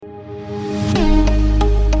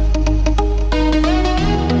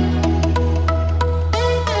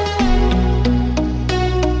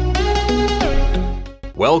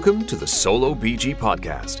Welcome to the Solo BG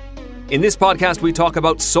Podcast. In this podcast, we talk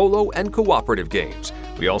about solo and cooperative games.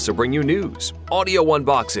 We also bring you news, audio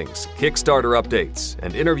unboxings, Kickstarter updates,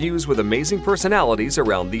 and interviews with amazing personalities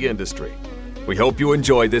around the industry. We hope you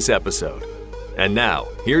enjoyed this episode. And now,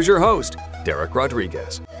 here's your host, Derek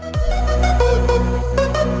Rodriguez.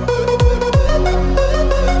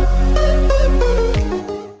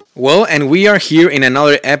 Well, and we are here in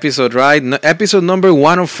another episode, right? Episode number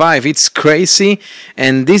 105. It's crazy.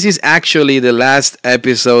 And this is actually the last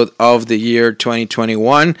episode of the year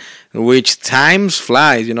 2021, which time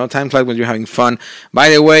flies when you're having fun. By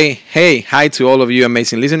the way, hi to all of you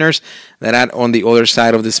amazing listeners that are on the other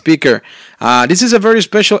side of the speaker. This is a very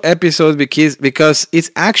special episode because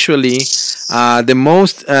it's actually the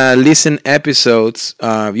most listened episodes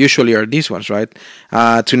usually are these ones, right?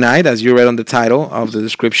 Tonight, as you read on the title of the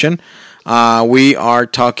description, we are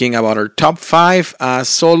talking about our top 5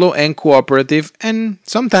 solo and cooperative and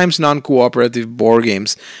sometimes non-cooperative board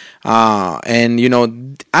games.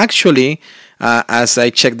 Actually, as I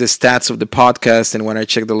check the stats of the podcast and when I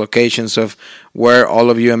check the locations of where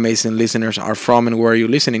all of you amazing listeners are from and where you're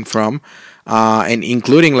listening from, and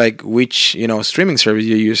including like which streaming service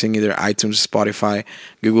you're using, either iTunes, Spotify,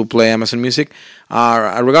 Google Play, Amazon Music.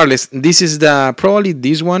 Regardless, this is probably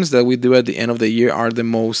these ones that we do at the end of the year are the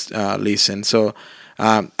most listened. So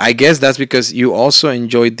I guess that's because you also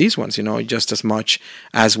enjoyed these ones, just as much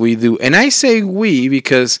as we do. And I say we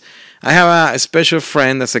because I have a special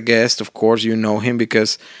friend as a guest. Of course, you know him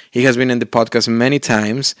because he has been in the podcast many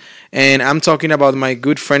times. And I'm talking about my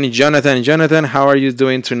good friend, Jonathan. Jonathan, how are you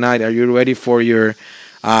doing tonight? Are you ready for your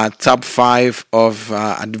top 5 of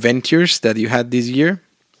adventures that you had this year?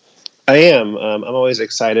 I am. I'm always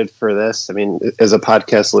excited for this. I mean, as a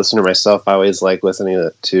podcast listener myself, I always like listening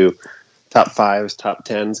to top 5s, top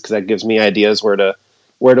 10s, because that gives me ideas where to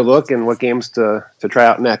look and what games to try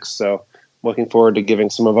out next. So looking forward to giving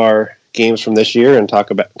some of our games from this year and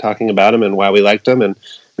talking about them and why we liked them, and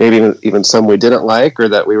maybe even some we didn't like or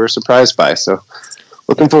that we were surprised by. So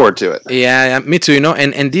looking forward to it. Yeah, me too.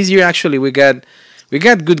 And this year actually we got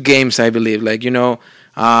good games, I believe.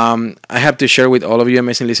 I have to share with all of you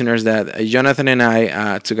amazing listeners that Jonathan and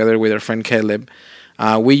I, together with our friend Caleb,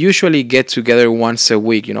 we usually get together once a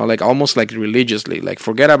week, almost like religiously.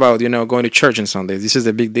 Forget about, going to church on Sundays. This is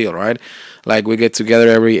a big deal, right? We get together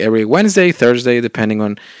every Wednesday, Thursday, depending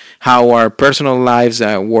on how our personal lives,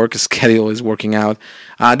 work schedule is working out.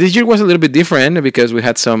 This year was a little bit different because we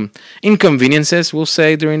had some inconveniences, we'll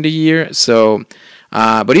say, during the year. So,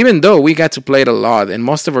 but even though we got to play it a lot, and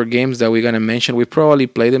most of our games that we're going to mention, we probably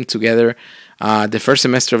played them together the first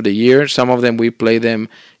semester of the year. Some of them we play them,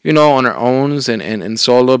 on our own and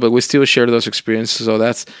solo, but we still share those experiences. So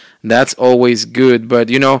that's always good. But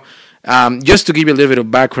just to give you a little bit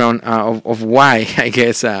of background of why, I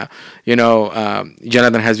guess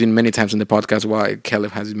Jonathan has been many times on the podcast, why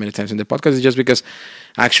Caleb has been many times in the podcast, is just because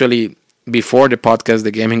actually before the podcast,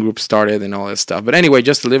 the gaming group started and all that stuff. But anyway,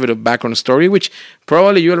 just a little bit of background story, which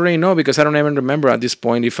probably you already know because I don't even remember at this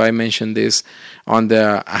point if I mentioned this on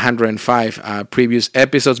the 105 previous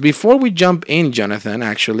episodes. Before we jump in, Jonathan,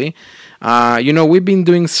 actually, we've been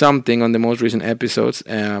doing something on the most recent episodes.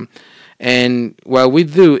 And what we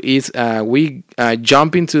do is we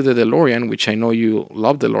jump into the DeLorean, which I know you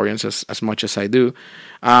love DeLoreans as much as I do.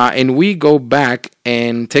 And we go back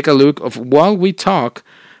and take a look of while we talk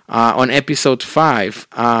on episode 5.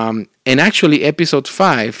 And actually, episode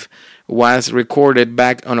 5 was recorded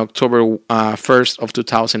back on October 1st of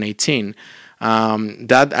 2018.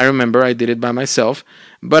 That I remember I did it by myself.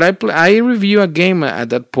 But I review a game at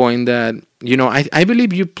that point that, I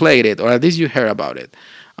believe you played it, or at least you heard about it.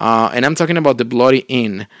 And I'm talking about The Bloody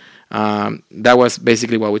Inn. That was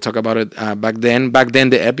basically what we talked about it back then. Back then,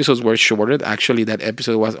 the episodes were shorter. Actually, that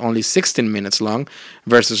episode was only 16 minutes long,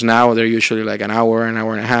 versus now they're usually like an hour and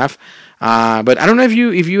a half. But I don't know if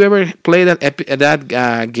you ever played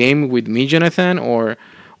that game with me, Jonathan, or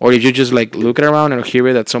did you just look around and hear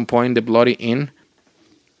it at some point, The Bloody Inn?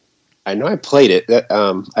 I know I played it.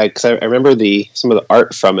 Because I remember some of the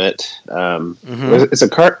art from it. It's a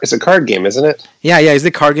card game, isn't it? Yeah, it's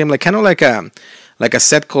the card game, kind of like a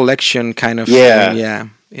set collection kind of thing.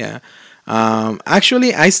 Yeah.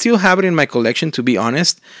 Actually, I still have it in my collection, to be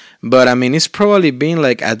honest. But I mean, it's probably been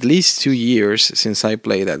at least 2 years since I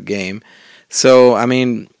played that game. So I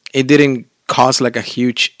mean, it didn't cause a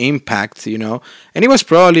huge impact, And it was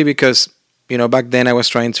probably because back then I was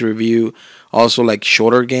trying to review also like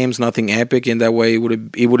shorter games, nothing epic. In that way,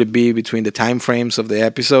 it would be between the time frames of the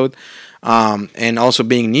episode, and also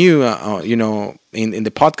being new, in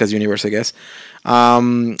the podcast universe, I guess.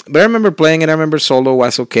 But I remember playing it. I remember solo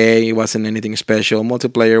was okay. It wasn't anything special.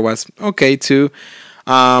 Multiplayer was okay too.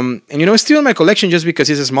 And it's still in my collection just because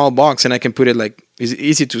it's a small box and I can put it like it's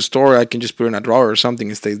easy to store. I can just put it in a drawer or something.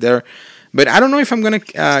 It stays there. But I don't know if I'm gonna,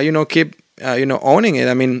 keep, owning it.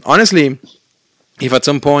 I mean, honestly, if at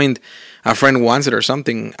some point a friend wants it or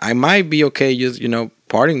something, I might be okay just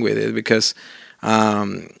parting with it because,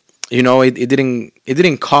 it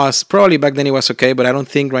didn't cost. Probably back then it was okay, but I don't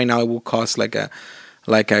think right now it will cost like a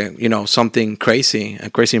something crazy, a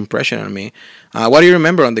crazy impression on me. What do you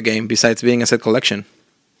remember on the game besides being a set collection?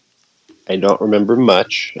 I don't remember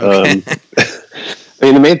much. Okay. I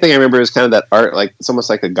mean, the main thing I remember is kind of that art, like it's almost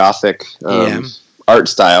like a gothic art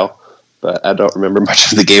style, but I don't remember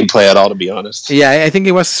much of the gameplay at all, to be honest. Yeah, I think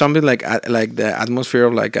it was something like the atmosphere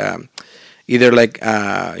of like either like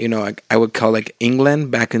I would call like England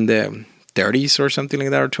back in the 30s or something like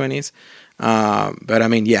that, or 20s. But I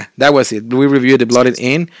mean, yeah, that was it. We reviewed the Blooded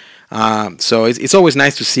Inn. So it's always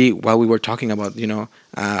nice to see what we were talking about,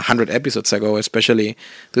 100 episodes ago, especially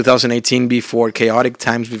 2018, before chaotic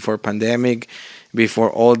times, before pandemic,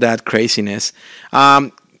 before all that craziness.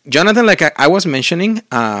 Jonathan, like I was mentioning,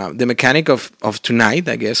 the mechanic of tonight,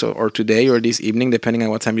 I guess, or today or this evening, depending on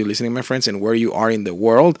what time you're listening, my friends, and where you are in the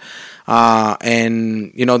world.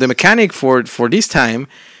 And, the mechanic for this time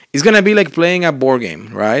is going to be like playing a board game,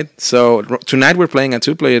 right? So tonight we're playing a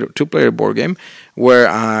two-player board game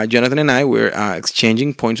where Jonathan and I, we're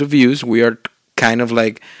exchanging points of views. We are kind of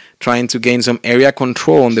like trying to gain some area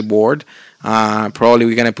control on the board. Probably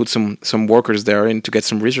we're going to put some workers there and to get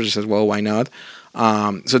some resources as well. Why not?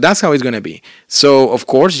 So that's how it's going to be. So, of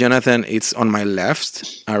course, Jonathan is on my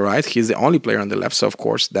left. All right. He's the only player on the left. So, of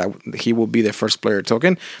course, that he will be the first player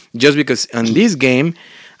token. Just because in this game,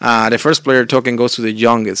 the first player token goes to the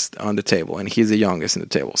youngest on the table. And he's the youngest in the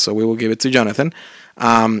table. So, we will give it to Jonathan.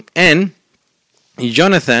 And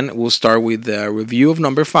Jonathan will start with the review of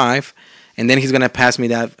number 5. And then he's going to pass me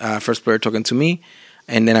that first player token to me.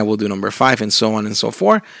 And then I will do number 5 and so on and so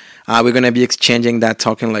forth. We're going to be exchanging that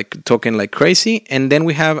token like crazy. And then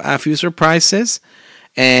we have a few surprises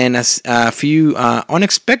and a few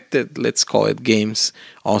unexpected, let's call it, games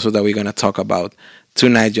also that we're going to talk about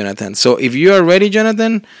tonight, Jonathan. So if you are ready,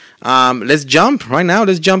 Jonathan, let's jump right now.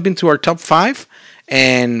 Let's jump into our top 5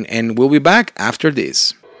 and we'll be back after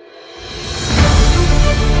this.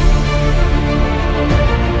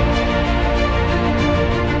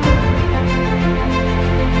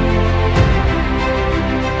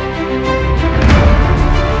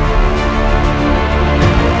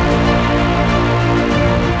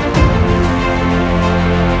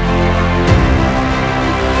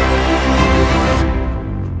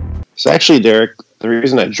 So actually, Derek, the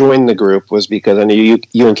reason I joined the group was because I knew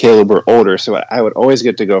you and Caleb were older, so I would always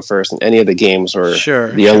get to go first in any of the games where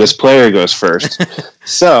the youngest player goes first.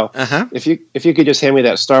 So if you could just hand me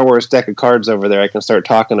that Star Wars deck of cards over there, I can start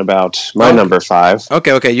talking about my number 5.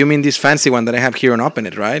 Okay. You mean this fancy one that I have here and open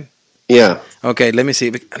it, right? Yeah. Okay, let me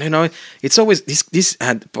see. It's always this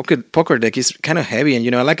poker deck is kind of heavy,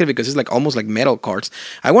 and I like it because it's like almost like metal cards.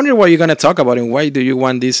 I wonder what you're gonna talk about and why do you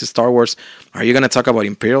want this Star Wars? Are you gonna talk about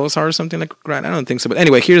Imperials or something like that? I don't think so. But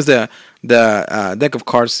anyway, here's the deck of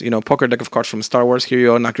cards. Poker deck of cards from Star Wars. Here you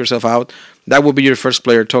go. Knock yourself out. That will be your first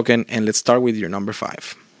player token, and let's start with your number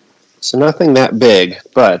 5. So nothing that big,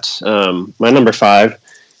 but my number 5.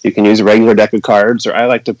 You can use a regular deck of cards, or I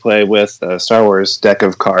like to play with a Star Wars deck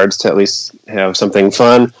of cards to at least have something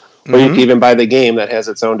fun. Or you can even buy the game that has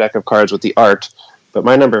its own deck of cards with the art. But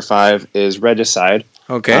my number 5 is Regicide.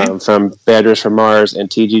 Okay. From Badgers from Mars and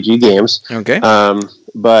TGG Games. Okay.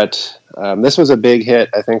 But this was a big hit,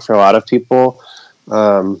 I think, for a lot of people.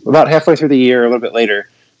 About halfway through the year, a little bit later,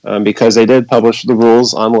 because they did publish the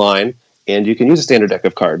rules online, and you can use a standard deck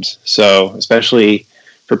of cards. So, especially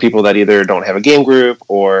for people that either don't have a game group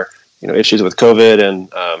or issues with COVID and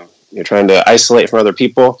you're trying to isolate from other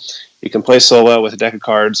people, you can play solo with a deck of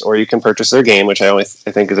cards, or you can purchase their game, which I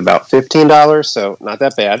think is about $15, so not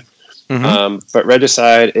that bad. Mm-hmm. But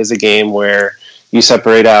Regicide is a game where you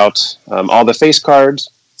separate out all the face cards,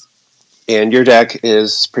 and your deck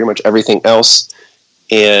is pretty much everything else,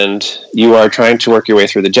 and you are trying to work your way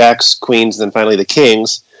through the jacks, queens, and then finally the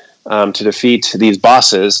kings to defeat these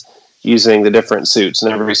bosses using the different suits,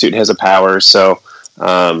 and every suit has a power. So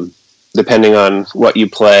depending on what you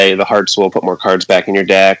play, the hearts will put more cards back in your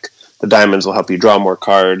deck. The diamonds will help you draw more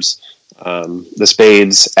cards. The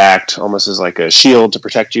spades act almost as like a shield to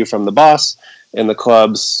protect you from the boss. and the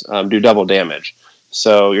clubs do double damage.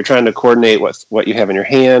 So you're trying to coordinate what you have in your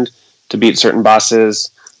hand to beat certain bosses.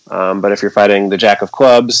 But if you're fighting the Jack of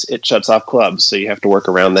Clubs, it shuts off clubs. So you have to work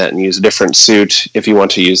around that and use a different suit if you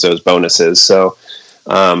want to use those bonuses. So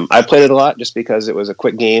I played it a lot just because it was a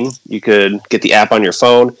quick game. You could get the app on your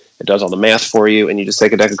phone. It does all the math for you, and you just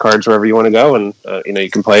take a deck of cards wherever you want to go, and you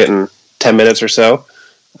can play it in 10 minutes or so.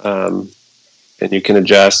 And you can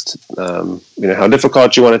adjust, how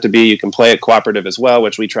difficult you want it to be. You can play it cooperative as well,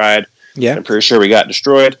 which we tried. Yeah, I'm pretty sure we got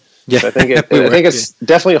destroyed. Yeah, so I think it's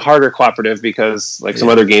definitely harder cooperative because, like some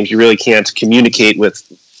other games, you really can't communicate with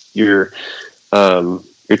your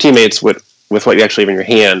teammates with what you actually have in your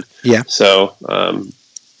hand. Yeah. So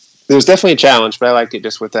it was definitely a challenge, but I liked it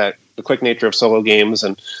just with the quick nature of solo games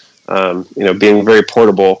and being very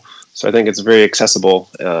portable. So I think it's very accessible,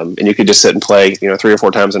 and you could just sit and play 3 or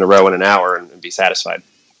 4 times in a row in an hour and be satisfied.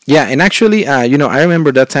 Yeah, and actually, I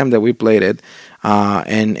remember that time that we played it,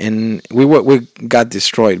 and we got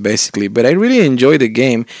destroyed basically. But I really enjoyed the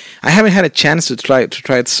game. I haven't had a chance to try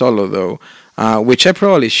it solo though, which I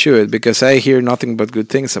probably should because I hear nothing but good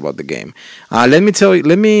things about the game. Let me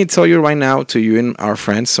tell you right now, to you and our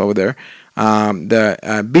friends over there, the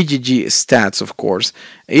BGG stats, of course.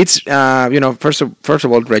 It's first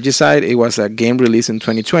of all, Regicide. It was a game released in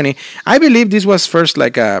 2020. I believe this was first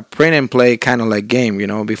like a print and play kind of like game,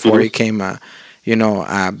 before it came,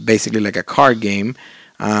 basically like a card game.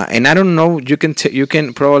 And I don't know. You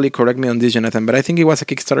can probably correct me on this, Jonathan, but I think it was a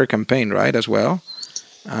Kickstarter campaign, right, as well.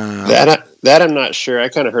 That I'm not sure. I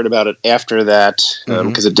kind of heard about it after that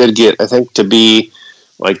because it did get, I think, to be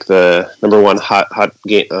like the number one hot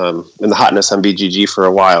game in the hotness on BGG for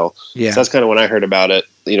a while. Yeah, so that's kind of when I heard about it.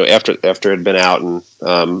 After it had been out and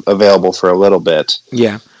available for a little bit.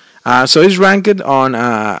 Yeah. So it's ranked on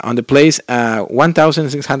the place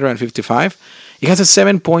 1,655. It has a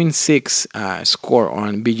 7.6 score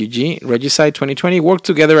on BGG. Regicide 2020 work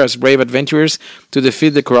together as brave adventurers to defeat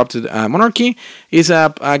the corrupted monarchy. It's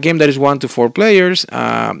a game that is 1 to 4 players.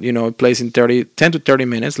 It plays in 10 to 30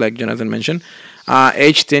 minutes, like Jonathan mentioned.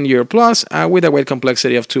 Age 10 year plus, with a weight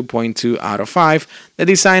complexity of 2.2 out of 5. The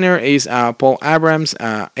designer is Paul Abrams,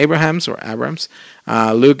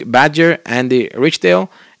 Luke Badger, Andy Richdale,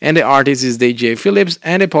 and the artist is DJ Phillips,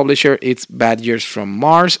 and the publisher is Badgers from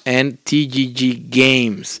Mars and TGG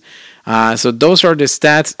Games. So those are the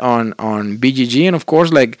stats on BGG, and of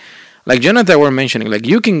course, like Jonathan were mentioning, like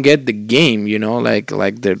you can get the game, like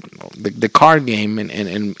the card game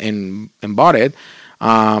and bought it.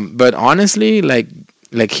 But honestly, like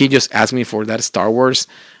he just asked me for that Star Wars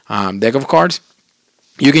deck of cards.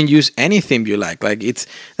 You can use any theme you like.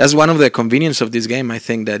 That's one of the convenience of this game. I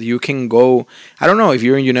think that you can go. I don't know if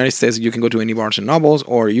you're in the United States, you can go to any Barnes and Nobles,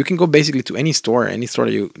 or you can go basically to any store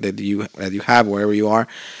that you have wherever you are,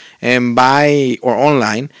 and buy, or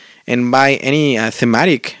online, and buy any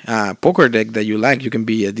thematic poker deck that you like. You can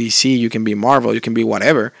be a DC, you can be Marvel, you can be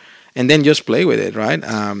whatever. And then just play with it, right?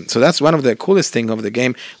 So that's one of the coolest things of the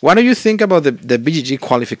game. What do you think about the BGG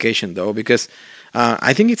qualification, though? Because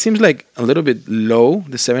I think it seems like a little bit low,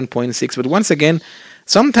 the 7.6. But once again,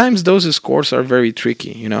 sometimes those scores are very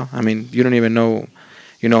tricky, I mean, you don't even know,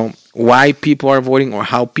 why people are voting or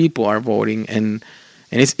how people are voting. And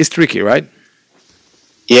it's tricky, right?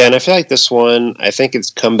 Yeah, and I feel like this one, I think it's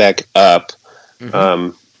come back up.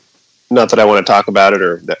 Mm-hmm. Not that I want to talk about it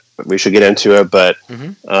or that we should get into it, but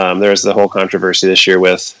there's the whole controversy this year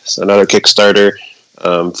with another Kickstarter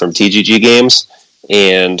from TGG Games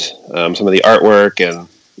and some of the artwork and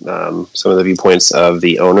some of the viewpoints of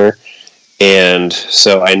the owner. And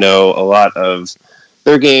so I know a lot of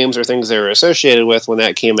their games or things they were associated with when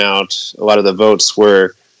that came out. A lot of the votes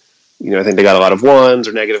were, I think they got a lot of ones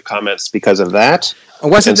or negative comments because of that.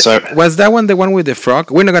 Was that one the one with the frog?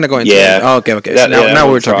 We're not going to go into it. Oh, okay. Now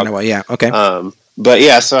we're talking about, okay. But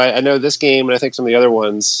yeah, so I know this game, and I think some of the other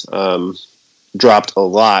ones dropped a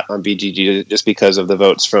lot on BGG just because of the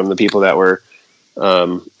votes from the people that were,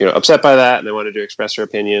 upset by that, and they wanted to express their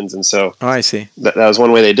opinions. And so, I see. That was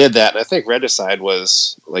one way they did that. And I think Regicide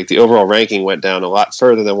was like the overall ranking went down a lot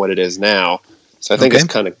further than what it is now. So I think it's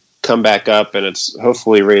kind of come back up, and it's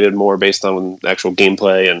hopefully rated more based on actual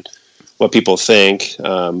gameplay and what people think.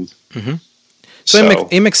 So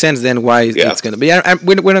it makes sense then why it's going to be.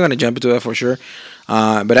 We're not going to jump into that for sure.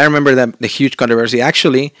 But I remember that the huge controversy.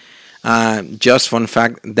 Actually, just fun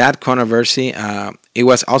fact, that controversy, it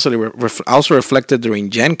was also reflected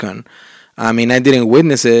during Gen Con. I mean, I didn't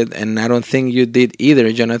witness it, and I don't think you did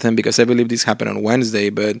either, Jonathan, because I believe this happened on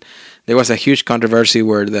Wednesday. But there was a huge controversy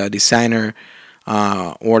where the designer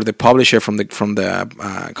or the publisher from the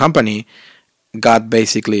company got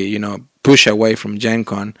basically, pushed away from Gen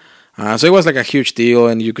Con So it was like a huge deal,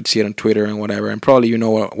 and you could see it on Twitter and whatever. And probably you know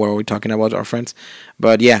what we're talking about, our friends.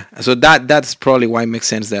 But yeah, so that's probably why it makes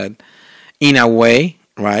sense that, in a way,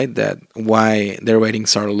 right, that why their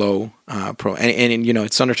ratings are low. And you know,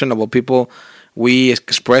 it's understandable. People, we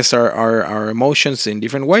express our emotions in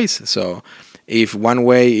different ways. So if one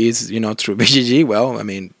way is, you know, through BGG, well, I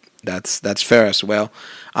mean, that's fair as well.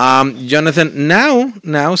 Jonathan,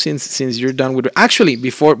 now since you're done with, actually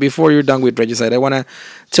before you're done with Regicide, I want to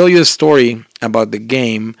tell you a story about the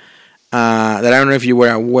game that I don't know if you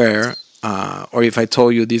were aware, or if I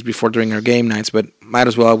told you this before during our game nights, but might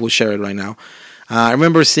as well, I will share it right now. I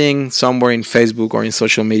remember seeing somewhere in Facebook or in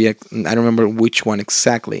social media, I don't remember which one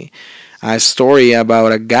exactly, a story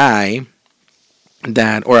about a guy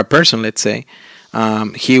that, or a person, let's say,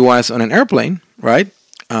 he was on an airplane, right?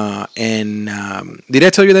 Did I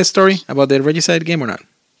tell you that story about the Regicide game or not?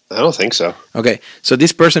 I don't think so. Okay, so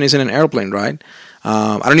this person is in an airplane, right?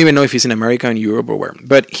 I don't even know if he's in America, in Europe, or where,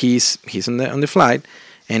 but he's on the flight,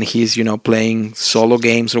 and he's, you know, playing solo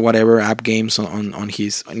games or whatever, app games on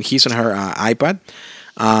his on her iPad,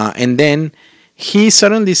 and then he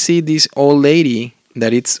suddenly see this old lady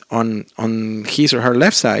that it's on his or her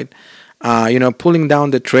left side, you know, pulling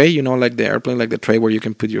down the tray, you know, like the airplane, like the tray where you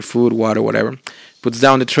can put your food, water, whatever. Puts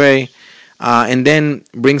down the tray, and then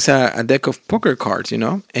brings a deck of poker cards, you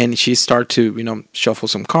know, and she starts to, you know, shuffle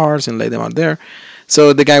some cards and lay them out there.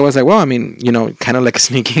 So the guy was like, well, I mean, you know, kind of like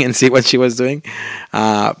sneaking and see what she was doing.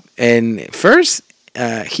 And first,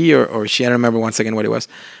 he or she, I don't remember once again what it was,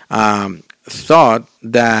 thought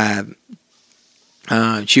that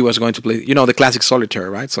she was going to play, you know, the classic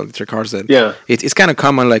solitaire, right? Solitaire cards that, yeah, it's kind of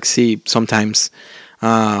common, like, see sometimes.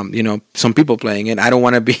 You know, some people playing it. I don't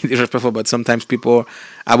want to be disrespectful, but sometimes people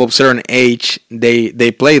above a certain age,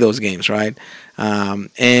 they play those games, right?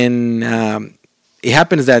 It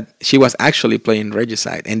happens that she was actually playing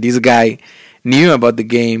Regicide, and this guy knew about the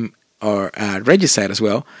game or Regicide as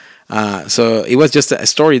well. So it was just a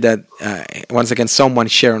story that once again someone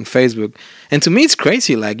shared on Facebook, and to me it's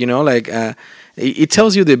crazy. Like, you know, like it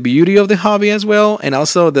tells you the beauty of the hobby as well, and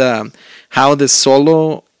also how the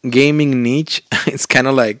solo gaming niche it's kind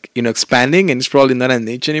of like, you know, expanding, and it's probably not a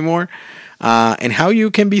niche anymore, and how you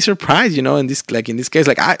can be surprised, you know, in this case,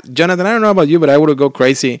 like, Jonathan, I don't know about you, but I would go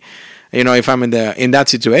crazy, you know, if I'm in that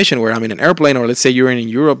situation where I'm in an airplane, or let's say you're in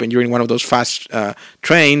Europe and you're in one of those fast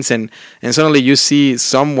trains, and suddenly you see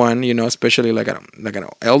someone, you know, especially like an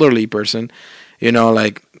elderly person, you know,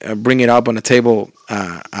 like bring it up on a table,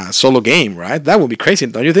 a solo game, right? That would be crazy,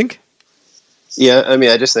 don't you think? Yeah, I mean,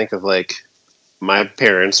 I just think of like my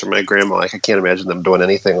parents or my grandma. Like, I can't imagine them doing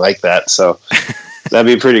anything like that. So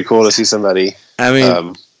that'd be pretty cool to see somebody. I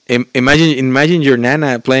mean, imagine your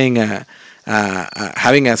nana playing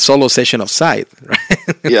having a solo session of Scythe, right?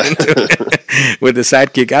 Yeah, with the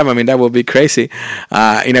sidekick app. I mean, that would be crazy,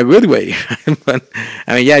 in a good way. But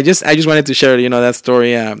I mean, yeah, I just wanted to share, you know, that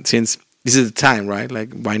story, since this is the time, right?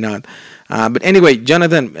 Like, why not? But anyway,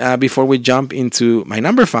 Jonathan, before we jump into my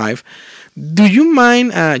number 5. Do you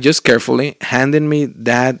mind just carefully handing me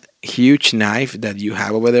that huge knife that you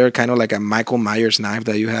have over there, kind of like a Michael Myers knife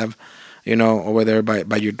that you have, you know, over there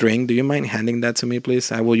by your drink? Do you mind handing that to me,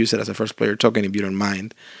 please? I will use it as a first player token if you don't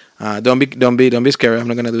mind. Don't be scared. I'm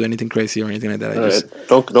not gonna do anything crazy or anything like that. Right.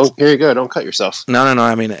 Don't. Here you go. Don't cut yourself. No.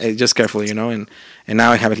 I mean, just carefully, you know. And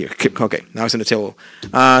now I have it here. Okay, now it's on the table.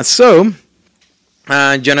 So,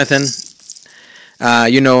 Jonathan,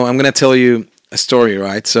 you know, I'm gonna tell you a story,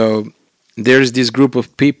 right? So there's this group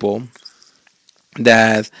of people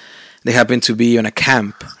that they happen to be on a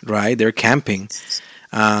camp, right? They're camping,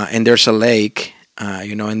 and there's a lake,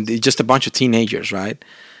 you know, and just a bunch of teenagers, right?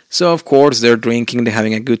 So of course they're drinking, they're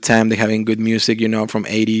having a good time, they're having good music, you know, from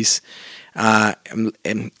 80s,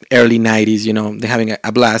 and early 90s, you know, they're having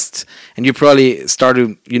a blast, and you probably start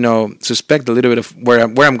to, you know, suspect a little bit of where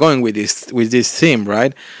I'm going with this theme,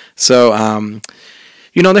 right? So,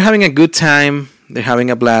 you know, they're having a good time. They're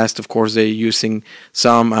having a blast. Of course, they're using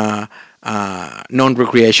some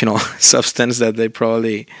non-recreational substance that they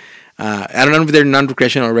probably... I don't know if they're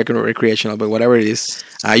non-recreational or recreational, but whatever it is.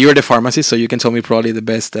 You're the pharmacist, so you can tell me probably the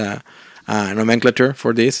best nomenclature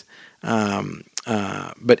for this.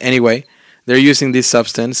 But anyway, they're using this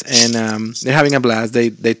substance, and they're having a blast.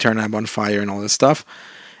 They turn up on fire and all this stuff.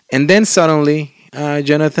 And then suddenly,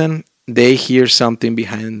 Jonathan, they hear something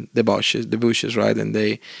behind the bushes, right? And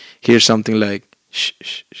they hear something like... Shh,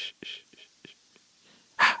 shh, shh, shh,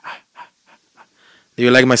 shh. Do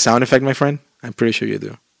you like my sound effect, my friend? I'm pretty sure you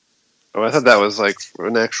do. Oh, I thought that was like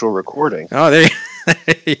an actual recording. Oh, there.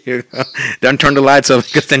 You go. Don't turn the lights off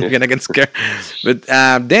because then you're gonna get scared. But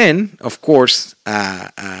then, of course,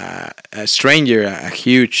 a stranger, a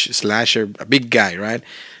huge slasher, a big guy, right?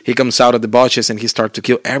 He comes out of the bushes and he starts to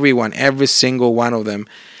kill everyone, every single one of them.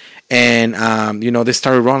 And they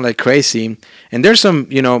started running like crazy. And there's some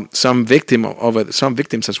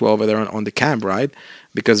victims as well over there on the camp, right?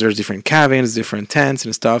 Because there's different cabins, different tents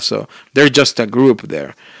and stuff. So they're just a group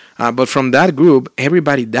there. But from that group,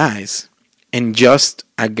 everybody dies, and just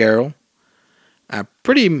a girl,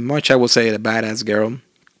 pretty much I will say a badass girl,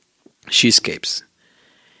 she escapes.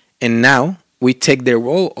 And now we take the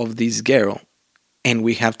role of this girl, and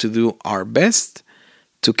we have to do our best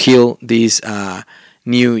to kill this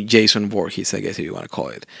new Jason Voorhees, I guess if you want to call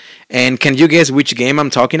it. And can you guess which game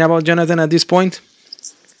I'm talking about, Jonathan, at this point?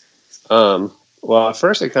 Well, at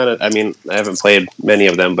first I haven't played many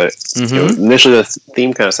of them, but initially the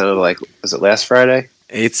theme kind of sounded like, was it Last Friday?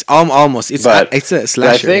 It's almost. It's a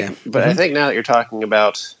slasher. I think now that you're talking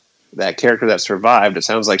about that character that survived, it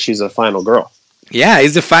sounds like she's a final girl. Yeah,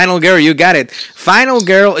 it's the Final Girl. You got it. Final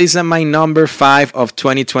Girl is my number 5 of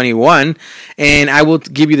 2021, and I will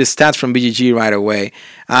give you the stats from BGG right away.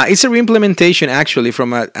 It's a reimplementation, actually,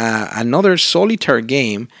 from another solitaire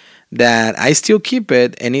game that I still keep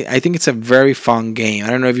it, and I think it's a very fun game. I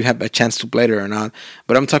don't know if you have a chance to play it or not,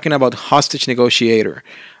 but I'm talking about Hostage Negotiator.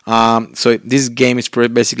 So this game is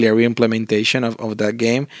basically a re-implementation of that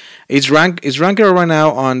game. It's ranked right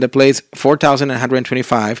now on the place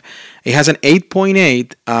 4,125. It has an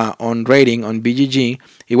 8.8 on rating on BGG.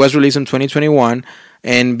 It was released in 2021.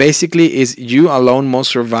 And basically is you alone must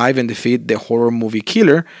survive and defeat the horror movie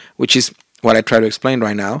killer, which is what I try to explain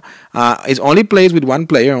right now. It only plays with one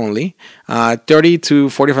player only. 30 to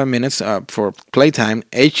 45 minutes for playtime.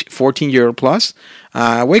 Age 14-year plus.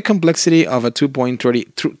 Weight complexity of a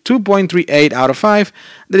 2.38 out of 5.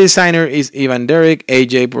 The designer is Ivan Derek,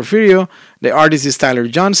 AJ Porfirio. The artist is Tyler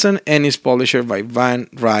Johnson, and is published by Van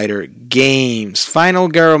Ryder Games. Final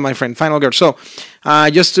Girl, my friend, Final Girl. So,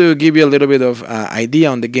 just to give you a little bit of idea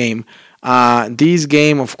on the game. This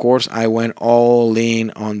game, of course, I went all in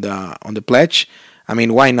on the pledge. I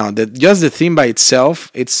mean, why not? Just the theme by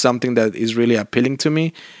itself, it's something that is really appealing to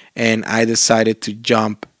me, and I decided to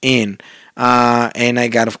jump in. And I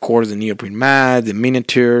got, of course, the neoprene mat, the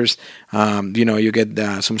miniatures. You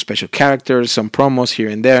get some special characters, some promos here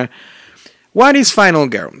and there. What is Final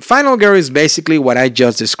Girl? Final Girl is basically what I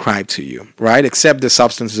just described to you, right? Except the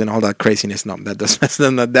substances and all that craziness. No,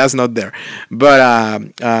 that's not there.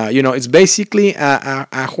 But, it's basically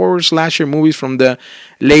a horror slasher movies from the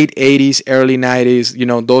late 80s, early 90s,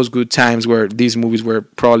 those good times where these movies were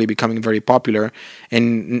probably becoming very popular.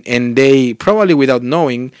 And they probably, without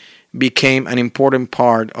knowing, became an important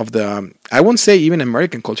part of the, I won't say even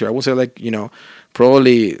American culture. I would say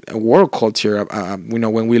probably a world culture,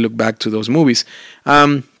 when we look back to those movies.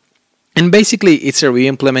 And basically, it's a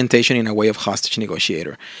re-implementation in a way of Hostage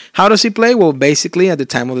Negotiator. How does it play? Well, basically, at the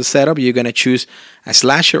time of the setup, you're going to choose a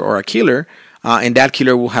slasher or a killer, and that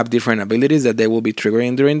killer will have different abilities that they will be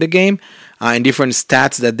triggering during the game, and different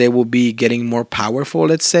stats that they will be getting more powerful,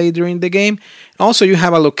 let's say, during the game. Also, you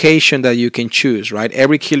have a location that you can choose, right?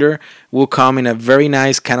 Every killer will come in a very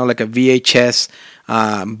nice, kind of like a VHS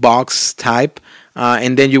box type,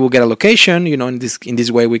 and then you will get a location. In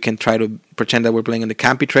this way, we can try to pretend that we're playing in the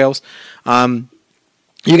campy trails.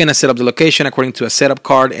 You're going to set up the location according to a setup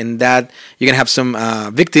card, and that you're going to have some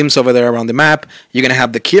victims over there around the map. You're going to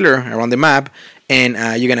have the killer around the map, and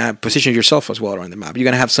you're going to position yourself as well around the map. You're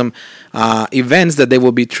going to have some events that they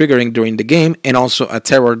will be triggering during the game, and also a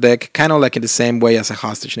terror deck, kind of like in the same way as a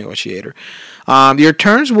Hostage Negotiator. Your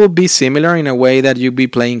turns will be similar in a way that you'll be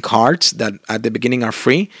playing cards that at the beginning are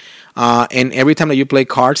free. And every time that you play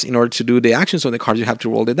cards, in order to do the actions on the cards, you have to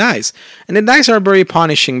roll the dice. And the dice are very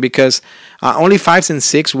punishing because only 5s and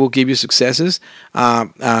 6 will give you successes.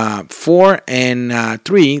 4 and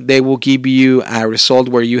 3, they will give you a result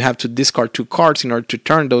where you have to discard 2 cards in order to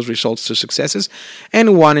turn those results to successes.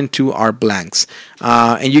 And 1 and 2 are blanks.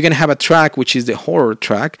 And you're going to have a track, which is the horror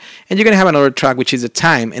track. And you're going to have another track, which is the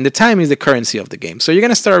time. And the time is the currency of the game. So you're going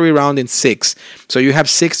to start every round in 6. So you have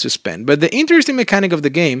 6 to spend. But the interesting mechanic of the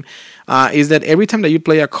game is that every time that you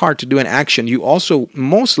play a card to do an action, you also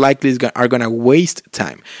most likely are going to waste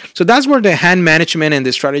time. So that's where the hand management and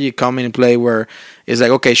the strategy come into play, where it's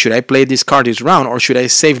like, okay, should I play this card this round, or should I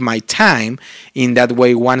save my time? In that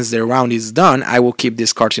way, once the round is done, I will keep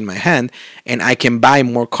these cards in my hand, and I can buy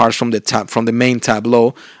more cards from the main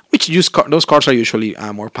tableau which those cards are usually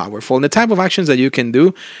more powerful. And the type of actions that you can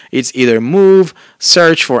do, it's either move,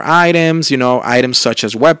 search for items, items such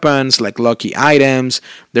as weapons, like lucky items.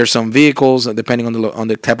 There's some vehicles, depending on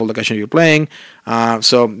the type of location you're playing.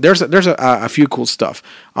 So there's a few cool stuff.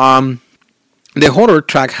 The horror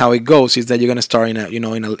track, how it goes is that you're gonna start in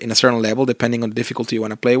a certain level, depending on the difficulty you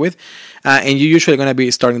want to play with, and you're usually gonna be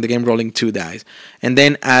starting the game rolling 2 dice, and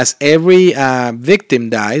then as every victim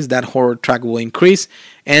dies, that horror track will increase,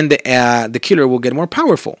 and the killer will get more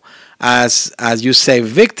powerful. As you save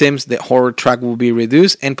victims, the horror track will be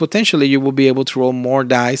reduced, and potentially you will be able to roll more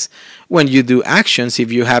dice when you do actions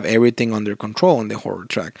if you have everything under control on the horror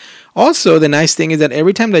track. Also, the nice thing is that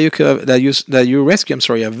every time that you rescue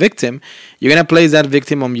a victim, you're gonna place that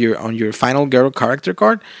victim on your final girl character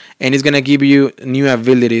card, and it's gonna give you new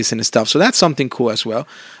abilities and stuff. So that's something cool as well.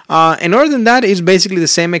 And other than that, it's basically the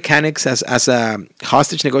same mechanics as a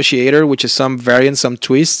hostage negotiator, which is some variants, some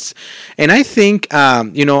twists. And I think,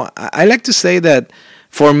 I like to say that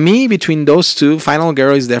for me, between those two, Final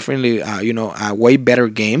Girl is definitely, a way better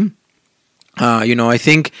game. I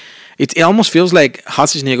think it almost feels like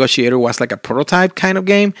Hostage Negotiator was like a prototype kind of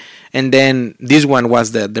game, and then this one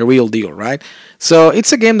was the real deal, right? So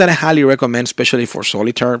it's a game that I highly recommend, especially for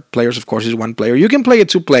solitaire players. Of course, it's one player. You can play it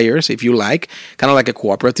 2 players if you like, kind of like a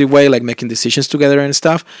cooperative way, like making decisions together and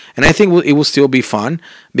stuff. And I think it will still be fun,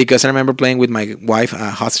 because I remember playing with my wife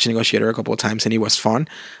Hostage Negotiator a couple of times, and it was fun.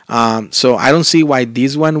 So I don't see why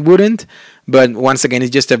this one wouldn't. But once again,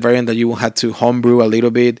 it's just a variant that you will have to homebrew a little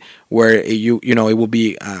bit, where it will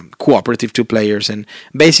be cooperative 2 players, and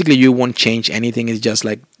basically you won't change anything. It's just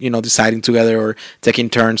like deciding together or taking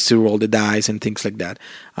turns to roll the dice and things like that.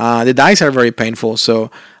 The dice are very painful,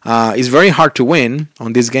 so it's very hard to win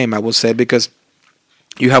on this game, I will say, because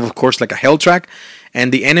you have, of course, like a hell track,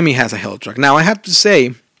 and the enemy has a hell track. Now, I have to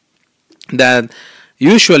say that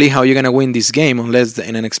usually how you're gonna win this game, unless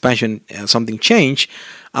in an expansion something change,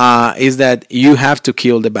 is that you have to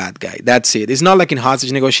kill the bad guy. That's it. It's not like in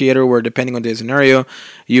Hostage Negotiator, where depending on the scenario,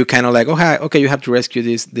 you kind of like, okay, you have to rescue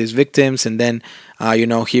these victims, and then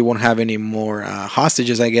he won't have any more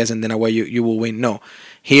hostages, I guess, and then away you will win. No,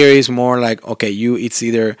 here is more like, okay, it's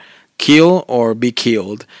either kill or be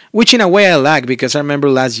killed, which in a way I like, because I remember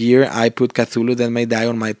last year I put Cthulhu That May Die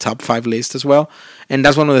on my top 5 list as well, and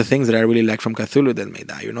that's one of the things that I really like from Cthulhu That May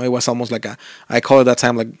Die. It was almost like I call it that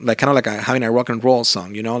time like kind of like having a rock and roll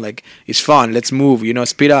song. Like it's fun, let's move,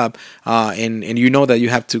 speed up, and that you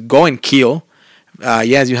have to go and kill.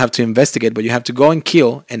 Yes, you have to investigate, but you have to go and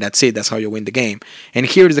kill, and that's it. That's how you win the game. And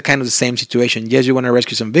here is the same situation. Yes, you want to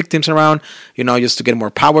rescue some victims around, just to get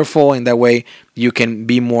more powerful, and that way you can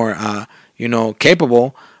be more,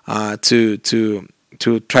 capable to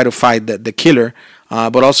try to fight the killer.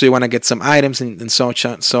 But also you want to get some items and so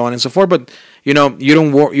on and so forth. But you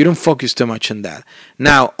don't focus too much on that.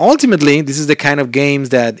 Now, ultimately, this is the kind of games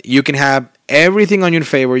that you can have everything on your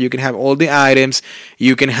favor. You can have all the items,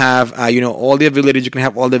 you can have all the abilities, you can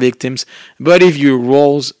have all the victims. But if your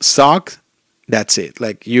rolls suck, that's it.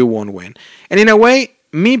 Like, you won't win. And in a way,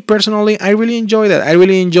 me personally, I really enjoy that. I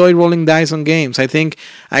really enjoy rolling dice on games. I think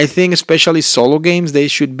especially solo games, they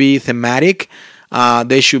should be thematic.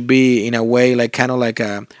 They should be in a way like kind of like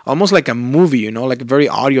almost like a movie, like very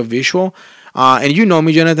audio visual. And you know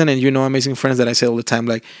me, Jonathan, and Amazing Friends, that I say all the time,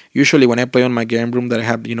 like usually when I play on my game room, that I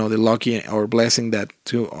have the lucky or blessing that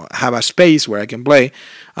to have a space where I can play.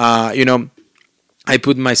 I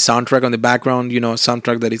put my soundtrack on the background,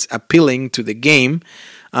 soundtrack that is appealing to the game.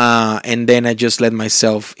 And then I just let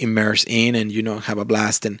myself immerse in and have a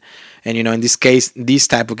blast, and in this case, these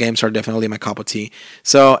type of games are definitely my cup of tea.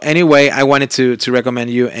 So anyway, I wanted to recommend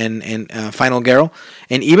you and Final Girl.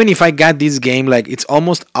 And even if I got this game, like, it's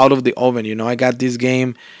almost out of the oven, I got this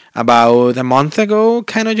game about a month ago,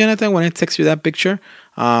 kind of, Jonathan, when I text you that picture.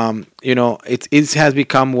 It has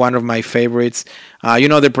become one of my favorites.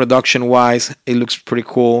 The production wise, it looks pretty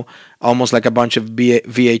cool, almost like a bunch of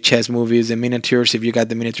VHS movies. The miniatures, if you got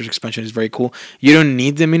the miniatures expansion, is very cool. You don't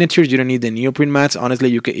need the miniatures, you don't need the neoprene mats.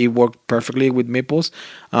 Honestly, it worked perfectly with meeples.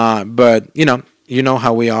 But you know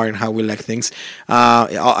how we are and how we like things.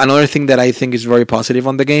 Another thing that I think is very positive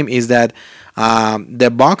on the game is that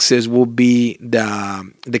the boxes will be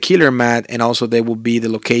the killer mat, and also they will be the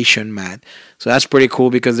location mat. So that's pretty cool,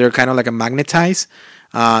 because they're kind of like a magnetized.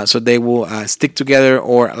 So they will stick together,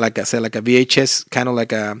 or like I said, like a VHS, kind of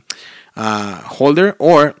like a holder,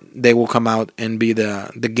 or they will come out and be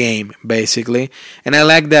the game, basically. And I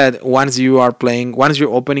like that once you're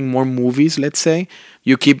opening more movies, let's say,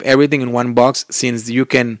 you keep everything in one box, since you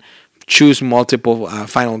can choose multiple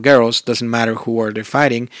final girls. Doesn't matter who are they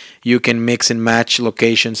fighting. You can mix and match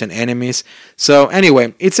locations and enemies. So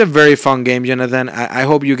anyway, it's a very fun game, Jonathan. I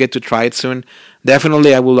hope you get to try it soon.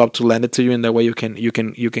 Definitely, I would love to lend it to you, and that way you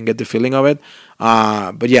can get the feeling of it.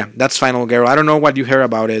 But yeah, that's Final Girl. I don't know what you heard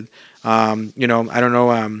about it. I don't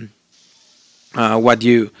know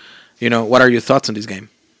what are your thoughts on this game?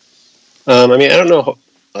 I don't know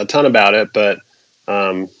a ton about it, but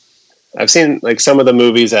I've seen like some of the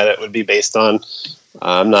movies that it would be based on.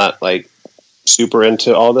 I'm not like super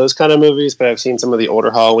into all those kind of movies, but I've seen some of the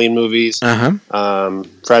older Halloween movies. Friday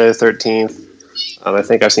the 13th. I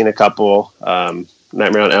think I've seen a couple.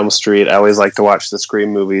 Nightmare on Elm Street. I always like to watch the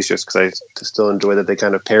Scream movies just because I still enjoy that they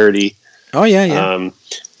kind of parody. Oh yeah.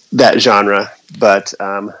 That genre. But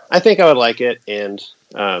I think I would like it, and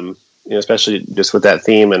especially just with that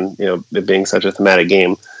theme and it being such a thematic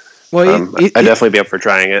game. Well, I'd definitely be up for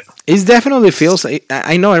trying it. It definitely feels.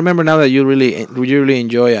 I know. I remember now that you really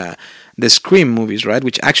enjoy the Scream movies, right?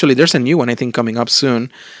 Which actually there's a new one I think coming up soon.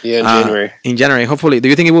 Yeah, in January. In January, hopefully. Do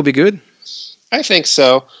you think it will be good? I think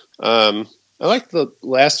so. I liked the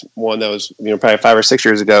last one that was probably 5 or 6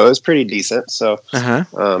 years ago. It was pretty decent. So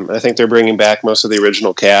I think they're bringing back most of the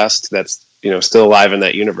original cast that's still alive in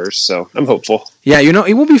that universe. So I'm hopeful. Yeah,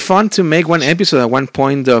 it would be fun to make one episode at one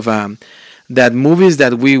point of that movies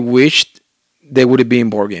that we wished they would be in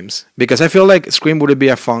board games, because I feel like Scream would be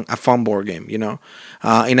a fun board game.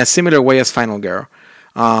 In a similar way as Final Girl.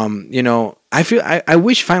 I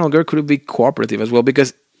wish Final Girl could be cooperative as well,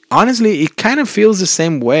 because honestly, it kind of feels the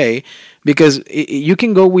same way, because you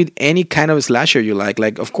can go with any kind of slasher you like.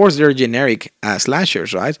 Like, of course, they're generic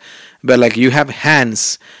slashers, right? But like you have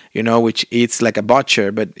Hans, which it's like a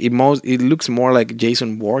butcher, but it looks more like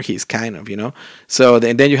Jason Voorhees, kind of, So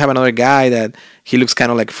then you have another guy that he looks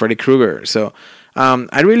kind of like Freddy Krueger. So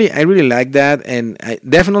I really like that, and I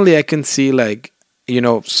can see like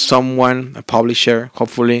someone, a publisher,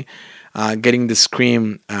 hopefully. Getting the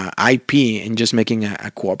Scream IP and just making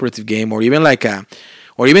a cooperative game, or even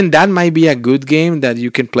that might be a good game that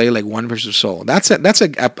you can play like One versus Soul. That's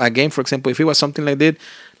a game, for example. If it was something like that,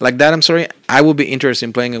 I would be interested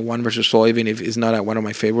in playing a One versus Soul, even if it's not one of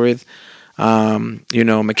my favorite,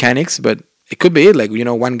 mechanics. But it could be like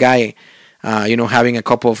one guy, having a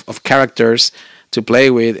couple of characters to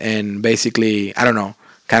play with, and basically I don't know.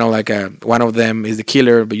 Kind of like one of them is the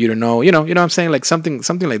killer, but you don't know. You know what I'm saying? Like something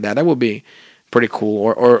like that. That would be pretty cool.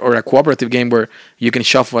 Or a cooperative game where you can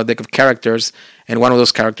shuffle a deck of characters, and one of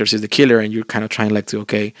those characters is the killer, and you're kind of trying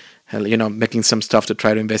making some stuff to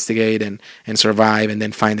try to investigate and survive, and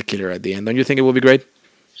then find the killer at the end. Don't you think it would be great?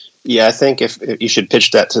 Yeah, I think if you should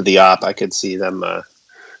pitch that to the op, I could see them.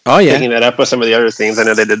 Picking that up with some of the other things. I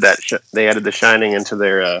know they did that. They added The Shining into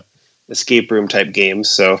their escape room type games,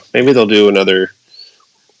 so maybe they'll do another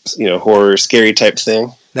horror, scary type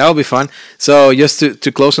thing. That would be fun. So just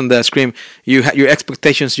to close on the Scream, your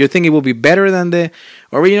expectations. You think it will be better than the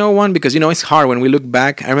original one? Because it's hard when we look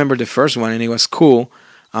back. I remember the first one and it was cool,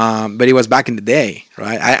 but it was back in the day,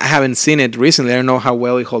 right? I haven't seen it recently. I don't know how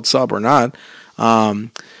well it holds up or not.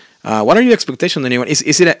 What are your expectations on the new one?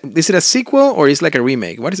 Is it a sequel, or is it like a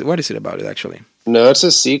remake? What is it about it actually? No, it's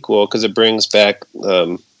a sequel because it brings back.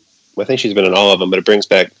 I think she's been in all of them, but it brings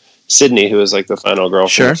back Sydney, who was like the final girl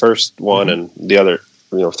from the first one, and the other,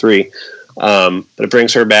 3. But it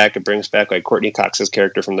brings her back. It brings back like Courtney Cox's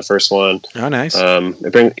character from the first one. Oh, nice.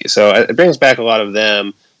 It brings back a lot of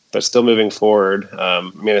them, but still moving forward.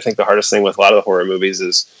 I think the hardest thing with a lot of the horror movies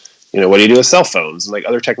is, what do you do with cell phones and like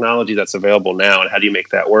other technology that's available now, and how do you make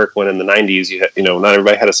that work when in the 90s not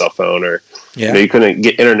everybody had a cell phone, or you couldn't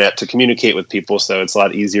get internet to communicate with people, so it's a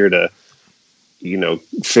lot easier to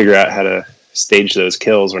figure out how to stage those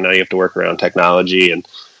kills, where now you have to work around technology and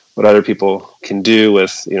what other people can do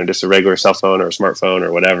with just a regular cell phone or a smartphone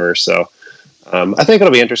or whatever. So I think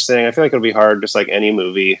it'll be interesting. I feel like it'll be hard, just like any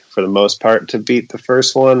movie for the most part, to beat the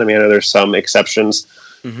first one. I know there's some exceptions,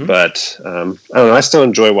 but I don't know, I still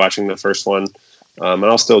enjoy watching the first one, and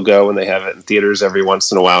I'll still go when they have it in theaters every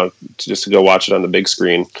once in a while just to go watch it on the big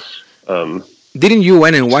screen. Didn't you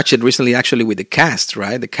went and watch it recently, actually, with the cast,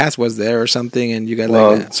 right? The cast was there or something, and you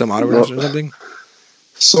got some autographs or something?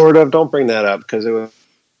 Sort of. Don't bring that up, because it was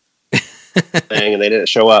thing and they didn't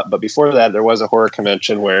show up. But before that, there was a horror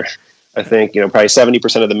convention where I think, probably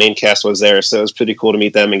 70% of the main cast was there. So it was pretty cool to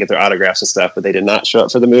meet them and get their autographs and stuff. But they did not show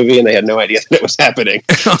up for the movie, and they had no idea that it was happening.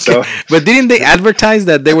 Okay. So, but didn't they advertise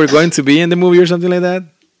that they were going to be in the movie or something like that?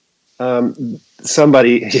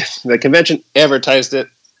 The convention advertised it,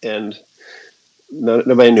 and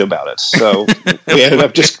nobody knew about it. So we ended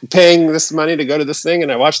up just paying this money to go to this thing,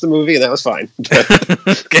 and I watched the movie, and that was fine.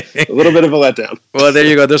 Okay. A little bit of a letdown. Well, there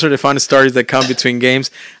you go. Those are the fun stories that come between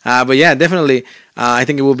games. But yeah, definitely. I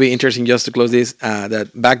think it will be interesting just to close this.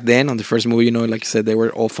 That back then on the first movie, like you said, they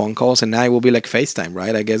were all phone calls, and now it will be like FaceTime,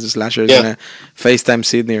 right? I guess the slasher is gonna FaceTime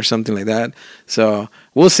Sydney or something like that. So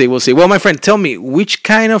we'll see. Well, my friend, tell me which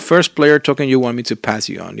kind of first player token you want me to pass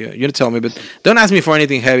you on. You tell me, but don't ask me for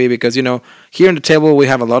anything heavy because here on the table we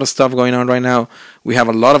have a lot of stuff going on right now. We have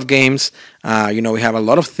a lot of games. We have a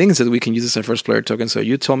lot of things that we can use as a first player token. So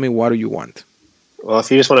you tell me, what do you want? Well,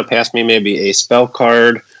 if you just want to pass me maybe a spell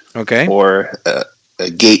card, okay, or a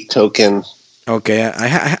gate token. Okay,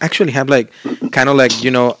 I actually have I kind of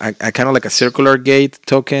like a circular gate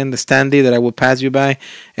token, the standee that I will pass you by,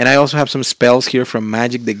 and I also have some spells here from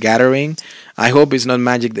Magic the Gathering. I hope it's not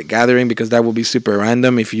Magic the Gathering because that will be super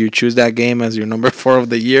random if you choose that game as your number 4 of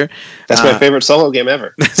the year. That's my favorite solo game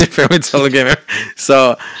ever. That's your favorite solo game ever.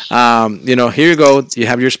 So, here you go. You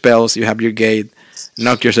have your spells, you have your gate.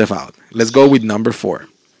 Knock yourself out. Let's go with number 4.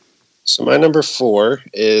 So my number 4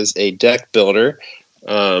 is a deck builder.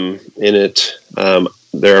 In it,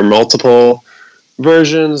 there are multiple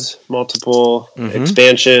versions, multiple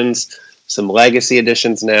expansions, some legacy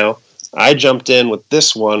editions now. I jumped in with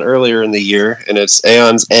this one earlier in the year, and it's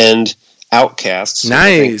Aeon's End Outcasts.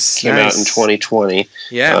 Nice. Came out in 2020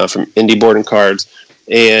 from Indie Board and Cards.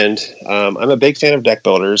 And I'm a big fan of deck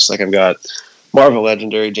builders. Like I've got Marvel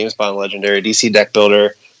Legendary, James Bond Legendary, DC Deck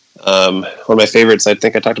Builder. One of my favorites I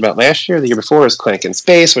think I talked about last year, the year before, is Clank in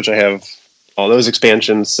Space, which I have all those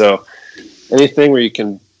expansions. So anything where you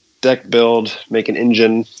can deck build, make an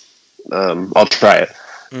engine, I'll try it.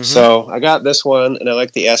 So I got this one, and I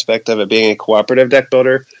like the aspect of it being a cooperative deck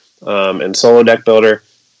builder and solo deck builder.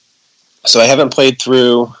 So I haven't played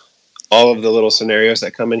through all of the little scenarios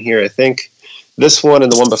that come in here. I think this one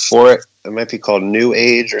and the one before it might be called New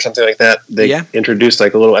Age or something like that. They introduced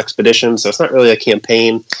like a little expedition, so it's not really a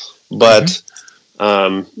campaign, but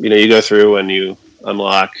you go through and you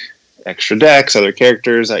unlock extra decks, other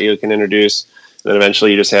characters that you can introduce, and then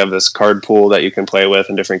eventually you just have this card pool that you can play with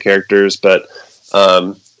and different characters. But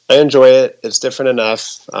I enjoy it. It's different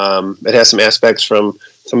enough. It has some aspects from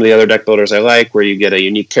some of the other deck builders I like, where you get a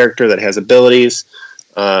unique character that has abilities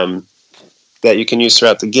that you can use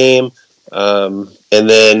throughout the game. And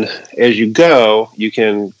then as you go, you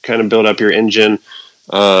can kind of build up your engine,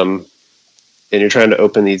 and you're trying to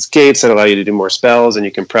open these gates that allow you to do more spells, and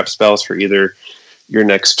you can prep spells for either your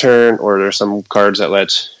next turn, or there's some cards that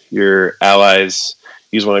let your allies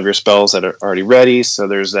use one of your spells that are already ready. So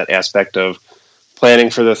there's that aspect of planning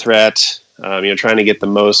for the threat, trying to get the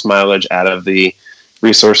most mileage out of the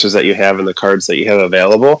resources that you have and the cards that you have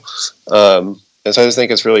available. And so I just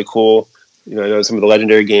think it's really cool. I know some of the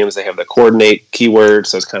legendary games, they have the coordinate keyword,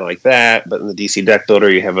 so it's kind of like that. But in the DC deck builder,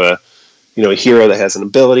 you have a hero that has an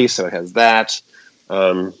ability, so it has that.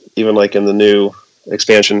 Even like in the new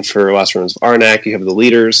expansion for Lost Ruins of Arnak, you have the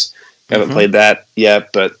leaders. I haven't played that yet,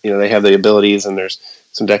 but they have the abilities, and there's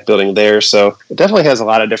some deck building there. So it definitely has a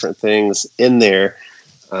lot of different things in there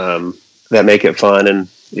that make it fun. And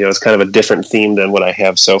it's kind of a different theme than what I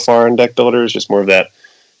have so far in deck builders, just more of that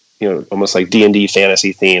almost like D&D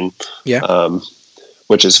fantasy theme,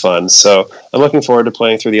 which is fun. So I'm looking forward to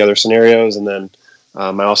playing through the other scenarios, and then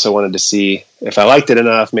I also wanted to see if I liked it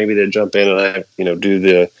enough, maybe to jump in and do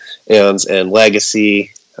the Aeons and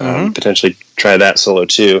Legacy, potentially try that solo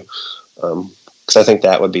too, because I think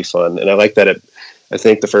that would be fun. And I like that I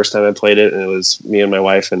think the first time I played it, and it was me and my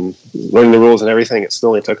wife, and learning the rules and everything, it still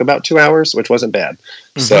only took about 2 hours, which wasn't bad.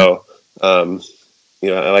 So I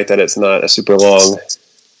like that it's not a super long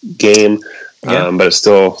game, but it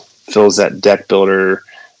still fills that deck builder,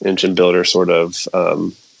 engine builder sort of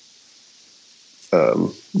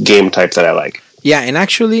game type that I like. Yeah, and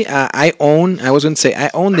actually, I own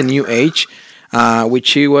the New Age,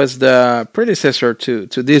 which he was the predecessor to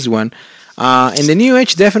this one. And the New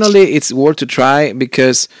Age, definitely, it's worth to try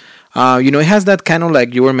because, it has that kind of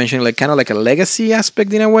like you were mentioning, like kind of like a legacy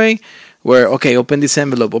aspect in a way, where, okay, open this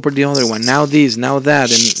envelope, open the other one, now this, now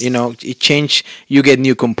that, and, it change, you get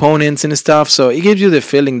new components and stuff, so it gives you the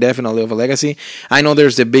feeling, definitely, of a legacy. I know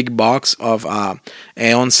there's the big box of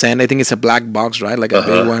Aeon's End. I think it's a black box, right, like a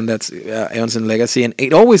big one that's Aeon's End Legacy, and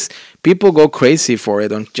it always, people go crazy for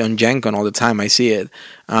it on Gen Con all the time, I see it.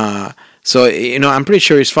 So, I'm pretty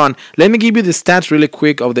sure it's fun. Let me give you the stats really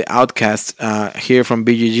quick of the Outcast here from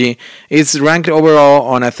BGG. It's ranked overall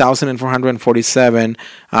on 1,447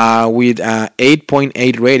 with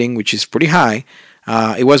 8.8 rating, which is pretty high.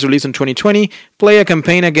 It was released in 2020. Play a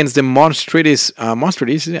campaign against the monstrosities.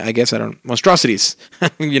 Monstrosities.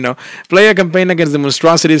 Play a campaign against the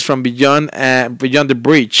monstrosities from beyond the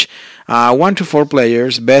breach. 1 to 4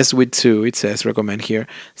 players, best with 2. It says recommend here.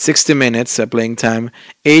 60 minutes playing time,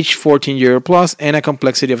 age 14-year plus, and a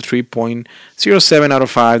complexity of 3.07 out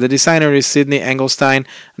of 5. The designer is Sidney Engelstein,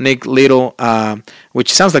 Nick Little,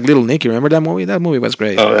 which sounds like Little Nicky. Remember that movie? That movie was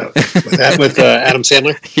great. Oh, yeah. with Adam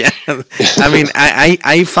Sandler. Yeah, I mean,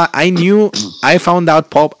 I found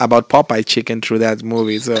out about Popeye chicken through that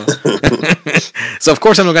movie. So, so of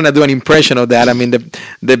course I'm not gonna do an impression of that. I mean,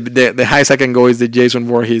 the highest I can go is the Jason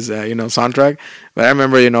Voorhees, soundtrack. But I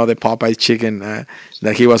remember, the Popeye chicken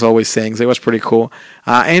that he was always saying. So it was pretty cool.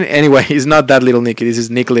 And anyway, it's not that Little Nicky. This is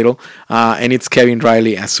Nick Little, and it's Kevin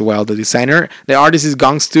Riley as well, the designer. The artist is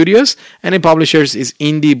Gong Studios, and the publishers is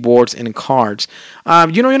Indie Boards and Cards.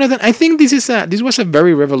 Jonathan, I think this was a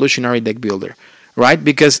very revolutionary deck builder, right?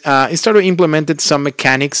 Because it started implemented some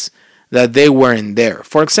mechanics that they weren't there.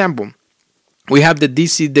 For example, we have the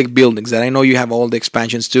DC deck buildings that I know you have all the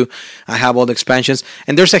expansions too. I have all the expansions,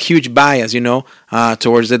 and there's a huge bias,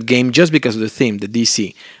 towards that game just because of the theme, the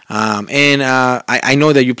DC. I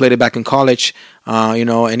know that you played it back in college,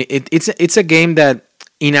 and it's a game that,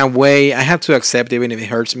 in a way, I have to accept, even if it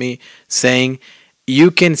hurts me saying,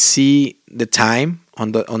 you can see the time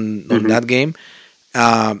on that game,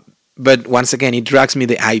 but once again, it drags me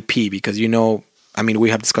the IP because we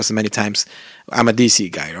have discussed it many times. I'm a DC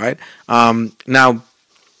guy, right? Now,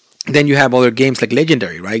 then you have other games like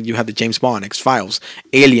Legendary, right? You have the James Bond, X-Files,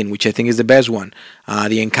 Alien, which I think is the best one,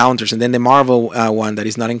 the Encounters, and then the Marvel one that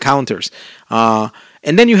is not Encounters. And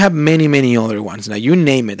then you have many, many other ones. Now, you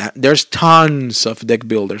name it. There's tons of deck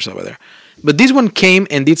builders over there. But this one came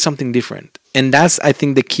and did something different. And that's, I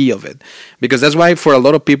think, the key of it. Because that's why, for a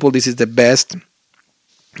lot of people, this is the best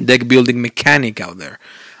deck building mechanic out there.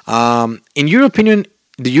 In your opinion,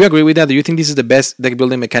 do you agree with that? Do you think this is the best deck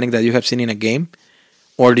building mechanic that you have seen in a game?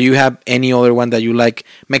 Or do you have any other one that you like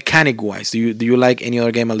mechanic-wise? Do you like any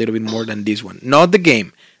other game a little bit more than this one? Not the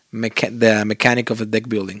game, the mechanic of a deck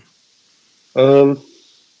building. And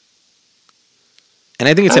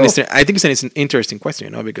I think it's an interesting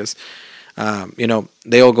question, because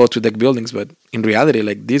they all go to deck buildings, but in reality,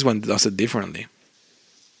 like, this one does it differently.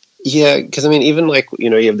 Yeah, because even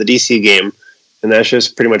you have the DC game, and that's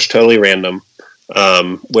just pretty much totally random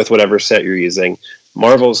with whatever set you're using.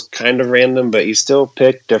 Marvel's kind of random, but you still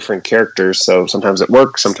pick different characters, so sometimes it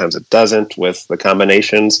works, sometimes it doesn't with the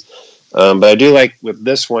combinations. But I do like with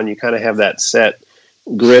this one, you kind of have that set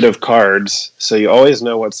grid of cards, so you always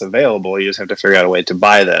know what's available. You just have to figure out a way to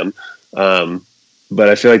buy them. But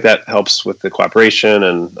I feel like that helps with the cooperation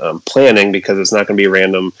and planning, because it's not going to be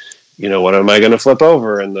random. What am I going to flip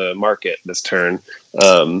over in the market this turn?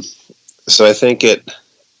 So I think it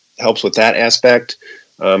helps with that aspect.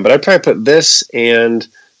 But I'd probably put this and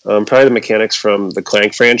probably the mechanics from the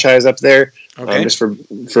Clank franchise up there, just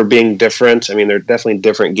for being different. They're definitely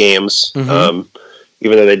different games, even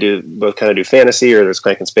though they do both kind of do fantasy, or there's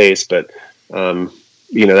Clank in Space. But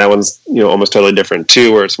that one's almost totally different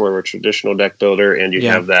too, where it's more of a traditional deck builder, and you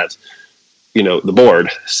have that the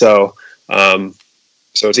board. So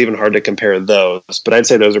so it's even hard to compare those. But I'd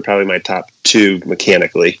say those are probably my top two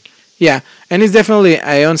mechanically. Yeah, and it's definitely,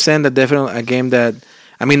 I understand that, definitely a game that,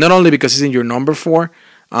 not only because it's in your number 4,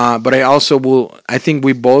 but I think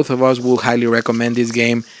we both of us will highly recommend this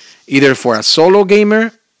game either for a solo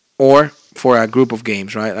gamer or for a group of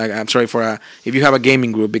games, right? If you have a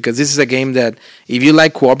gaming group, because this is a game that, if you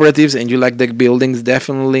like cooperatives and you like deck buildings,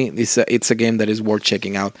 definitely it's a game that is worth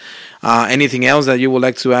checking out. Anything else that you would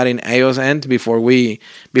like to add in AO's end before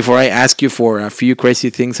I ask you for a few crazy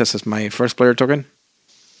things as my first player token?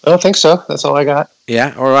 I don't think so. That's all I got.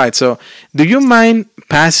 Yeah, all right. So, do you mind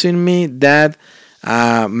passing me that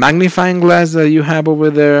magnifying glass that you have over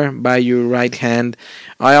there by your right hand?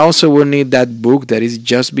 I also will need that book that is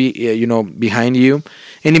just behind you.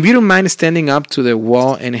 And if you don't mind standing up to the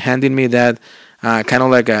wall and handing me that kind of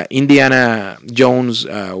like a Indiana Jones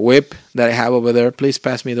whip that I have over there, please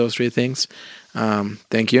pass me those 3 things.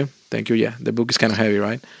 Thank you. Yeah, the book is kind of heavy,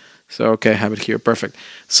 right? So, okay, I have it here. Perfect.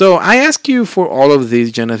 So, I ask you for all of these,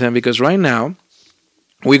 Jonathan, because right now,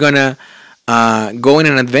 we're going to go in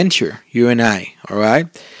an adventure, you and I, all right?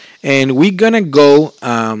 And we're going to go,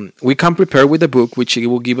 we come prepared with a book, which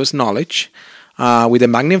will give us knowledge, with a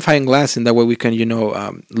magnifying glass, and that way we can,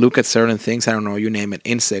 look at certain things, I don't know, you name it,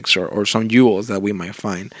 insects or some jewels that we might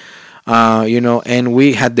find. And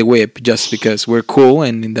we had the whip just because we're cool,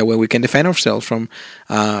 and in that way we can defend ourselves from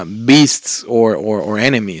beasts or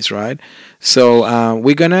enemies, right? So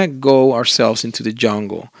we're gonna go ourselves into the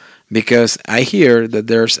jungle, because I hear that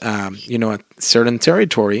there's a certain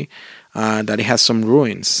territory that it has some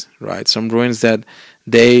ruins, right? Some ruins that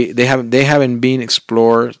they haven't been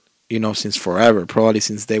explored, since forever, probably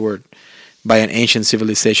since they were by an ancient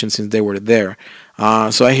civilization, since they were there.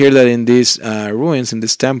 So I hear that in these ruins, in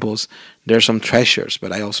these temples, there's some treasures,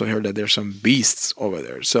 but I also heard that there's some beasts over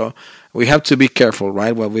there. So we have to be careful,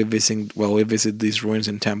 right, while we visit these ruins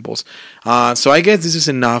and temples. So I guess this is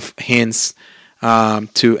enough hints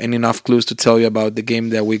and enough clues to tell you about the game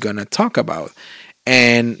that we're gonna talk about.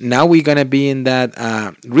 And now we're gonna be in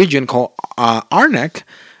that region called Arnak,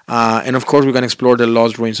 and of course we're gonna explore the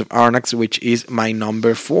lost ruins of Arnak, which is my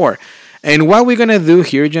number 4. And what we're gonna do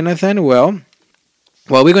here, Jonathan? Well,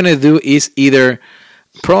 what we're gonna do is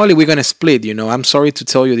probably we're gonna split. I'm sorry to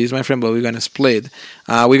tell you this, my friend, but we're gonna split.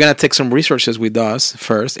 We're gonna take some resources with us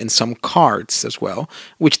first, and some cards as well,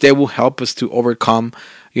 which they will help us to overcome,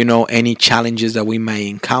 any challenges that we may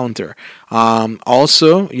encounter.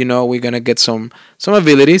 Also, we're gonna get some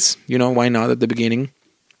abilities. Why not at the beginning,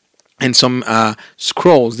 and some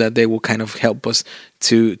scrolls that they will kind of help us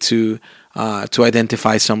to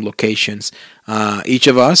identify some locations. Each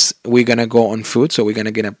of us, we're gonna go on foot, so we're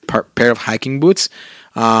gonna get a pair of hiking boots.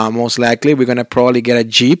 Most likely, we're gonna probably get a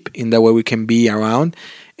jeep. In that way, we can be around.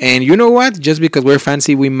 And you know what? Just because we're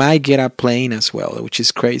fancy, we might get a plane as well, which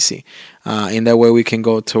is crazy. In that way, we can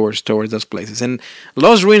go towards those places. And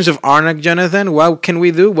Lost Ruins of Arnak, Jonathan, what can we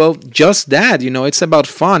do? Well, just that. It's about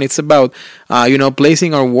fun. It's about,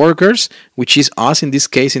 placing our workers, which is us in this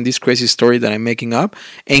case, in this crazy story that I'm making up,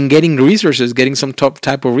 and getting resources, getting some top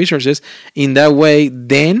type of resources. In that way,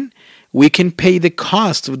 then we can pay the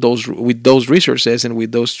cost of those with those resources and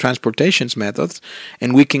with those transportations methods,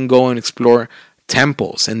 and we can go and explore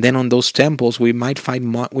temples. And then on those temples, we might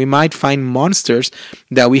find monsters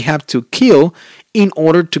that we have to kill in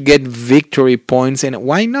order to get victory points, and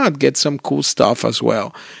why not get some cool stuff as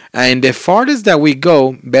well. And the farthest that we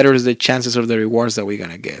go, better is the chances of the rewards that we're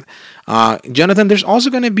gonna get. Jonathan, there's also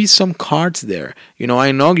gonna be some cards there.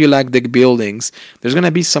 I know you like the buildings. There's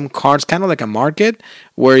gonna be some cards, kind of like a market,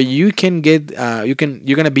 where you can get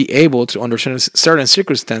you're gonna be able to, under certain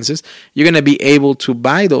circumstances, you're gonna be able to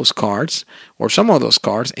buy those cards or some of those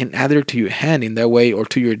cards and add it to your hand in that way, or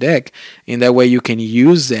to your deck. In that way, you can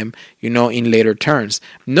use them, in later turns.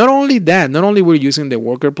 Not only that, not only we're using the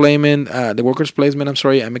worker's placement,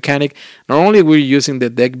 a mechanic. Not only we're using the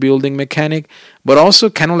deck building mechanic, but also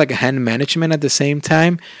kind of like a hand management at the same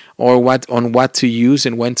time, or what to use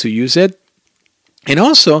and when to use it. And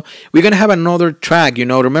also, we're going to have another track,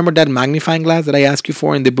 remember that magnifying glass that I asked you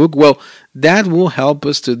for in the book? Well, that will help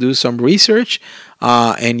us to do some research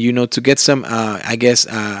and, to get some,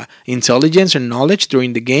 intelligence or knowledge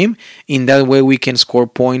during the game. In that way, we can score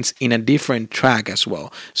points in a different track as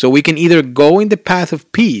well. So we can either go in the path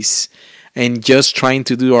of peace and just trying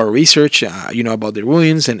to do our research, about the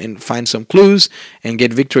ruins and find some clues and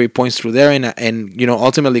get victory points through there, and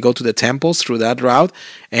ultimately go to the temples through that route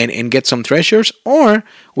and get some treasures. Or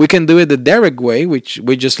we can do it the Derek way, which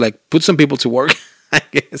we just put some people to work. I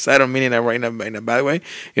guess I don't mean it in a bad way.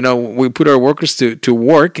 We put our workers to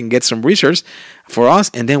work and get some research for us,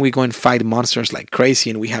 and then we go and fight monsters like crazy,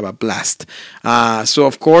 and we have a blast. So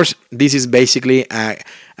of course, this is basically a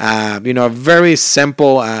very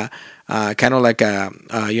simple. Kind of like a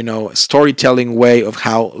storytelling way of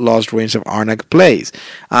how Lost Ruins of Arnak plays.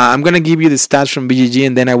 I'm gonna give you the stats from BGG,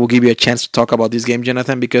 and then I will give you a chance to talk about this game,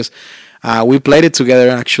 Jonathan, because we played it together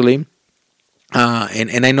actually,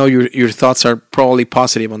 and I know your thoughts are probably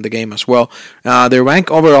positive on the game as well. The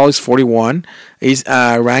rank overall is 41. Is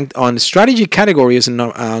ranked on strategy category is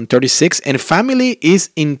on 36, and family is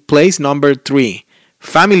in place number 3.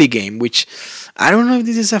 Family game, which I don't know if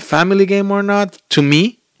this is a family game or not to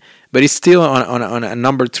me. But it's still on a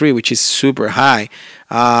number 3, which is super high.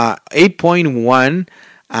 8.1,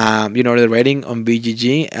 the rating on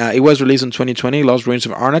BGG. It was released in 2020, Lost Ruins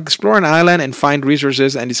of Arnak. Explore an island and find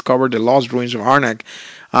resources and discover the Lost Ruins of Arnak.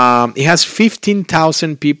 It has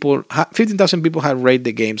 15,000 people. 15,000 people have rated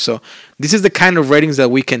the game. So this is the kind of ratings that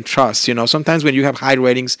we can trust. Sometimes when you have high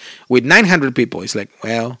ratings with 900 people, it's like,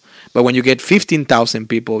 well... But when you get 15,000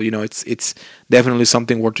 people, it's definitely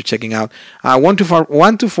something worth checking out. 1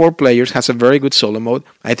 to 4 players has a very good solo mode.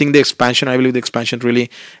 I believe the expansion really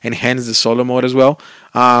enhanced the solo mode as well.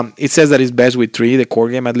 It says that it's best with 3, the core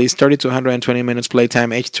game, at least 30 to 120 minutes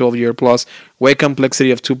playtime, age 12 year plus, weight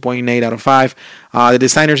complexity of 2.8 out of 5. The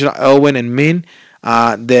designers are Elwin and Min.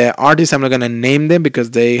 The artists, I'm not going to name them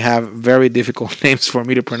because they have very difficult names for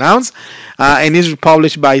me to pronounce. And it's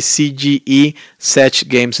published by CGE Sech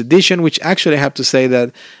Games Edition, which actually I have to say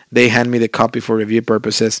that they hand me the copy for review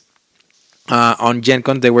purposes. on Gen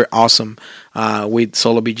Con. They were awesome with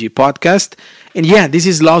Solo BG podcast. And yeah, this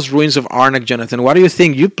is Lost Ruins of Arnak, Jonathan. What do you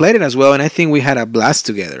think? You played it as well, and I think we had a blast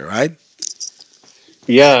together, right?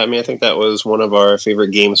 Yeah, I mean, I think that was one of our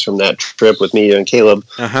favorite games from that trip with me and Caleb.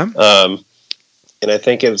 And I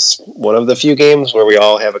think it's one of the few games where we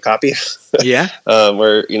all have a copy. Yeah.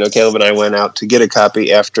 Where, Caleb and I went out to get a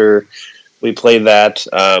copy after we played that.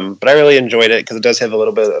 But I really enjoyed it because it does have a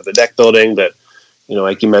little bit of the deck building that,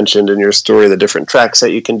 like you mentioned in your story, the different tracks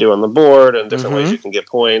that you can do on the board and different ways you can get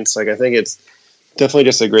points. Like, I think it's definitely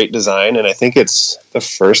just a great design. And I think it's the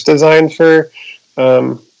first design for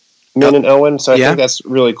Min and Elwyn. So I think that's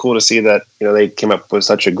really cool to see that, they came up with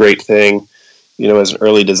such a great thing, as an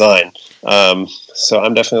early design. So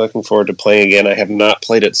I'm definitely looking forward to playing again. I have not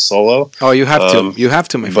played it solo. Oh, you have to. You have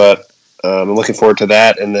to, my friend. But I'm looking forward to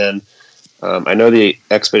that. And then I know the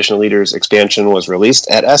Expedition Leaders expansion was released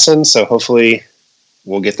at Essen, so hopefully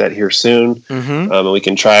we'll get that here soon. And we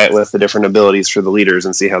can try it with the different abilities for the leaders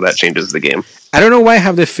and see how that changes the game. I don't know why I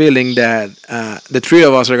have the feeling that the three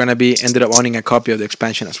of us are going to be ended up owning a copy of the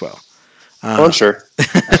expansion as well. I'm sure.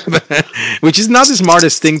 Which is not the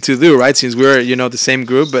smartest thing to do, right? Since we're, the same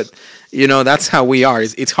group, but, that's how we are.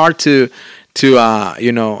 It's hard to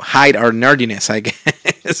hide our nerdiness, I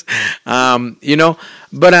guess.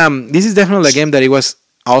 But this is definitely a game that it was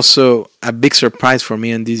also a big surprise for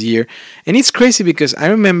me in this year. And it's crazy because I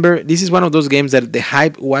remember this is one of those games that the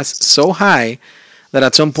hype was so high that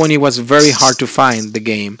at some point it was very hard to find the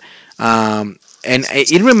game. And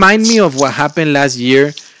it reminded me of what happened last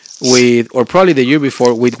year or probably the year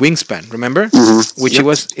before with Wingspan, remember? Which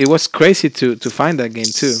it was crazy to find that game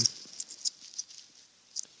too.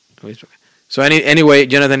 So anyway,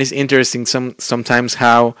 Jonathan, it's interesting sometimes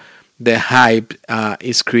how the hype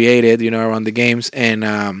is created, around the games,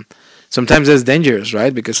 and sometimes it's dangerous,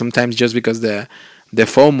 right? Because sometimes just because the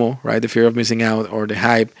FOMO, right, the fear of missing out, or the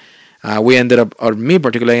hype, we ended up, or me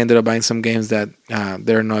particularly, ended up buying some games that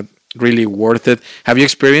they're not really worth it. Have you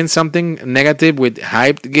experienced something negative with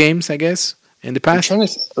hyped games, I guess, in the past?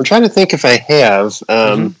 I'm trying to think if I have.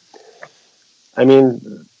 I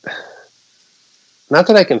mean, not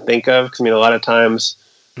that I can think of, because a lot of times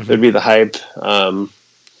there'd be the hype.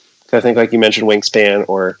 I think, like you mentioned, Wingspan,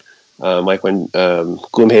 or like when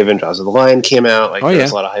Gloomhaven Jaws of the Lion came out, there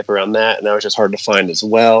was a lot of hype around that, and that was just hard to find as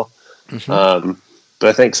well. But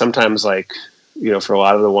I think sometimes, for a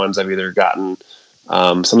lot of the ones I've either gotten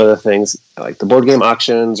some of the things like the board game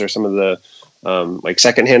auctions or some of the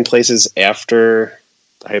secondhand places after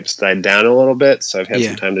the hype's died down a little bit. So I've had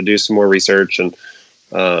some time to do some more research and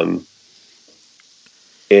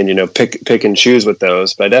pick and choose with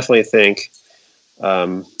those. But I definitely think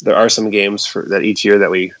there are some games that each year that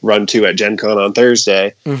we run to at Gen Con on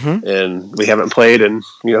Thursday, and we haven't played in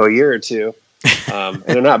a year or two. And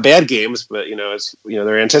they're not bad games, but it's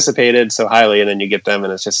they're anticipated so highly, and then you get them,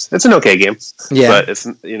 and it's an okay game. But it's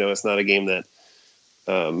it's not a game that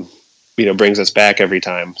brings us back every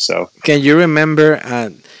time. So can you remember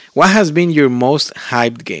what has been your most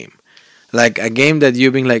hyped game? Like a game that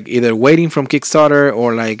you've been either waiting from Kickstarter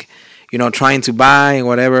or trying to buy and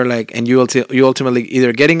whatever, and you ultimately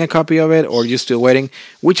either getting a copy of it or you're still waiting.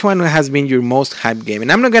 Which one has been your most hyped game?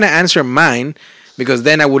 And I'm not gonna answer mine, because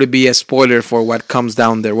then I would be a spoiler for what comes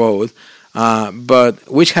down the road. But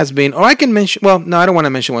which has been, or I can mention, well, no, I don't want to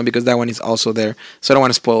mention one because that one is also there. So I don't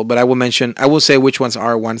want to spoil, but I will say which ones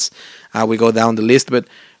are once we go down the list. But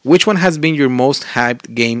which one has been your most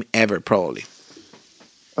hyped game ever, probably?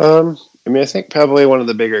 I think probably one of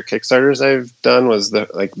the bigger Kickstarters I've done was the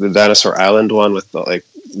Dinosaur Island one with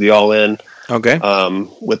the all-in. Okay.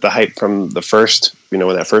 With the hype from the first,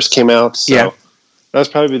 when that first came out. So that was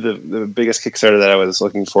probably the biggest Kickstarter that I was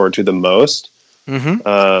looking forward to the most.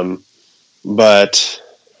 But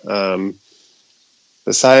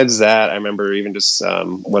besides that, I remember even just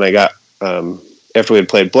when I got after we had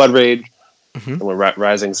played Blood Rage, and when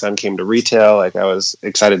Rising Sun came to retail, I was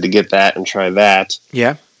excited to get that and try that.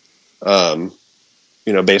 Yeah.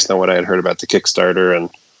 Based on what I had heard about the Kickstarter and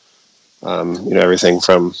everything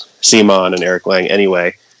from Simon and Eric Lang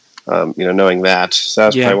anyway. Knowing that. So that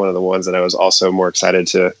was probably one of the ones that I was also more excited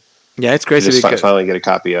to it's crazy just finally get a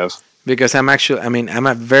copy of. Because I'm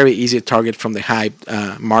a very easy target from the hype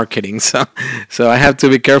marketing. So I have to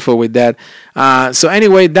be careful with that. So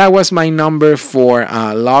anyway, that was my number for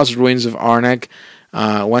Lost Ruins of Arnak.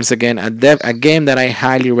 Once again, a game that I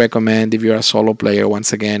highly recommend if you're a solo player,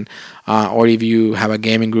 once again, or if you have a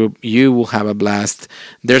gaming group, you will have a blast.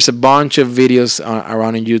 There's a bunch of videos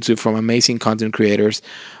around on YouTube from amazing content creators.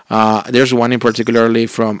 There's one in particularly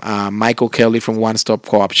from Michael Kelly from One Stop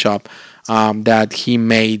Co-op Shop that he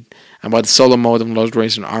made about solo mode on Lost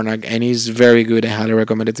Race and Arnak, and it's very good. I highly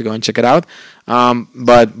recommend it to go and check it out.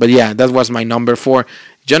 But yeah, that was my number 4.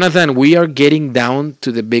 Jonathan, we are getting down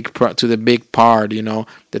to the big part.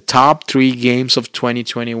 The top 3 games of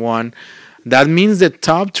 2021. That means the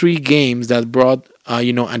top 3 games that brought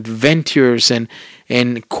adventures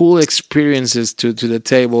and cool experiences to the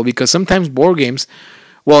table. Because sometimes board games,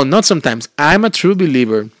 well, not sometimes. I'm a true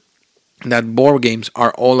believer that board games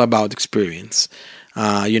are all about experience.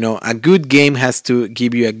 A good game has to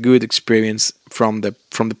give you a good experience from the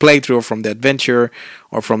playthrough, from the adventure,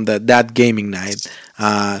 or from that gaming night.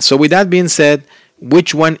 So with that being said,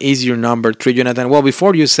 which one is your number 3, Jonathan? Well,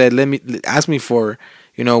 before you said, ask me for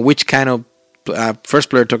which kind of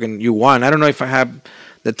first player token you want. I don't know if I have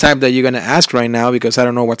the type that you're gonna ask right now because I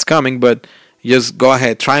don't know what's coming. But just go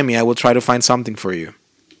ahead, try me. I will try to find something for you.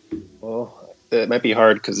 Well, it might be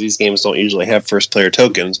hard because these games don't usually have first player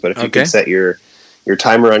tokens. But if you could set your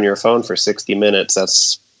timer on your phone for 60 minutes,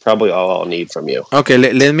 that's probably all I'll need from you. Okay,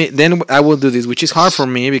 then I will do this, which is hard for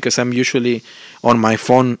me because I'm usually on my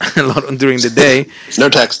phone a lot during the day. No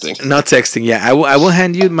texting. Not texting. Yeah, I will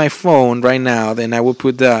hand you my phone right now. Then I will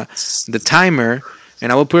put the timer,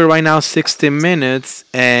 and I will put it right now 60 minutes,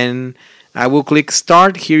 and I will click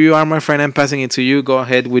start. Here you are, my friend. I'm passing it to you. Go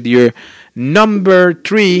ahead with your number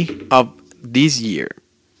 3 of this year.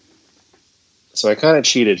 So I kind of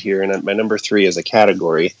cheated here, and my number 3 is a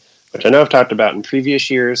category, which I know I've talked about in previous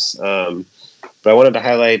years, but I wanted to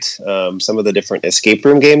highlight some of the different escape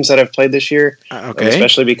room games that I've played this year,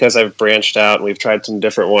 especially because I've branched out and we've tried some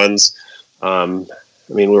different ones.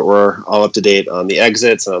 We're all up to date on the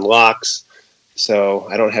exits and unlocks, so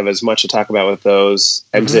I don't have as much to talk about with those.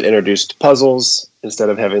 Exit introduced puzzles instead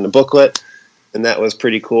of having the booklet, and that was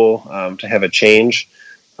pretty cool to have a change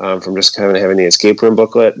from just kind of having the escape room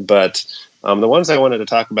booklet, but the ones I wanted to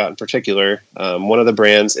talk about in particular, one of the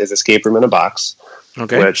brands is Escape Room in a Box,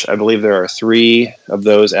 which I believe there are 3 of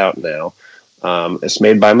those out now. It's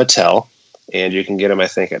made by Mattel, and you can get them, I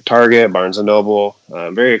think, at Target, Barnes & Noble,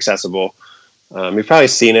 very accessible. You've probably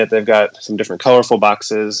seen it. They've got some different colorful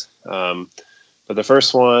boxes. But the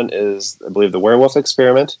first one is, I believe, the Werewolf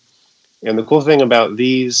Experiment. And the cool thing about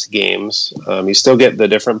these games, you still get the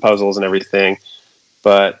different puzzles and everything,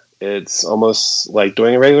 but it's almost like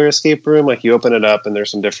doing a regular escape room. Like you open it up and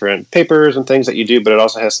there's some different papers and things that you do, but it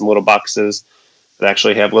also has some little boxes that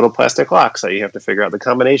actually have little plastic locks that you have to figure out the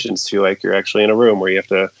combinations to, like you're actually in a room where you have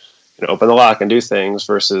to open the lock and do things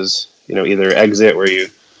versus, either exit where you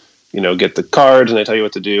get the cards and they tell you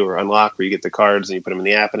what to do, or unlock where you get the cards and you put them in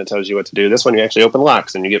the app and it tells you what to do. This one you actually open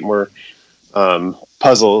locks and you get more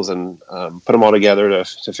puzzles and put them all together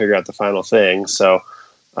to figure out the final thing. So,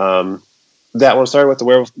 that one started with the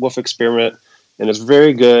Werewolf Experiment, and it's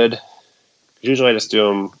very good. Usually I just do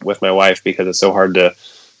them with my wife because it's so hard to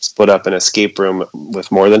split up an escape room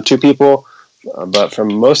with more than 2 people. But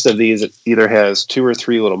from most of these, it either has 2 or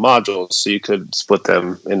 3 little modules, so you could split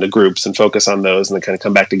them into groups and focus on those and then kind of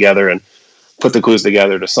come back together and put the clues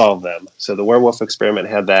together to solve them. So the Werewolf Experiment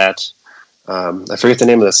had that. I forget the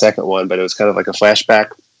name of the second one, but it was kind of like a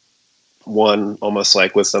flashback one, almost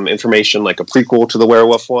like with some information, like a prequel to the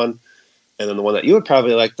werewolf one. And then the one that you would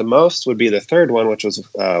probably like the most would be the third one, which was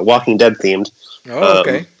Walking Dead themed. Oh,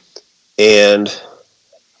 okay. And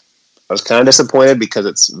I was kind of disappointed because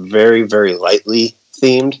it's very, very lightly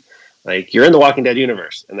themed. Like you're in the Walking Dead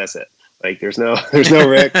universe, and that's it. Like there's no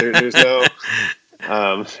Rick, there's no,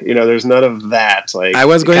 there's none of that. Like I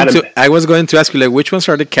was going to ask you like which ones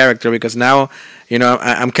are the character, because now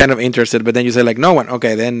I'm kind of interested. But then you say like no one.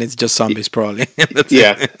 Okay, then it's just zombies probably.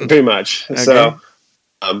 Yeah, pretty much. Okay. So.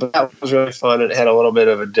 But that was really fun. It had a little bit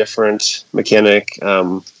of a different mechanic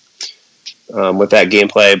with that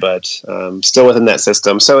gameplay, but still within that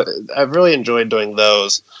system. So I've really enjoyed doing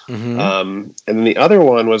those. Mm-hmm. And then the other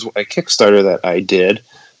one was a Kickstarter that I did,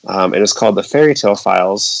 and it's called the Fairy Tale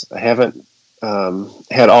Files. I haven't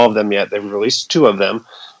had all of them yet. They've released 2 of them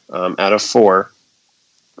out of 4,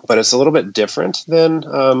 but it's a little bit different than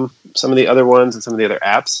some of the other ones and some of the other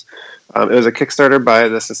apps. It was a Kickstarter by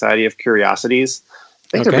the Society of Curiosities.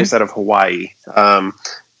 I think they're based out of Hawaii,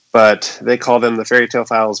 but they call them the Fairy Tale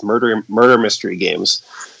Files murder mystery games.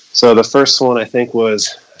 So the first one I think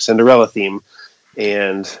was Cinderella theme,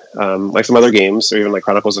 and like some other games, or even like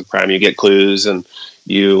Chronicles of Crime, you get clues and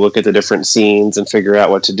you look at the different scenes and figure out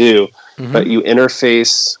what to do. Mm-hmm. But you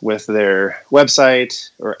interface with their website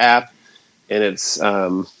or app, and it's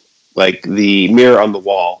like the mirror on the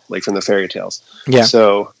wall, like from the fairy tales. Yeah.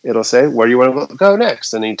 So it'll say, where do you want to go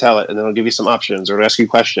next? And then you tell it, and then it'll give you some options or ask you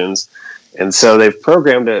questions. And so they've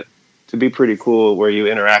programmed it to be pretty cool, where you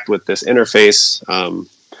interact with this interface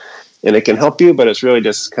and it can help you, but it's really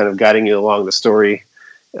just kind of guiding you along the story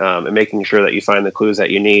and making sure that you find the clues that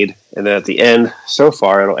you need. And then at the end, so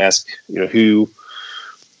far, it'll ask, who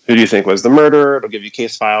do you think was the murderer? It'll give you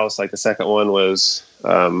case files. Like the second one was,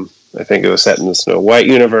 I think it was set in the Snow White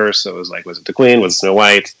universe. So it was like, was it the Queen? Was it Snow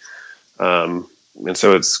White? And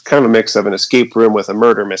so it's kind of a mix of an escape room with a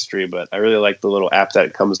murder mystery, but I really like the little app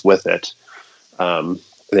that comes with it.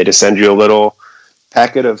 They just send you a little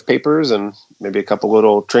packet of papers and maybe a couple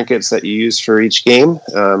little trinkets that you use for each game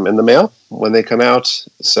in the mail when they come out.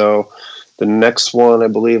 So the next one, I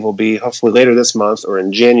believe, will be hopefully later this month or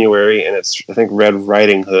in January, and it's, I think, Red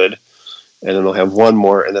Riding Hood. And then they'll have one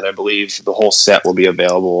more, and then I believe the whole set will be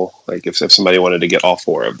available, like if somebody wanted to get all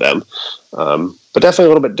four of them. But definitely a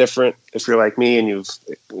little bit different. If you're like me and you've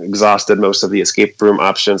exhausted most of the escape room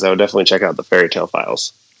options, I would definitely check out the Fairy Tale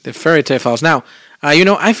Files. The Fairy Tale Files. Now,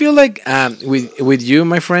 I feel like with you,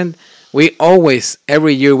 my friend, we always,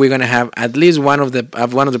 every year, we're gonna have at least one of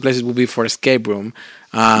the places will be for escape room.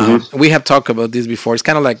 We have talked about this before. It's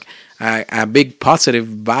kind of like a big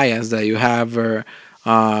positive bias that you have.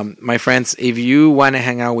 My friends, if you want to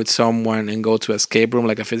hang out with someone and go to escape room,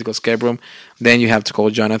 like a physical escape room, then you have to call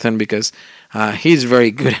Jonathan because he's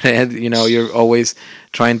very good at it. You're always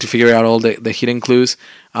trying to figure out all the hidden clues.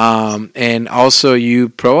 And also you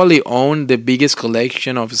probably own the biggest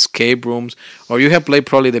collection of escape rooms, or you have played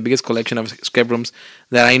probably the biggest collection of escape rooms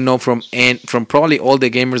that I know from probably all the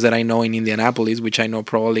gamers that I know in Indianapolis, which I know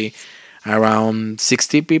probably around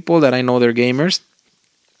 60 people that I know they're gamers.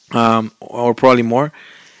 Or probably more,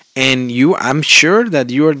 and I'm sure that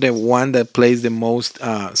you are the one that plays the most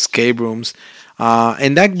escape rooms,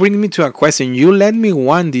 and that brings me to a question. You led me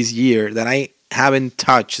one this year that I haven't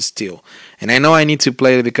touched still, and I know I need to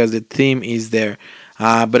play it because the theme is there,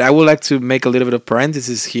 but I would like to make a little bit of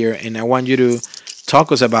parenthesis here, and I want you to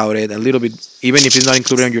talk us about it a little bit, even if it's not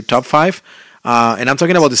included in your top 5, and I'm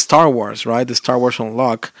talking about the Star Wars, right? The Star Wars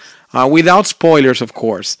Unlock, without spoilers, of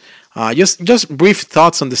course. Just brief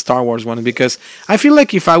thoughts on the Star Wars one, because I feel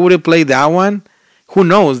like if I would have played that one, who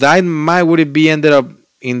knows, that might would have ended up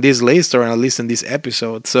in this list or at least in this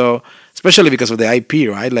episode. So especially because of the IP,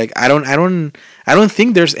 right? Like I don't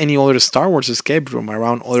think there's any other Star Wars escape room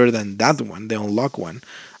around other than that one, the Unlock one.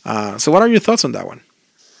 So what are your thoughts on that one?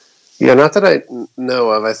 Yeah, not that I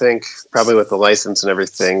know of. I think probably with the license and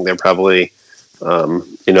everything, they're probably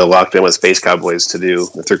locked in with Space Cowboys to do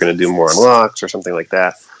if they're going to do more unlocks or something like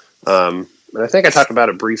that. And I think I talked about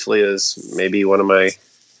it briefly as maybe one of my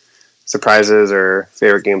surprises or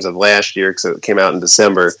favorite games of last year because it came out in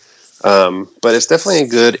December. But it's definitely a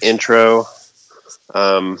good intro.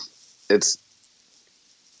 It's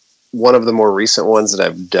one of the more recent ones that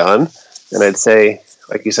I've done. And I'd say,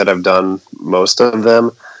 like you said, I've done most of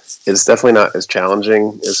them. It's definitely not as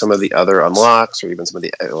challenging as some of the other unlocks or even some of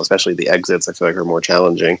the, especially the exits, I feel like are more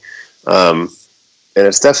challenging. And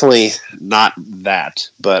it's definitely not that,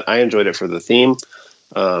 but I enjoyed it for the theme.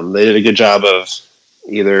 They did a good job of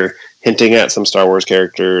either hinting at some Star Wars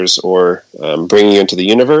characters or bringing you into the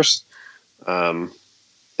universe. And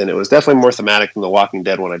it was definitely more thematic than the Walking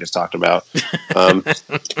Dead one I just talked about.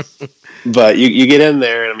 But you get in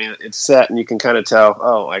there, and I mean, it's set, and you can kind of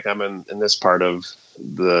tell, like I'm in this part of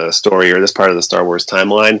the story or this part of the Star Wars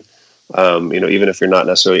timeline. Even if you're not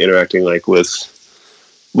necessarily interacting like with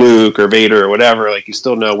Luke or Vader or whatever, like you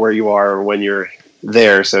still know where you are when you're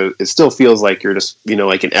there. So it still feels like you're just,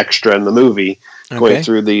 like an extra in the movie going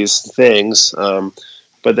through these things.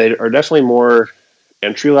 But they are definitely more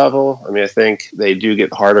entry level. I mean, I think they do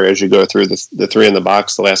get harder as you go through the 3 in the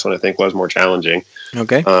box. The last one I think was more challenging.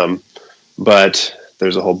 Okay. But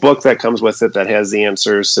there's a whole book that comes with it that has the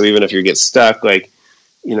answers. So even if you get stuck, like,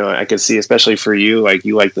 I could see, especially for you, like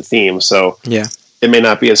you like the theme. So yeah. It may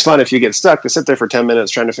not be as fun if you get stuck to sit there for 10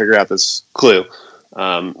 minutes trying to figure out this clue.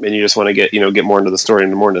 And you just want to get more into the story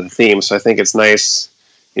and more into the theme. So I think it's nice,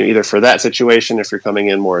 either for that situation, if you're coming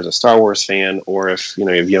in more as a Star Wars fan, or if, you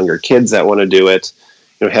have younger kids that want to do it,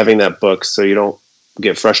 having that book so you don't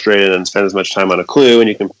get frustrated and spend as much time on a clue and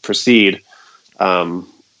you can proceed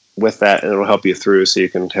with that, and it'll help you through so you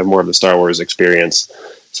can have more of the Star Wars experience.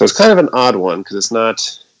 So it's kind of an odd one because it's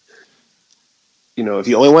not, if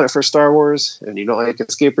you only want it for Star Wars and you don't like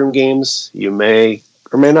escape room games, you may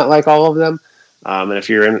or may not like all of them. And if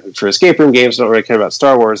you're in for escape room games, don't really care about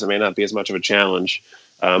Star Wars, it may not be as much of a challenge.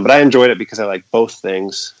 But I enjoyed it because I like both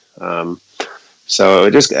things. So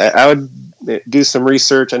I would do some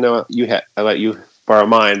research. I know I let you borrow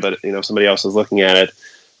mine, but if somebody else is looking at it,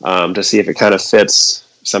 to see if it kind of fits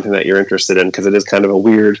something that you're interested in, because it is kind of a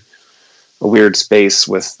weird space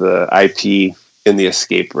with the IP in the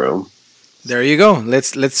escape room. There you go.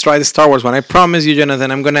 Let's try the Star Wars one. I promise you, Jonathan,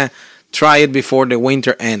 I'm gonna try it before the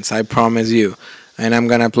winter ends. I promise you. And I'm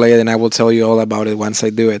gonna play it, and I will tell you all about it once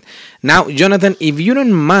I do it. Now, Jonathan, if you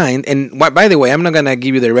don't mind, and by the way, I'm not gonna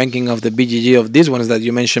give you the ranking of the BGG of these ones that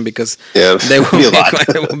you mentioned because Yeah, they will be a lot.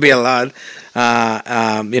 it will be a lot.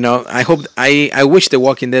 I hope I wish The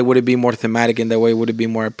Walking Dead would be more thematic in that way, would it be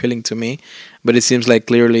more appealing to me, but it seems like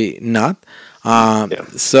clearly not. Yeah.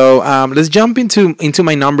 So let's jump into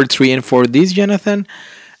my number three, and for this, Jonathan,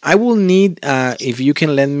 I will need if you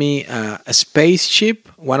can lend me a spaceship,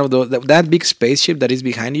 one of those that big spaceship that is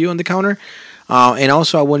behind you on the counter, and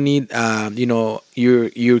also I will need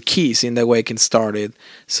your keys in that way I can start it.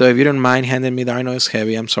 So if you don't mind handing me that, I know it's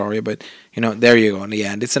heavy. I'm sorry, but there you go.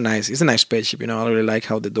 Yeah, and it's a nice spaceship. I really like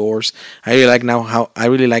how the doors. I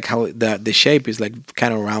really like how the shape is like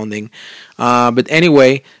kind of rounding. But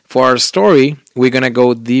anyway, for our story, we're gonna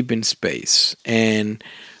go deep in space and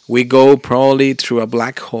we go probably through a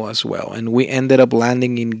black hole as well, and we ended up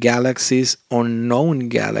landing in galaxies, unknown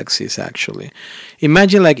galaxies actually.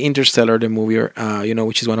 Imagine like Interstellar, the movie, or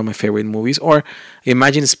which is one of my favorite movies, or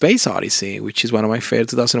imagine Space Odyssey, which is one of my favorite,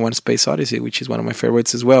 2001 Space Odyssey, which is one of my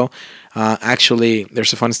favorites as well. Actually,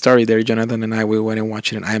 there's a fun story there. Jonathan and I, we went and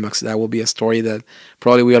watched it in IMAX. That will be a story that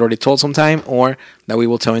probably we already told sometime, or that we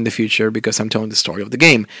will tell in the future because I'm telling the story of the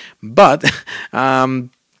game. But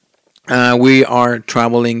we are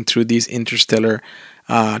traveling through this interstellar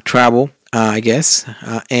travel, I guess,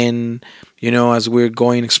 and as we're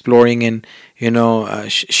going exploring and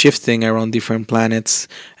shifting around different planets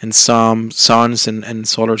and some suns and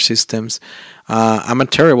solar systems. I'm a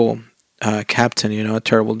terrible captain, a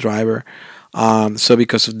terrible driver. So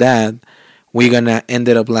because of that, we're gonna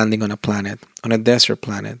ended up landing on a desert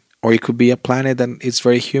planet, or it could be a planet that is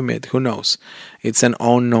very humid. Who knows? It's an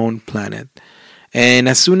unknown planet. And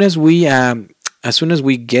as soon as we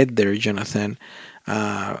get there, Jonathan,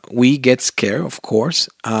 we get scared, of course,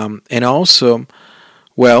 and also,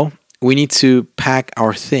 well, we need to pack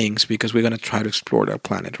our things because we're gonna try to explore that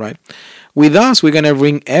planet, right? With us, we're gonna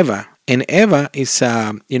bring Eva, and Eva is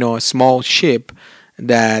a small ship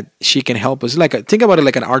that she can help us. Think about it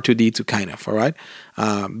like an R2D2 kind of, all right?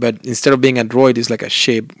 But instead of being a droid, it's like a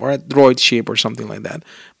ship or a droid ship or something like that.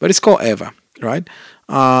 But it's called Eva, right?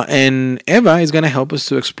 And Eva is going to help us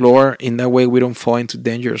to explore in that way we don't fall into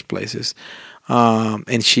dangerous places.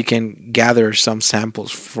 And she can gather some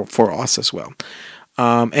samples for us as well.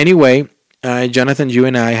 Anyway, Jonathan, you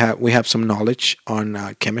and I have some knowledge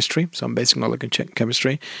on chemistry, some basic knowledge on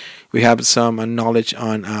chemistry. We have some knowledge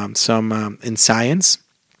on some in science.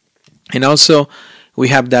 And also we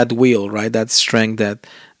have that will, right? That strength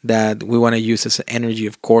that we want to use as energy,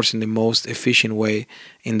 of course, in the most efficient way.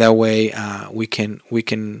 In that way, we can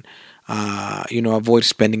avoid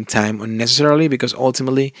spending time unnecessarily, because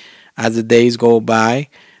ultimately, as the days go by,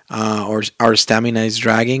 our stamina is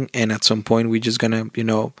dragging, and at some point we're just gonna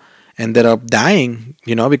ended up dying,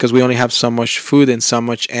 because we only have so much food and so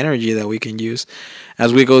much energy that we can use.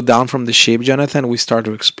 As we go down from the ship, Jonathan, we start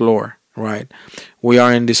to explore. Right, we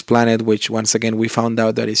are in this planet, which once again we found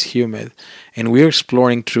out that is humid, and we're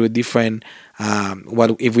exploring through different.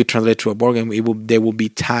 What if we translate to a board game? There will be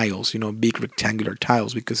tiles, big rectangular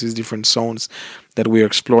tiles, because it's different zones that we're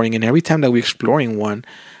exploring, and every time that we're exploring one,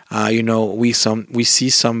 we see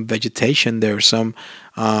some vegetation there, some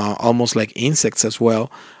almost like insects as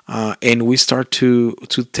well, and we start to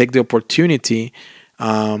take the opportunity.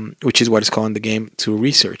 Which is what is called in the game, to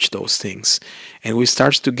research those things, and we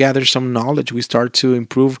start to gather some knowledge. We start to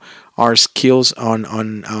improve our skills on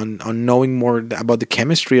knowing more about the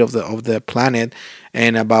chemistry of the planet,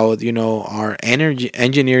 and about our energy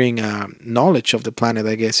engineering knowledge of the planet.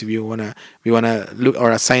 I guess if you wanna look, or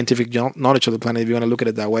a scientific knowledge of the planet, if you wanna look at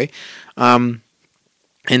it that way, and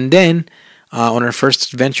then on our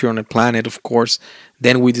first adventure on the planet, of course,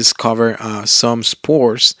 then we discover some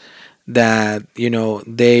spores that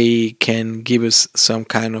they can give us some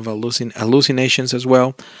kind of hallucinations as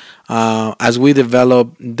well. As we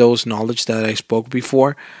develop those knowledge that I spoke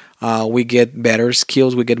before, we get better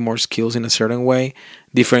skills. We get more skills in a certain way.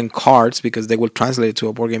 Different cards, because they will translate to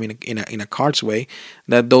a board game in a cards way.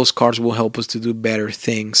 That those cards will help us to do better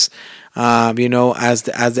things. As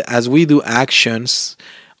we do actions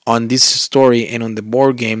on this story and on the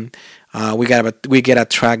board game, we get a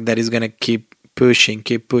track that is gonna keep pushing,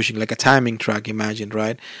 like a timing track, imagine,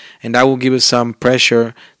 right? And that will give us some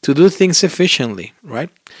pressure to do things efficiently, right?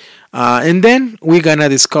 And then we're gonna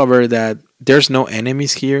discover that there's no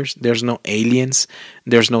enemies here, there's no aliens,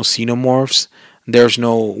 there's no xenomorphs, there's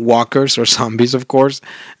no walkers or zombies, of course.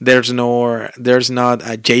 There's not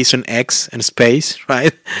a Jason X in space,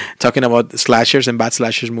 right? Talking about slashers and bad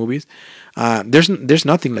slashers movies. There's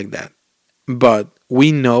nothing like that. But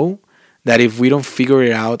we know that if we don't figure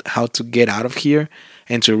it out how to get out of here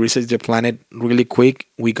and to research the planet really quick,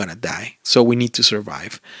 we're gonna die. So we need to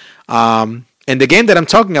survive. And the game that I'm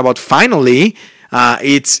talking about, finally,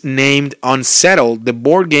 it's named Unsettled, the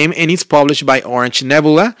board game, and it's published by Orange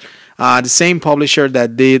Nebula, the same publisher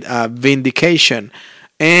that did Vindication.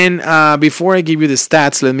 And before I give you the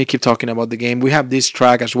stats, let me keep talking about the game. We have this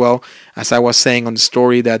track as well, as I was saying on the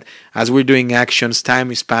story, that as we're doing actions,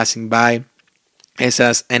 time is passing by.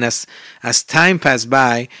 As time passes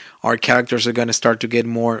by, our characters are going to start to get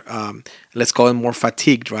more, let's call it more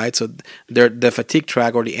fatigued, right? So the fatigue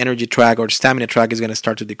track or the energy track or the stamina track is going to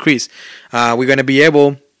start to decrease. We're going to be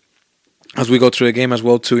able, as we go through the game as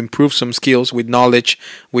well, to improve some skills with knowledge,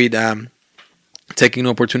 with taking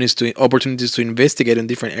opportunities to investigate in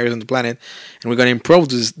different areas on the planet, and we're going to improve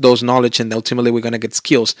those knowledge, and ultimately we're going to get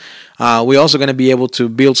skills. We're also going to be able to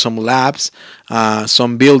build some labs,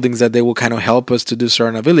 some buildings that they will kind of help us to do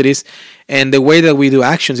certain abilities. And the way that we do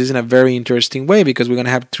actions is in a very interesting way, because we're going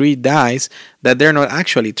to have 3 dice that they're not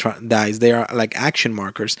actually dice, they are like action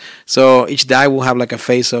markers. So each die will have like a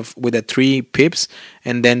face with a 3 pips,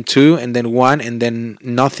 and then 2, and then 1, and then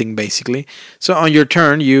nothing basically. So on your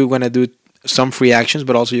turn, you're going to do some free actions,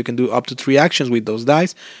 but also you can do up to 3 actions with those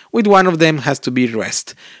dice. With one of them has to be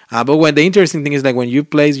rest. But when the interesting thing is, like, when you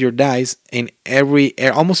place your dice in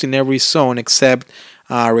almost in every zone except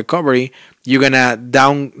recovery, you're gonna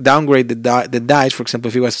downgrade the dice. For example,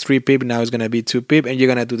 if it was 3 pip, now it's gonna be 2 pip, and you're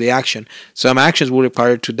gonna do the action. Some actions will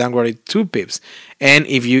require to downgrade it 2 pips, and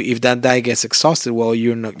if that die gets exhausted, well,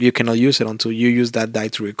 you cannot use it until you use that die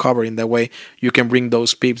to recover. In that way, you can bring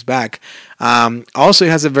those pips back. Also, it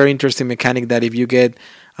has a very interesting mechanic that if you get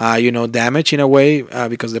damage in a way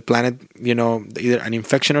because the planet, either an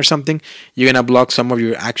infection or something, you're gonna block some of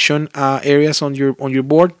your action areas on your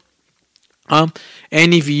board.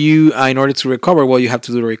 And if you, in order to recover, well, you have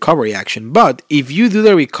to do the recovery action. But if you do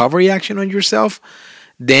the recovery action on yourself,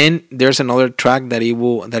 then there's another track that it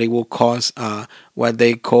will cause what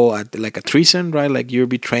they call like a treason, right? Like you're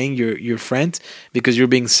betraying your friend because you're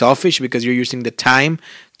being selfish, because you're using the time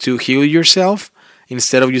to heal yourself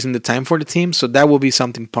instead of using the time for the team. So that will be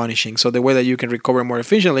something punishing. So the way that you can recover more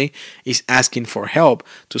efficiently is asking for help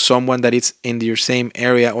to someone that is in your same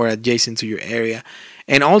area or adjacent to your area.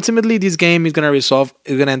 And ultimately, this game is gonna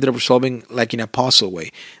end up resolving like in a puzzle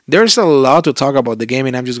way. There's a lot to talk about the game,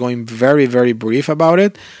 and I'm just going very, very brief about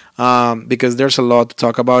it because there's a lot to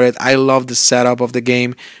talk about it. I love the setup of the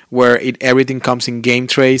game where everything comes in game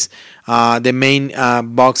trays. The main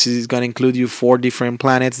box is gonna include you 4 different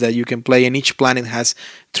planets that you can play, and each planet has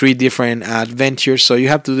 3 different adventures. So you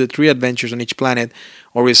have to do the 3 adventures on each planet,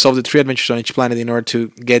 or resolve the 3 adventures on each planet in order to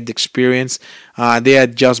get the experience. They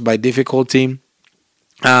adjust by difficulty.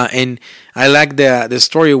 And I like the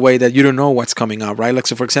story way that you don't know what's coming up, right? Like,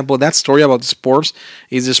 so for example, that story about the sports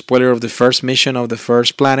is the spoiler of the first mission of the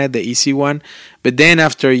first planet, the easy one. But then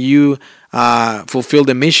after you fulfill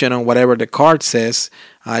the mission on whatever the card says,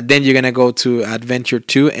 then you're gonna go to adventure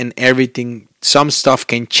 2, and some stuff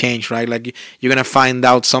can change, right? Like you're gonna find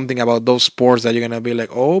out something about those sports that you're gonna be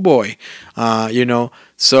like, oh boy,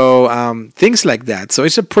 So things like that. So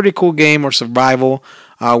it's a pretty cool game, or survival.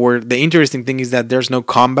 Where the interesting thing is that there's no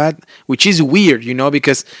combat, which is weird,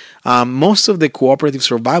 because most of the cooperative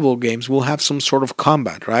survival games will have some sort of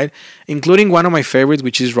combat, right? Including one of my favorites,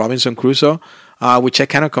 which is Robinson Crusoe, which I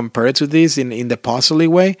kind of compare it to this in the puzzle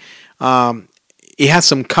way. It has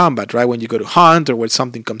some combat, right? When you go to hunt or when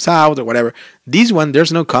something comes out or whatever. This one,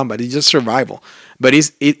 there's no combat. It's just survival. But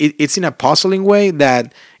it's in a puzzling way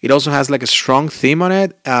that it also has like a strong theme on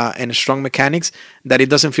it and strong mechanics that it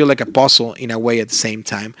doesn't feel like a puzzle in a way at the same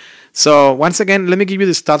time. So once again, let me give you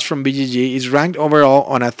the stats from BGG. It's ranked overall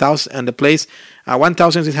on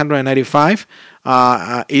 1,695.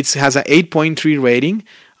 It has an 8.3 rating.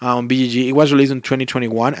 On BGG. It was released in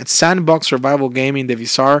 2021. A sandbox survival game in the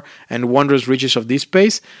bizarre and wondrous reaches of deep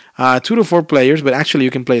space. 2 to 4 players, but actually you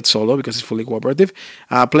can play it solo because it's fully cooperative.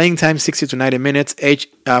 Playing time 60 to 90 minutes. Age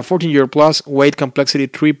 14 plus. Weight complexity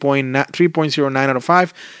 3.09 out of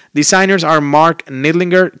 5. Designers are Mark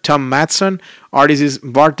Nidlinger, Tom Matson. Artist is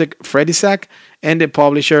Bartek Fredisak. And the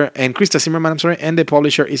publisher, and Krista Zimmerman, and the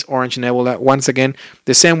publisher is Orange Nebula. Once again,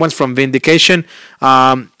 the same ones from Vindication.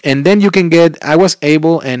 And then you can get, I was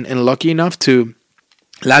able and lucky enough to,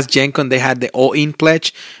 last Gen Con, they had the all-in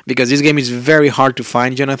pledge, because this game is very hard to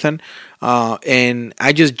find, Jonathan. And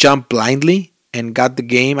I just jumped blindly and got the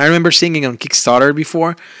game. I remember seeing it on Kickstarter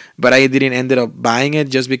before, but I didn't end up buying it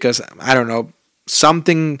just because, I don't know,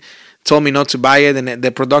 something told me not to buy it, and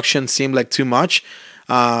the production seemed like too much.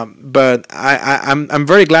 But I'm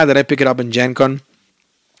very glad that I picked it up in Gen Con.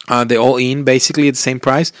 The all-in, basically at the same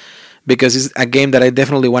price, because it's a game that I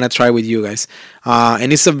definitely want to try with you guys.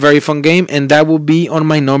 And it's a very fun game, and that will be on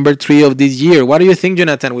my number 3 of this year. What do you think,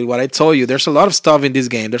 Jonathan, with what I told you? There's a lot of stuff in this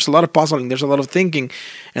game. There's a lot of puzzling, there's a lot of thinking,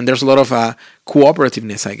 and there's a lot of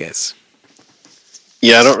cooperativeness, I guess.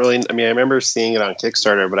 Yeah, I don't really. I mean, I remember seeing it on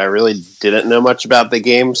Kickstarter, but I really didn't know much about the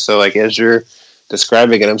game. So, like, as you're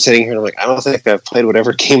describing it, I'm sitting here and I'm like, I don't think I've played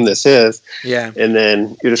whatever game this is. Yeah. And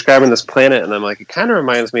then you're describing this planet, and I'm like, it kind of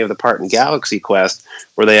reminds me of the part in Galaxy Quest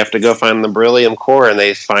where they have to go find the beryllium core, and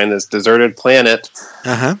they find this deserted planet,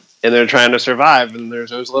 and they're trying to survive. And there's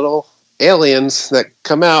those little aliens that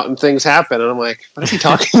come out, and things happen. And I'm like, what are you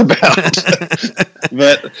talking about?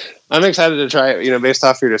 But I'm excited to try it. You know, based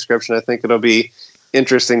off your description, I think it'll be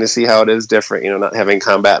interesting to see how it is different, you know, not having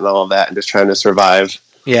combat and all of that and just trying to survive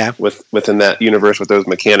within that universe with those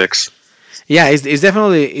mechanics. Yeah, it's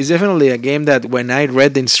definitely a game that when I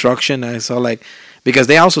read the instruction, I saw like, because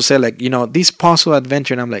they also said like, you know, this puzzle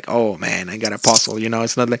adventure, and I'm like, oh man, I got a puzzle, you know,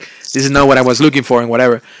 it's not like, this is not what I was looking for and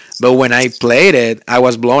whatever. But when I played it, I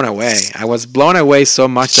was blown away. I was blown away so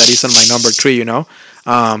much that it's on my number 3, you know.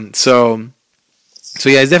 So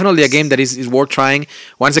yeah, it's definitely a game that is worth trying.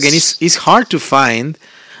 Once again, it's hard to find,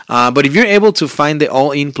 but if you're able to find the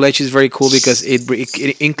all-in pledge, it's very cool because it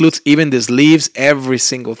includes even the sleeves, every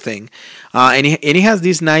single thing, and it has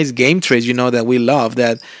these nice game trays, you know, that we love.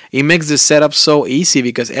 That it makes the setup so easy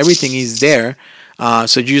because everything is there.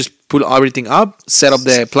 So you just put everything up, set up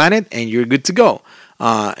the planet, and you're good to go.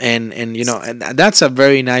 And you know, and that's a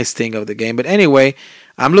very nice thing of the game. But anyway,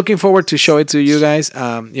 I'm looking forward to show it to you guys,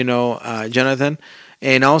 you know, Jonathan.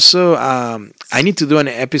 And also, I need to do an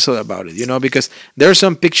episode about it, you know, because there are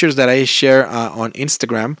some pictures that I share on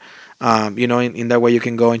Instagram. You know, in that way you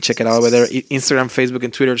can go and check it out. Whether Instagram, Facebook,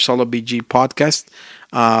 and Twitter, Solo BG Podcast.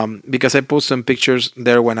 Because I post some pictures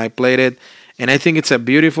there when I played it. And I think it's a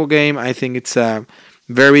beautiful game. I think it's a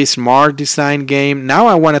very smart design game. Now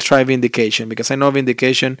I want to try Vindication because I know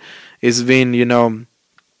Vindication has been, you know,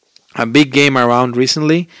 a big game around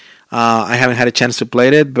recently. I haven't had a chance to play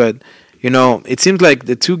it, but you know, it seems like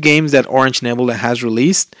the 2 games that Orange Nebula has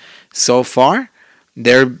released so far,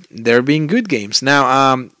 they're being good games.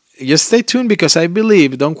 Now, just stay tuned because I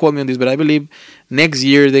believe, don't quote me on this, but I believe next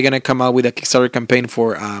year they're gonna come out with a Kickstarter campaign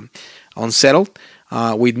for Unsettled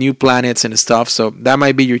with new planets and stuff. So that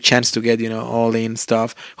might be your chance to get, you know, all in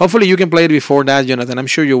stuff. Hopefully you can play it before that, Jonathan. I'm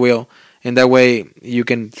sure you will. And that way you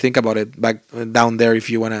can think about it back down there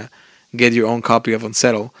if you wanna get your own copy of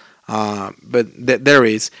Unsettled. But there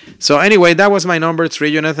is. So anyway, that was my number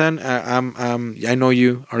 3, Jonathan. I know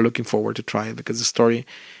you are looking forward to try it because the story,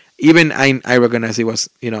 even I recognize it was,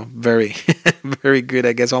 you know, very, very good.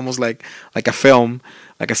 I guess almost like a film,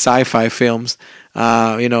 like a sci-fi films.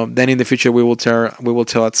 You know, then in the future we will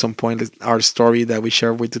tell at some point our story that we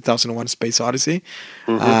share with 2001: Space Odyssey,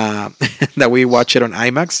 that we watch it on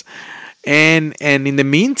IMAX, and in the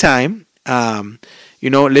meantime, you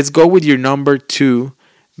know, let's go with your number 2.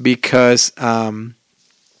 Because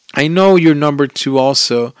I know your number 2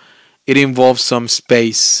 also, it involves some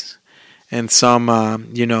space and some,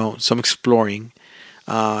 you know, some exploring.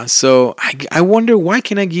 So I wonder, why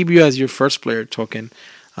can I give you as your first player token?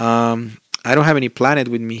 I don't have any planet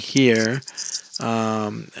with me here.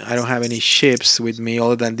 I don't have any ships with me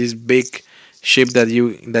other than this big ship that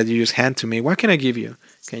you just hand to me. What can I give you?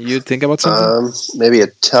 Can you think about something? Maybe a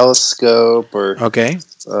telescope, or okay.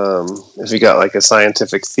 If you got like a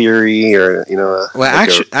scientific theory, or you know,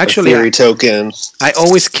 a theory token. I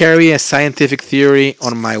always carry a scientific theory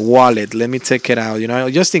on my wallet. Let me take it out, you know,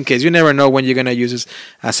 just in case. You never know when you're gonna use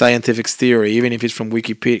a scientific theory, even if it's from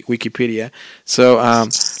Wikipedia. So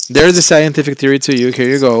there's a scientific theory to you. Here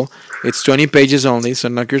you go. It's 20 pages only, so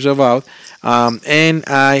knock yourself out. And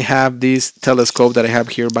I have this telescope that I have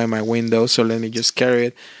here by my window, so let me just carry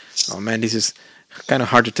it. Oh man, this is kind of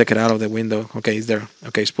hard to take it out of the window. Okay, it's there.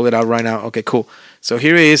 Okay, let's pull it out right now. Okay, cool. So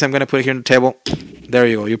here it is. I'm going to put it here on the table. There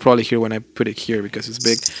you go. You probably hear when I put it here because it's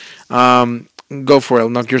big. Go for it.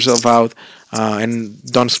 Knock yourself out. And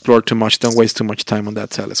don't explore too much. Don't waste too much time on that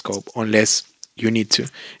telescope unless you need to.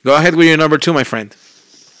 Go ahead with your number 2, my friend.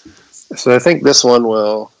 So I think this one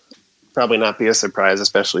will probably not be a surprise,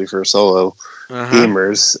 especially for solo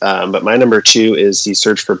gamers. But my number 2 is the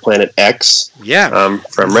Search for Planet X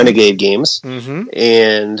from Renegade Games.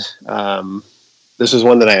 And this was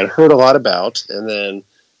one that I had heard a lot about. And then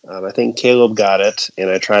I think Caleb got it, and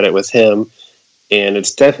I tried it with him. And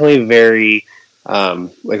it's definitely very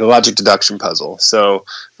like a logic deduction puzzle. So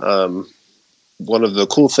one of the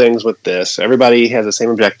cool things with this, everybody has the same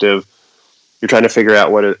objective. You're trying to figure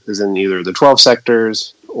out what is in either the 12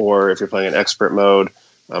 sectors, or if you're playing in expert mode,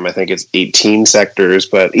 I think it's 18 sectors,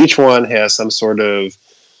 but each one has some sort of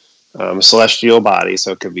celestial body.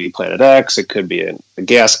 So it could be Planet X, it could be a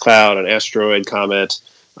gas cloud, an asteroid, comet,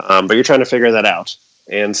 but you're trying to figure that out.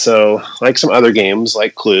 And so, like some other games,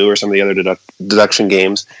 like Clue or some of the other deduction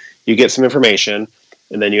games, you get some information,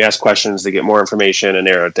 and then you ask questions to get more information and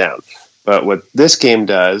narrow it down. But what this game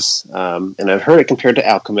does, and I've heard it compared to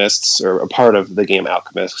Alchemists, or a part of the game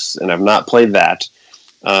Alchemists, and I've not played that.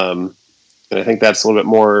 And I think that's a little bit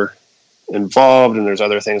more involved, and there's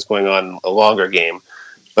other things going on in a longer game.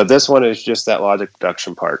 But this one is just that logic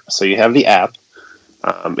deduction part. So you have the app,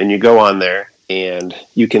 and you go on there, and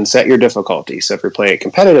you can set your difficulty. So if you're playing it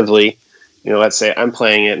competitively, let's say I'm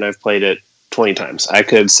playing it and I've played it 20 times. I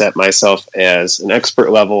could set myself as an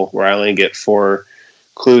expert level where I only get 4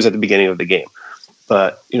 clues at the beginning of the game.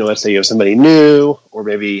 But, let's say you have somebody new or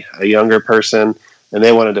maybe a younger person and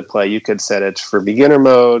they wanted to play, you could set it for beginner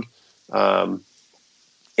mode. And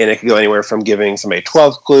it could go anywhere from giving somebody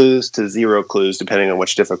 12 clues to 0 clues, depending on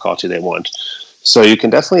which difficulty they want. So you can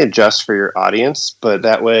definitely adjust for your audience, but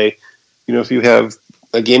that way, if you have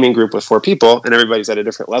a gaming group with 4 people and everybody's at a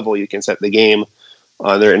different level, you can set the game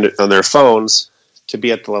on their phones to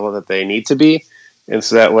be at the level that they need to be. And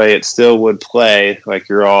so that way it still would play like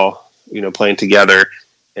you're all, playing together,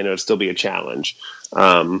 and it would still be a challenge.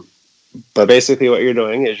 But basically what you're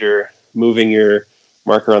doing is you're moving your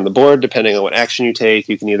marker on the board. Depending on what action you take,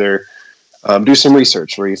 you can either do some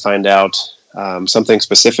research where you find out something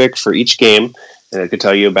specific for each game, and it could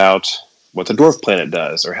tell you about what the dwarf planet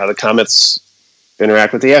does or how the comets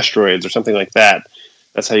interact with the asteroids or something like that.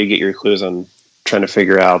 That's how you get your clues on trying to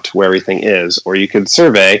figure out where everything is. Or you could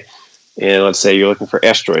survey, and let's say you're looking for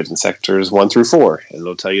asteroids in sectors 1 through 4, and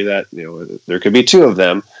it'll tell you that there could be 2 of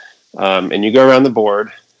them, and you go around the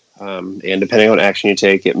board, and depending on action you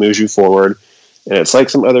take, it moves you forward. And it's like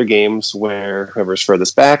some other games where whoever's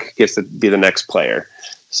furthest back gets to be the next player.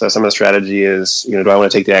 So some of the strategy is, do I want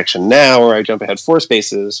to take the action now, or I jump ahead 4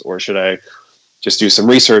 spaces, or should I just do some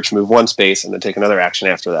research, move 1 space, and then take another action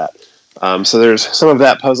after that? So there's some of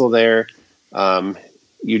that puzzle there.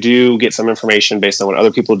 You do get some information based on what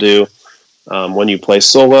other people do. When you play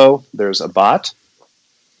solo, there's a bot,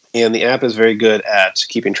 and the app is very good at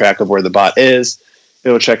keeping track of where the bot is.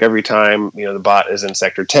 It'll check every time, the bot is in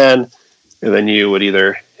sector 10, and then you would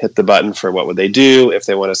either hit the button for what would they do. If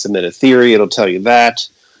they want to submit a theory, it'll tell you that.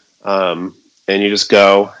 And you just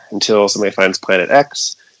go until somebody finds Planet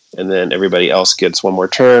X, and then everybody else gets 1 more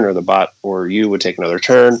turn, or the bot or you would take another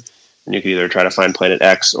turn. And you can either try to find Planet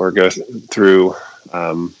X or go through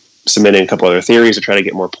submitting a couple other theories to try to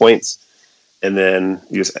get more points. And then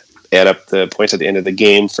you just add up the points at the end of the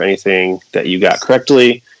game for anything that you got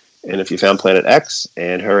correctly. And if you found Planet X,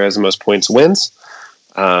 and whoever has the most points wins.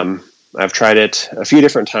 I've tried it a few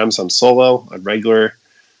different times on solo, on regular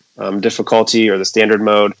difficulty or the standard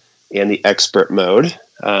mode, and the expert mode.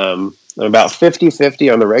 I'm about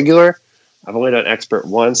 50-50 on the regular. I've only done expert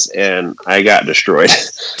once, and I got destroyed.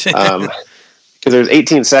 Because there's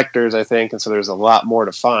 18 sectors, I think, and so there's a lot more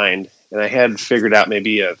to find. And I had figured out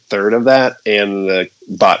maybe a third of that, and the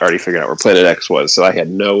bot already figured out where Planet X was, so I had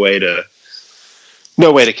no way to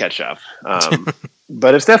catch up.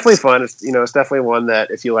 But it's definitely fun. It's definitely one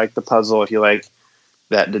that if you like the puzzle, if you like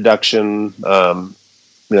that deduction,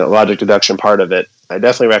 logic deduction part of it, I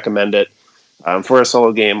definitely recommend it for a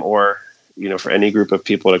solo game, or for any group of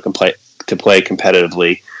people to play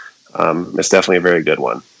competitively. It's definitely a very good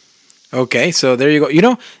one. Okay, so there you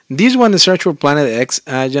go. This one, the Search for Planet X,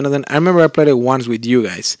 Jonathan, I remember I played it once with you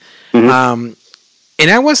guys. Mm-hmm.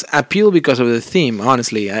 And I was appealed because of the theme,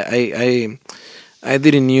 honestly. I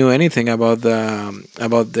didn't knew anything about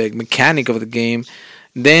the mechanic of the game.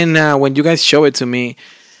 Then when you guys show it to me,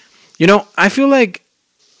 I feel like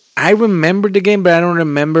I remember the game, but I don't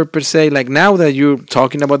remember per se. Like now that you're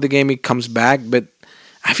talking about the game, it comes back. But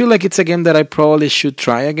I feel like it's a game that I probably should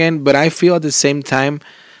try again. But I feel at the same time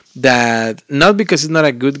that not because it's not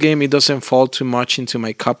a good game, it doesn't fall too much into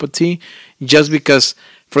my cup of tea. Just because,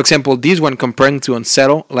 for example, this one comparing to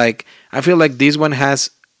Unsettle, like I feel like this one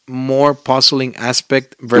has more puzzling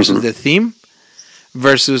aspect versus the theme.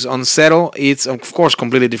 Versus Unsettle, it's of course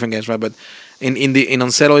completely different games, right? But in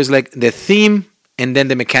Unsettle, it's like the theme and then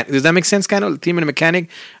the mechanic. Does that make sense? Kind of theme and mechanic.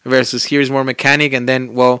 Versus here is more mechanic, and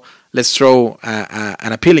then let's throw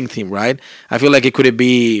an appealing theme, right? I feel like it could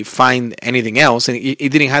be find anything else, and it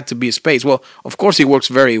didn't have to be a space. Well, of course, it works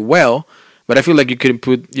very well, but I feel like you could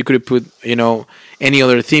have put any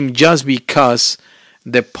other theme just because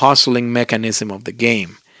the puzzling mechanism of the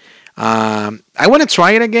game. I want to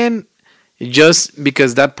try it again, just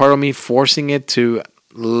because that part of me forcing it to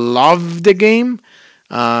love the game.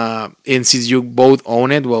 And since you both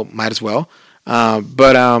own it, well, might as well.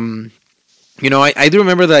 But I do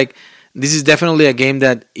remember like this is definitely a game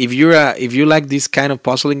that if you like this kind of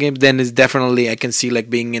puzzling game, then it's definitely I can see like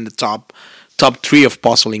being in the top three of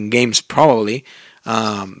puzzling games probably.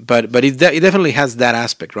 But it definitely has that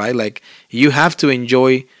aspect, right? Like you have to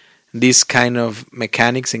enjoy this kind of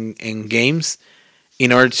mechanics in games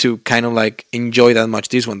in order to kind of like enjoy that much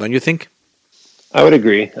this one, don't you think? I would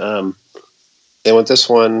agree. And with this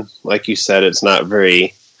one, like you said, it's not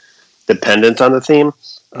very dependent on the theme.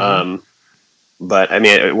 But I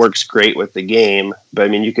mean, it works great with the game. But I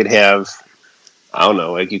mean, you could have, I don't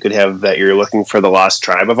know, like you could have that you're looking for the lost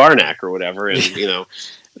tribe of Arnak or whatever, and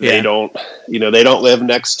they don't live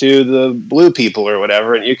next to the blue people or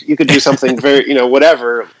whatever, and you could do something very,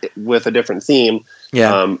 whatever with a different theme.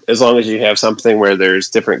 Yeah. As long as you have something where there's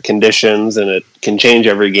different conditions and it can change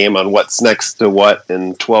every game on what's next to what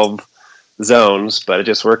in 12 zones, but it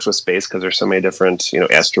just works with space because there's so many different,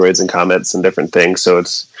 asteroids and comets and different things. So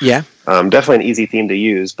it's definitely an easy theme to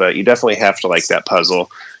use, but you definitely have to like that puzzle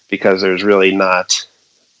because there's really not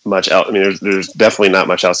much else. I mean, there's definitely not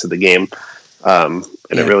much else to the game.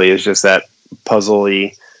 It really is just that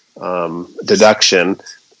puzzly deduction.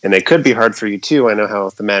 And it could be hard for you too. I know how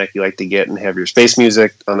thematic you like to get and have your space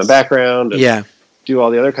music on the background. And do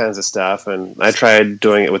all the other kinds of stuff. And I tried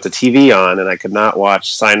doing it with the TV on, and I could not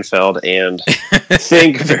watch Seinfeld and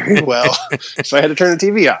think very well. So I had to turn the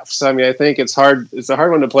TV off. So I mean, I think it's hard. It's a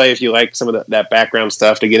hard one to play if you like some of that background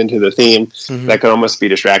stuff to get into the theme. Mm-hmm. That could almost be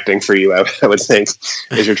distracting for you. I would think,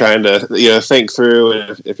 as you're trying to think through.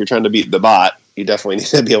 And if you're trying to beat the bot, you definitely need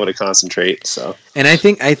to be able to concentrate. So, and I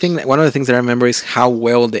think that one of the things that I remember is how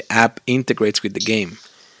well the app integrates with the game.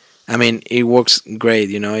 I mean, it works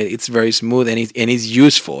great. It's very smooth and it's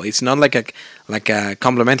useful. It's not like a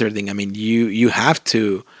complementary thing. I mean, you have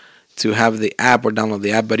to have the app or download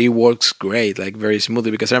the app, but it works great, like very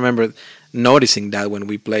smoothly. Because I remember noticing that when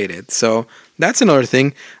we played it. So that's another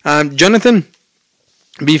thing. Jonathan,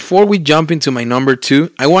 before we jump into my number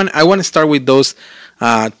 2, I want to start with those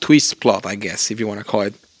twist plot, I guess, if you want to call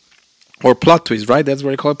it, or plot twist, right? That's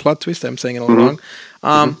what I call it, plot twist. I'm saying it all wrong.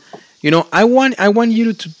 I want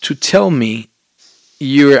you to tell me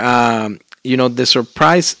your the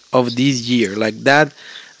surprise of this year, like that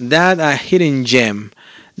hidden gem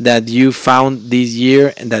that you found this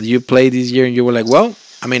year and that you played this year, and you were like, well,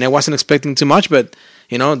 I mean, I wasn't expecting too much, but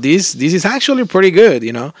this is actually pretty good.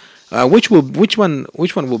 Which one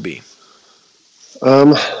will be?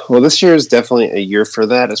 Well, this year is definitely a year for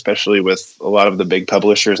that, especially with a lot of the big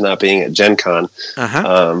publishers not being at Gen Con.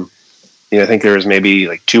 I think there was maybe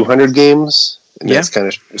like 200 games, and that's kind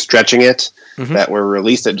of stretching it, that were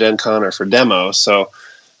released at Gen Con or for demo. So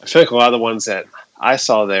I feel like a lot of the ones that I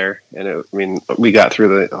saw there, and we got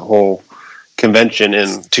through the whole convention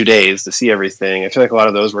in 2 days to see everything. I feel like a lot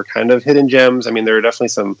of those were kind of hidden gems. I mean, there were definitely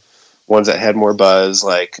some ones that had more buzz,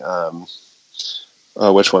 like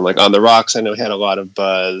which one? Like On the Rocks, I know had a lot of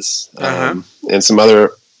buzz, and some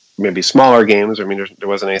other maybe smaller games. I mean, there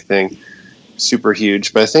wasn't anything super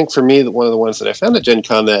huge, but I think for me, one of the ones that I found at Gen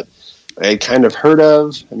Con that I had kind of heard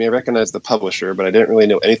of, I mean, I recognized the publisher, but I didn't really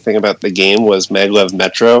know anything about the game, was Maglev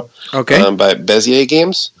Metro by Bezier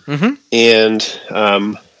Games. And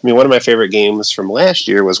one of my favorite games from last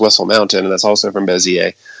year was Whistle Mountain, and that's also from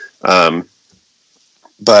Bezier.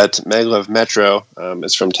 But Maglev Metro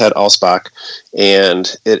is from Ted Alspach,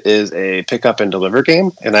 and it is a pick up and deliver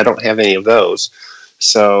game, and I don't have any of those.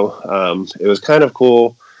 So it was kind of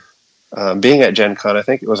cool being at Gen Con. I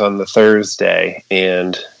think it was on the Thursday,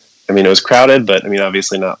 and I mean, it was crowded, but I mean,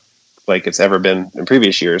 obviously not like it's ever been in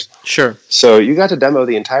previous years. Sure. So you got to demo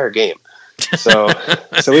the entire game. So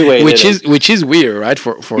we waited. Which is weird, right?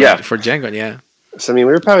 For Gen Con, yeah. So I mean,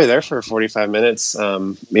 we were probably there for 45 minutes.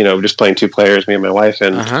 Just playing 2 players, me and my wife,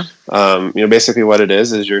 and basically what it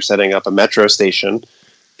is you're setting up a metro station.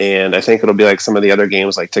 And I think it'll be like some of the other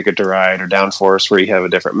games like Ticket to Ride or Downforce, where you have a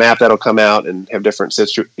different map that'll come out and have different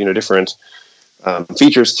features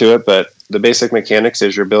to it. But the basic mechanics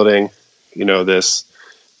is you're building, this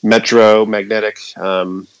metro magnetic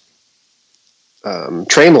train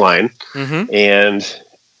line, and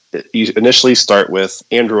you initially start with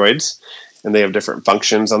androids, and they have different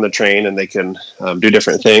functions on the train, and they can do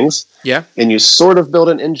different things. Yeah, and you sort of build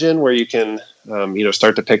an engine where you can,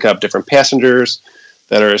 start to pick up different passengers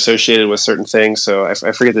that are associated with certain things. So I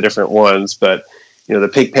forget the different ones, but the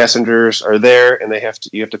pink passengers are there, and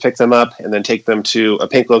you have to pick them up and then take them to a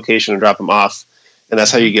pink location and drop them off, and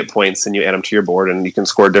that's how you get points, and you add them to your board, and you can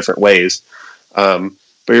score different ways.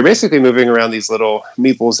 But you're basically moving around these little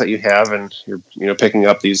meeples that you have, and you're picking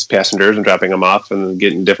up these passengers and dropping them off, and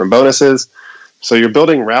getting different bonuses. So you're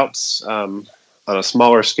building routes on a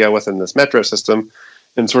smaller scale within this metro system.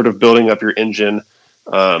 and sort of building up your engine,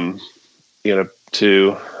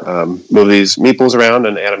 to move these meeples around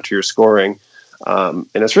and add them to your scoring. And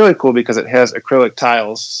it's really cool because it has acrylic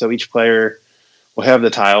tiles. So each player will have the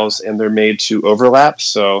tiles and they're made to overlap.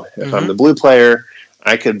 So if I'm the blue player,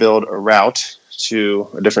 I could build a route to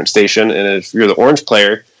a different station. And if you're the orange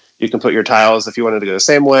player, you can put your tiles, if you wanted to go the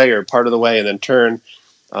same way or part of the way and then turn,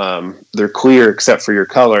 they're clear except for your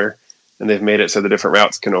color. And they've made it so the different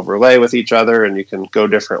routes can overlay with each other and you can go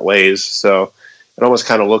different ways. So it almost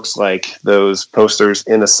kind of looks like those posters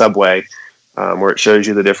in a subway where it shows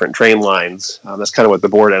you the different train lines. That's kind of what the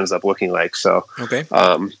board ends up looking like. So,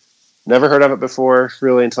 never heard of it before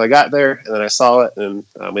really until I got there, and then I saw it and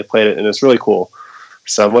we played it, and it's really cool.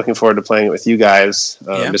 So I'm looking forward to playing it with you guys,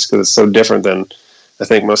 just because it's so different than I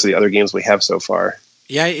think most of the other games we have so far.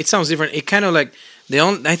 Yeah, it sounds different. It kind of like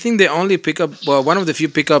I think the only pickup, well, one of the few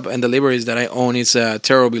pickup and deliveries that I own is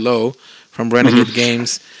Terror Below from Renegade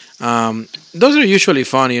Games. Those are usually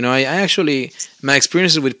fun, I actually, my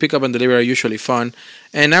experiences with pickup and delivery are usually fun.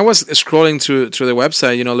 And I was scrolling through the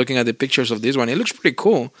website, looking at the pictures of this one. It looks pretty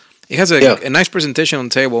cool. It has a nice presentation on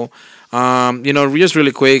the table. Just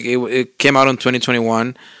really quick, it came out in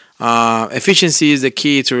 2021. Efficiency is the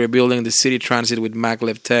key to rebuilding the city transit with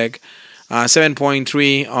maglev tech.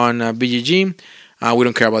 7.3 on BGG. We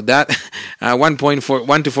don't care about that. 1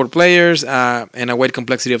 to 4 players and a weight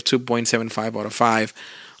complexity of 2.75 out of 5.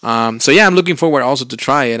 I'm looking forward also to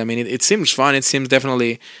try it. I mean, it seems fun. It seems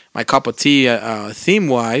definitely my cup of tea,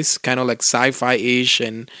 theme-wise, kind of like sci-fi-ish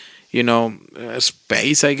and,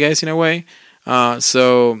 space, I guess, in a way.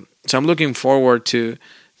 So I'm looking forward to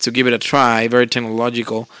give it a try. Very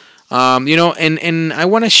technological. And I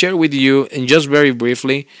want to share with you, and just very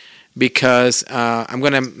briefly, because I'm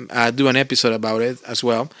going to do an episode about it as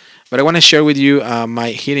well. But I want to share with you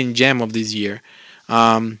my hidden gem of this year.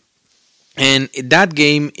 And that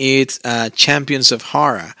game is Champions of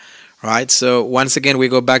Horror, right? So once again, we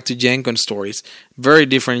go back to Gen Con stories. Very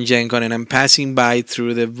different Gen Con, and I'm passing by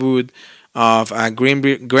through the booth of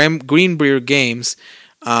Greenbrier Games.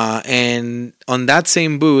 And on that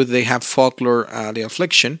same booth, they have Folklore The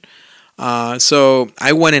Affliction. So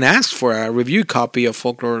I went and asked for a review copy of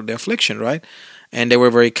Folklore The Affliction, right? And they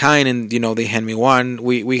were very kind, and they hand me one.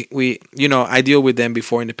 We I deal with them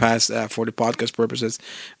before in the past for the podcast purposes.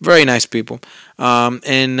 Very nice people. As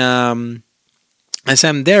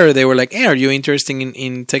I'm there, they were like, "Hey, are you interested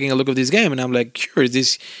in taking a look at this game?" And I'm like, "Sure." It's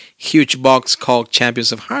this huge box called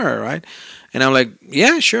Champions of Horror, right? And I'm like,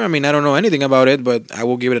 "Yeah, sure. I mean, I don't know anything about it, but I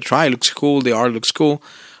will give it a try. It looks cool. The art looks cool."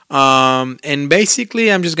 And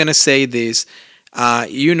basically, I'm just gonna say this.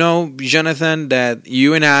 Jonathan, that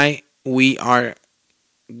you and I, we are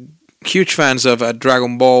huge fans of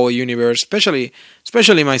Dragon Ball universe, especially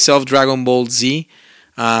myself, Dragon Ball Z.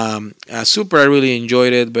 Super, I really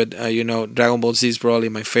enjoyed it, but Dragon Ball Z is probably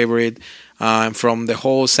my favorite. From the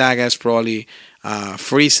whole saga, is probably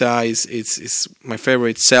Frieza is my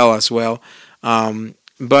favorite. Cell as well. You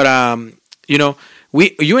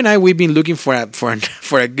and I, we've been looking for a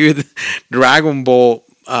good Dragon Ball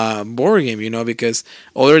board game, because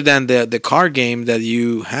other than the card game that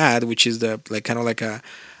you had, which is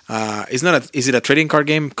is it a trading card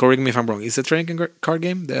game? Correct me if I'm wrong. Is it a trading card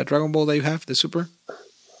game, the Dragon Ball that you have, the Super?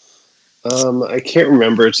 I can't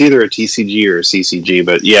remember. It's either a TCG or a CCG,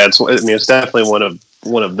 but yeah, it's definitely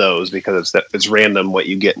one of those because it's random what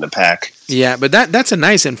you get in a pack. Yeah, but that's a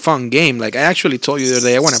nice and fun game. Like I actually told you the other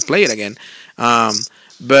day, I want to play it again.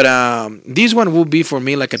 But this one will be for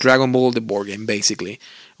me like a Dragon Ball the board game, basically,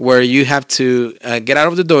 where you have to get out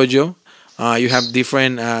of the dojo. You have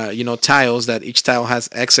different tiles that each tile has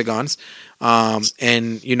hexagons, and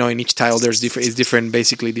in each tile there's different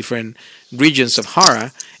regions of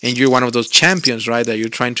horror, and you're one of those champions, right? That you're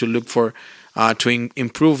trying to look for to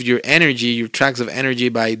improve your energy, your tracks of energy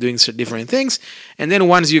by doing different things. And then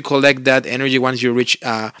once you collect that energy, once you reach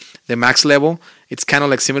the max level, it's kind of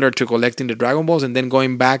like similar to collecting the Dragon Balls and then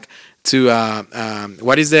going back to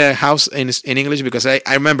what is the house in English? Because I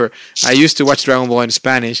remember I used to watch Dragon Ball in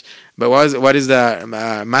Spanish, but what is the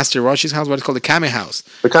Master Roshi's house? What is called the Kame house?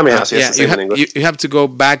 The Kame house, yes. You have to go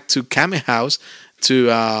back to Kame house to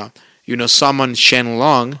summon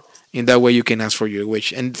Shenlong. In that way, you can ask for your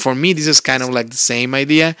wish. And for me, this is kind of like the same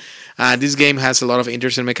idea. This game has a lot of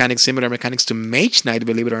interesting mechanics, similar mechanics to Mage Knight,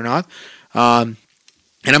 believe it or not. And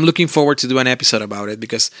I'm looking forward to do an episode about it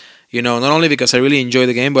because, not only because I really enjoy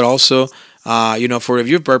the game, but also for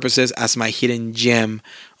review purposes as my hidden gem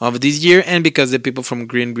of this year, and because the people from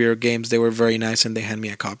Green Beer Games, they were very nice and they handed me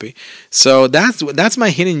a copy. So that's my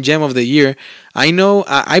hidden gem of the year. I know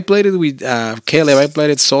I played it with Caleb. I played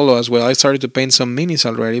it solo as well. I started to paint some minis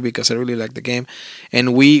already because I really like the game,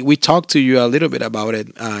 and we talked to you a little bit about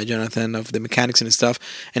it, Jonathan, of the mechanics and stuff.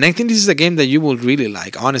 And I think this is a game that you will really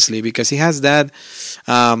like, honestly, because it has that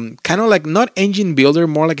kind of like not engine builder,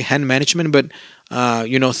 more like hand management, but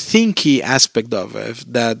thinky aspect of it,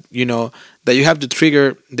 that that you have to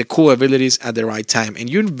trigger the cool abilities at the right time, and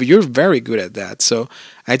you're very good at that. So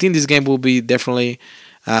I think this game will be definitely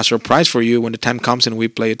a surprise for you when the time comes and we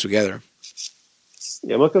play it together.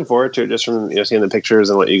 Yeah, I'm looking forward to it, just from seeing the pictures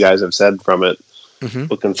and what you guys have said from it. Mm-hmm.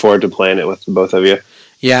 Looking forward to playing it with both of you.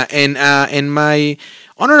 Yeah, and my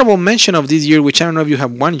honorable mention of this year, which I don't know if you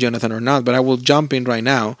have one, Jonathan, or not, but I will jump in right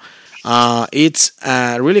now. It's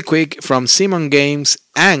really quick from Simon Games,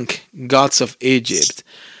 Ankh, Gods of Egypt.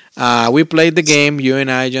 We played the game, you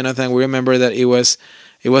and I, Jonathan. We remember that it was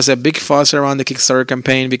a big fuss around the Kickstarter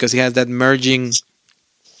campaign because it has that merging,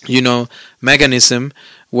 mechanism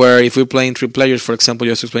where if we're playing 3 players, for example,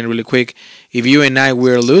 just to explain really quick, if you and I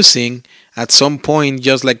were losing at some point,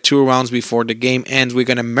 just like 2 rounds before the game ends, we're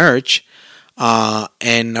gonna merge.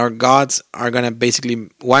 And our gods are gonna basically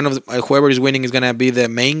whoever is winning is gonna be the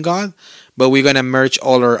main god, but we're gonna merge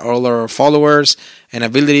all our followers and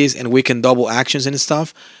abilities, and we can double actions and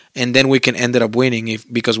stuff, and then we can end up winning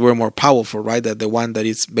because we're more powerful, right? That the one that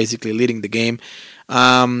is basically leading the game.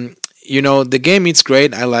 The game is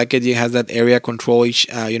great. I like it. It has that area control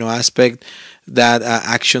aspect, that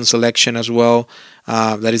action selection as well.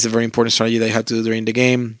 That is a very important strategy that you have to do during the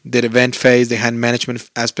game. The event phase, the hand management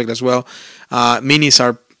aspect as well. Minis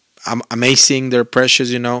are amazing. They're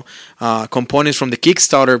precious, components from the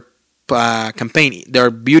Kickstarter campaign. They're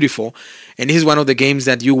beautiful. And this is one of the games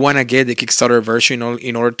that you want to get the Kickstarter version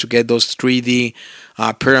in order to get those 3D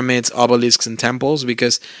pyramids, obelisks, and temples.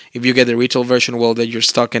 Because if you get the retail version, well, then you're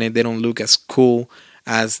stuck in it. They don't look as cool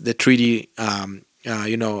as the 3D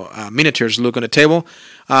miniatures look on the table.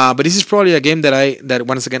 But this is probably a game that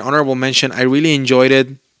once again, honorable mention. I really enjoyed it.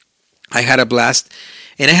 I had a blast.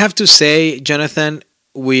 And I have to say, Jonathan,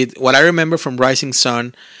 with what I remember from Rising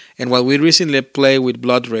Sun and what we recently played with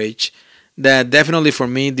Blood Rage, that definitely for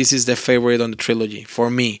me, this is the favorite on the trilogy for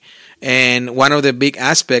me. And one of the big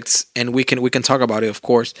aspects, and we can talk about it, of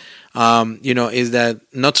course, is that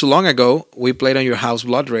not too long ago we played on your house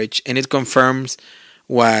Blood Rage, and it confirms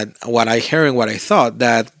what I heard and what I thought,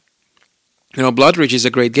 that Blood Rage is a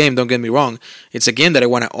great game. Don't get me wrong; it's a game that I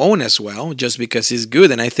want to own as well, just because it's good,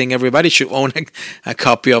 and I think everybody should own a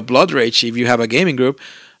copy of Blood Rage if you have a gaming group.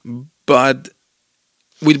 But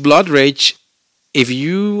with Blood Rage, if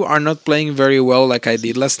you are not playing very well like I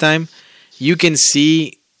did last time, you can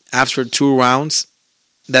see after 2 rounds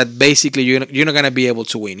that basically you're not going to be able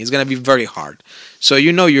to win. It's going to be very hard. So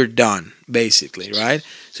you're done, basically, right?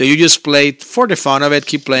 So you just play for the fun of it,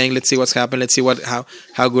 keep playing, let's see what's happened, let's see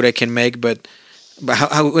how good I can make, but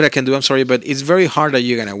how good I can do, I'm sorry, but it's very hard that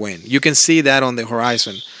you're going to win. You can see that on the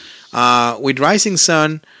horizon. With Rising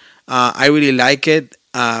Sun, I really like it.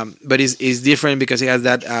 But it's different because it has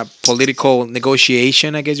that political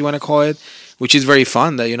negotiation, I guess you want to call it, which is very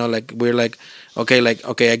fun. That we're like,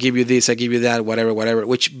 okay, I give you this, I give you that, whatever.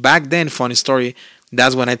 Which back then, funny story,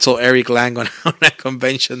 that's when I told Eric Lang on a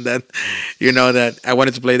convention that that I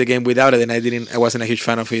wanted to play the game without it, and I wasn't a huge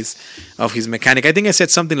fan of his mechanic. I think I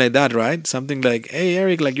said something like that, right? Something like, "Hey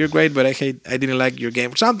Eric, like you're great, but I didn't like your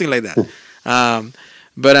game," something like that.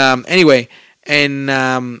 Anyway. And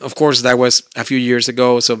of course, that was a few years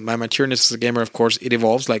ago. So my matureness as a gamer, of course, it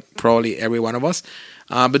evolves like probably every one of us.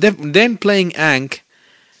 But then playing Ankh,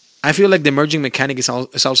 I feel like the merging mechanic is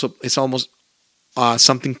almost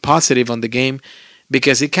something positive on the game,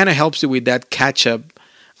 because it kind of helps you with that catch-up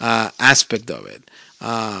aspect of it.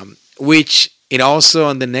 Which it also,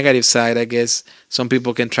 on the negative side, I guess some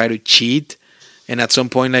people can try to cheat. And at some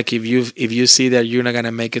point, like if you see that you're not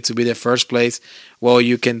gonna make it to be the first place, well,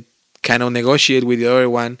 you can kind of negotiate with the other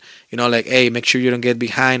one, like, hey, make sure you don't get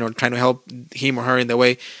behind, or trying to help him or her in the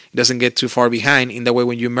way it doesn't get too far behind. In the way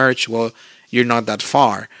when you merge, well, you're not that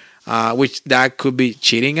far, which that could be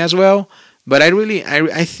cheating as well. But I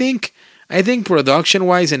think production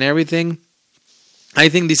wise and everything, I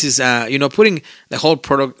think this is putting the whole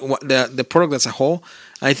product, the product as a whole.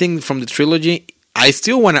 I think from the trilogy, I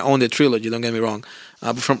still want to own the trilogy. Don't get me wrong,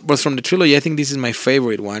 but from the trilogy, I think this is my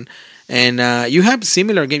favorite one. And you have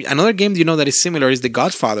similar games. Another game that is similar is The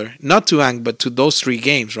Godfather. Not to Ankh, but to those 3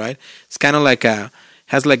 games, right? It's kind of like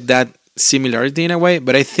has like that similarity in a way,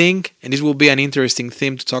 but I think, and this will be an interesting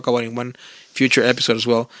theme to talk about in one future episode as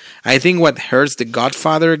well. I think what hurts the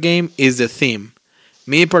Godfather game is the theme.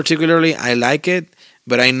 Me particularly, I like it,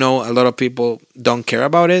 but I know a lot of people don't care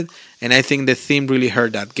about it, and I think the theme really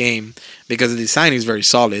hurt that game because the design is very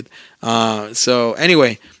solid. So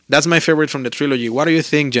anyway, that's my favorite from the trilogy. What do you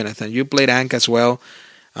think, Jonathan? You played Ankh as well.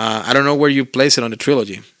 I don't know where you place it on the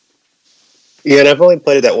trilogy. Yeah, and I've only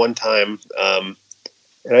played it that one time.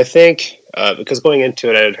 And I think because going into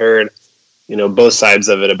it, I had heard, both sides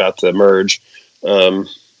of it about the merge, and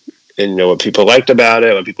what people liked about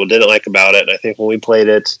it, what people didn't like about it. And I think when we played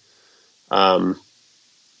it,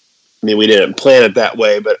 we didn't plan it that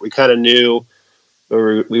way, but we kind of knew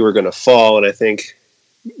we were going to fall. And I think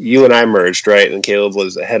you and I merged, right? And Caleb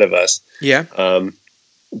was ahead of us. Yeah.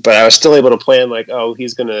 But I was still able to plan like, oh,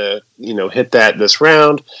 he's going to, hit that this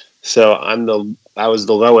round. So I was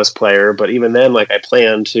the lowest player, but even then, like I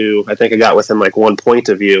planned to, I think I got within like 1 point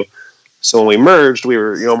of you. So when we merged, we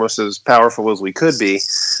were almost as powerful as we could be.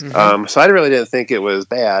 Mm-hmm. So I really didn't think it was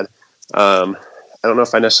bad. I don't know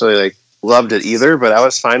if I necessarily like loved it either, but I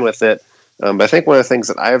was fine with it. But I think one of the things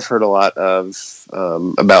that I've heard a lot of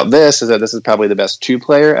about this is that this is probably the best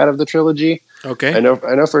 2-player out of the trilogy. Okay. I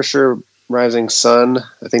know for sure Rising Sun,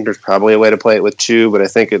 I think there's probably a way to play it with 2, but I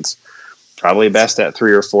think it's probably best at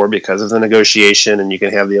 3 or 4 because of the negotiation, and you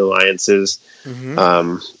can have the alliances,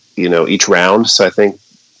 each round. So I think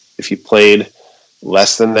if you played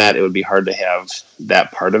less than that, it would be hard to have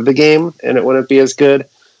that part of the game, and it wouldn't be as good.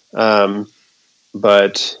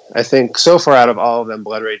 But I think so far out of all of them,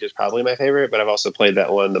 Blood Rage is probably my favorite, but I've also played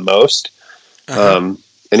that one the most. And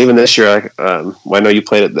even this year, I know you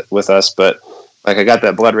played it with us, but like I got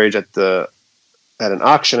that Blood Rage at an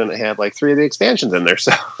auction, and it had like 3 of the expansions in there.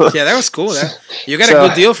 So yeah, that was cool. You got a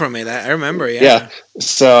good deal from it. I remember. Yeah.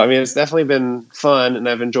 So it's definitely been fun, and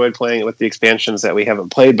I've enjoyed playing it with the expansions that we haven't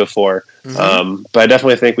played before. Mm-hmm. But I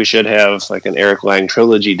definitely think we should have like an Eric Lang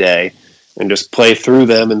trilogy day and just play through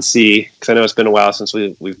them and see. Because I know it's been a while since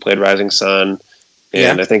we've played Rising Sun,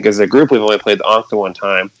 and I think as a group we've only played the Ankh the one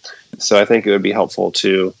time. So I think it would be helpful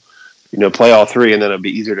to play all 3, and then it'd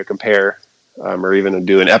be easier to compare. Or even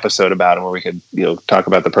do an episode about them where we could, talk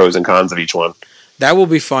about the pros and cons of each one. That will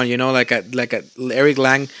be fun, like a Eric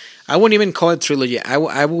Lang. I wouldn't even call it trilogy.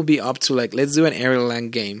 I will be up to like, let's do an Eric Lang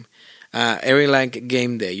game, Eric Lang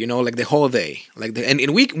game day. Like the whole day,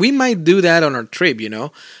 and we might do that on our trip. We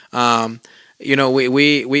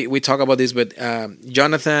talk about this, but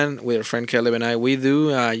Jonathan with our friend Caleb and I, we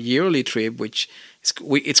do a yearly trip, which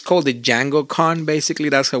it's called the Django Con. Basically,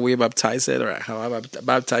 that's how we baptize it, or how I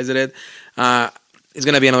baptized it. It's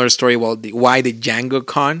gonna be another story. Well, why the Django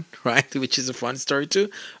Con, right? Which is a fun story too.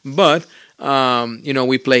 But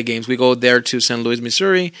we play games. We go there to St. Louis,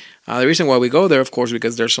 Missouri. The reason why we go there, of course,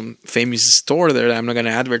 because there's some famous store there that I'm not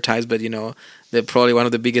gonna advertise, but they're probably one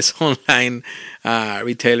of the biggest online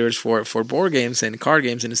retailers for board games and card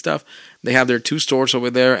games and stuff. They have their 2 stores over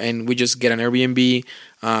there, and we just get an Airbnb,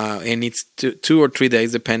 and it's 2 or 3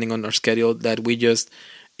 days depending on our schedule that we just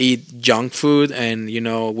eat junk food, and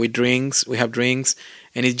we have drinks,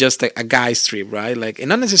 and it's just like a guy's trip, right? Like, and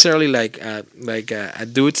not necessarily like a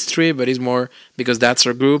dude's trip, but it's more because that's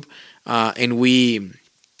our group, and we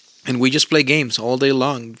just play games all day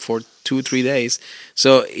long for 2-3 days.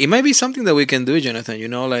 So it might be something that we can do, Jonathan.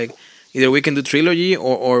 Like either we can do trilogy,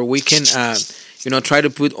 or we can try to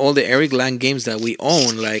put all the Eric Lang games that we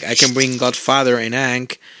own. Like I can bring Godfather and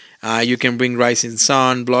Ankh, you can bring Rising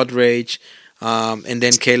Sun, Blood Rage. And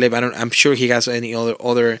then Caleb, I'm sure he has any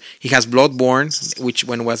other. He has Bloodborne, which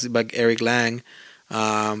one was by Eric Lang,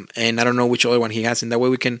 and I don't know which other one he has. And that way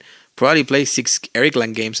we can probably play 6 Eric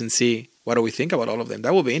Lang games and see what do we think about all of them.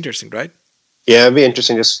 That will be interesting, right? Yeah, it'd be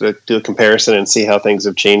interesting just to do a comparison and see how things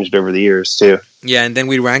have changed over the years too. Yeah, and then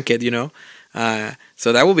we rank it,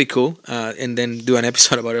 so that will be cool. And then do an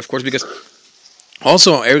episode about it, of course, because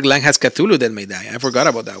also Eric Lang has Cthulhu That May Die. I forgot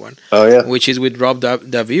about that one. Oh yeah, which is with Rob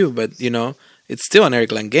Daviau, but it's still an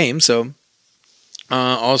Eric Lang game. So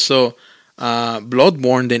also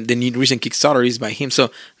Bloodborne, the recent Kickstarter is by him.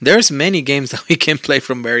 So there's many games that we can play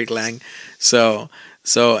from Eric Lang. So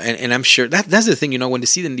and I'm sure that's the thing. When you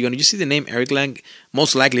see the name Eric Lang,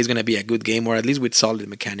 most likely it's gonna be a good game, or at least with solid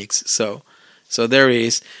mechanics. So there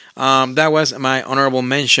is. That was my honorable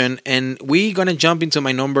mention. And we're going to jump into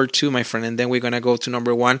my number 2, my friend. And then we're going to go to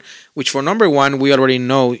number 1. Which for number 1, we already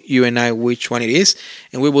know, you and I, which one it is.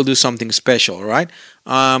 And we will do something special, all right?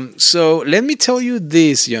 So let me tell you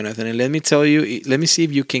this, Jonathan. And let me see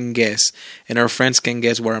if you can guess. And our friends can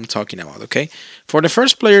guess what I'm talking about, okay? For the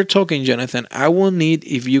first player token, Jonathan, I will need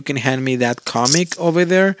if you can hand me that comic over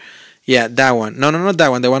there. Yeah, that one. No, not that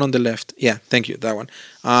one. The one on the left. Yeah, thank you. That one.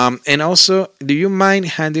 And also, do you mind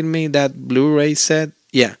handing me that Blu-ray set?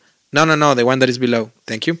 Yeah. No. The one that is below.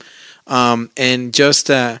 Thank you. And just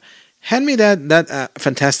hand me that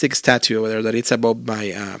fantastic statue over there that it's above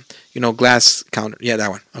my glass counter. Yeah, that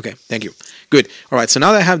one. Okay, thank you. Good. All right. So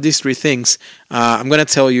now that I have these three things, I'm gonna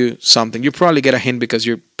tell you something. You probably get a hint because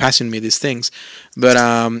you're passing me these things. But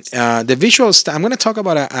the visual I'm gonna talk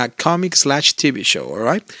about a comic / TV show. All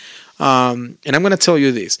right. And I'm gonna tell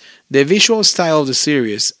you this: the visual style of the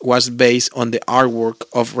series was based on the artwork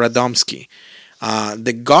of Radomski.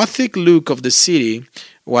 The gothic look of the city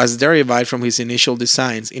was derived from his initial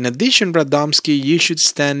designs. In addition, Radomski issued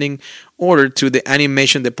standing order to the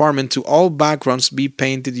animation department to all backgrounds be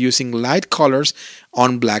painted using light colors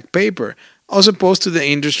on black paper, as opposed to the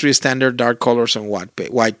industry standard dark colors on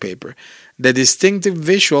white paper. The distinctive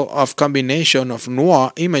visual of combination of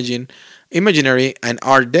noir imaginary and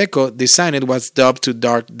Art Deco design was dubbed to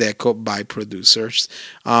Dark Deco by producers.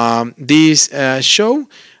 This show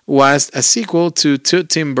was a sequel to two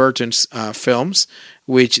Tim Burton's films,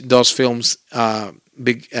 which those films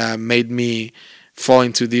made me fall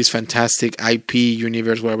into this fantastic IP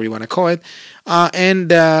universe, whatever you want to call it. And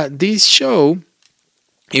this show,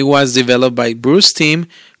 it was developed by Bruce Timm,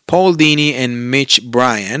 Paul Dini, and Mitch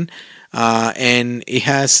Bryan. And it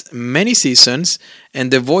has many seasons.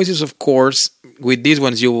 And the voices, of course, with these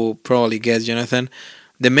ones you will probably guess, Jonathan.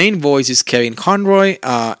 The main voice is Kevin Conroy,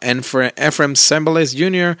 and Ephraim Sembles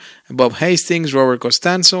Jr., Bob Hastings, Robert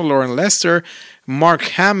Costanzo, Lauren Lester, Mark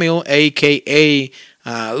Hamill, a.k.a.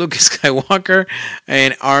 Luke Skywalker,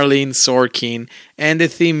 and Arlene Sorkin. And the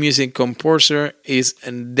theme music composer is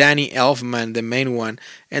Danny Elfman, the main one.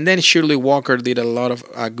 And then Shirley Walker did a lot of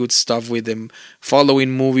good stuff with the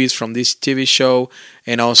following movies from this TV show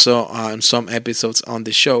and also on some episodes on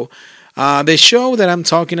the show. The show that I'm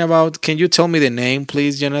talking about, can you tell me the name,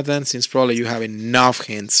 please, Jonathan, since probably you have enough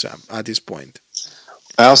hints at this point?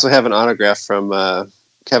 I also have an autograph from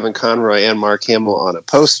Kevin Conroy and Mark Hamill on a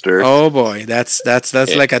poster. Oh boy, that's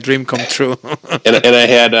like a dream come true. and I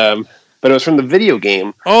had, but it was from the video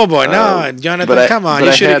game. Oh boy, no, Jonathan, come on,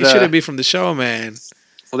 you should be from the show, man.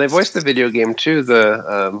 Well, they voiced the video game too.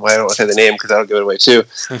 I don't want to say the name because that'll give it away too.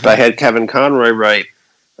 But I had Kevin Conroy write,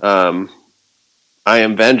 "I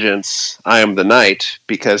am vengeance, I am the night,"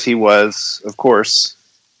 because he was, of course,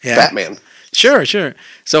 Batman. Sure.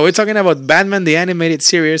 So we're talking about Batman, the animated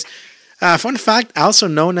series. Fun fact, also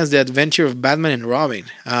known as The Adventure of Batman and Robin.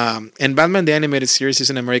 And Batman, the animated series,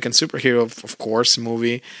 is an American superhero, of course,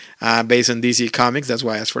 movie based on DC Comics. That's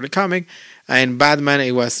why I asked for the comic. And Batman,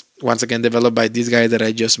 it was, once again, developed by this guy that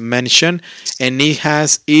I just mentioned. And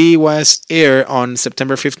it was aired on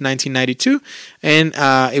September 5th, 1992. And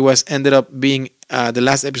it was ended up being, the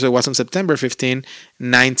last episode was on September 15,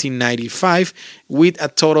 1995, with a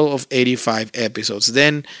total of 85 episodes.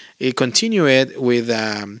 Then it continued with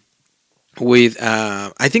I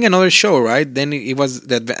think another show, right? Then it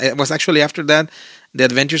was actually after that, The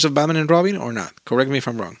Adventures of Batman and Robin, or not? Correct me if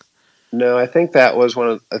I'm wrong. No, I think that was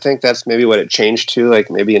I think that's maybe what it changed to,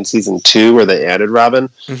 like maybe in season 2 where they added Robin,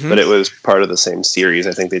 but it was part of the same series.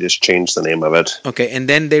 I think they just changed the name of it. Okay, and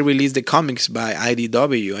then they released the comics by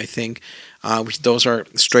IDW, I think, which those are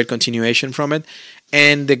straight continuation from it.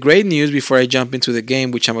 And the great news before I jump into the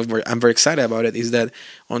game, which I'm very excited about it, is that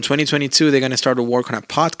on 2022 they're going to start to work on a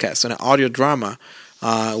podcast, on an audio drama,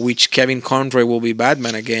 which Kevin Conroy will be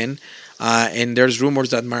Batman again. And there's rumors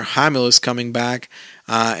that Mark Hamill is coming back,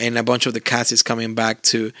 and a bunch of the cast is coming back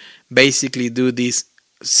to basically do this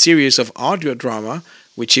series of audio drama,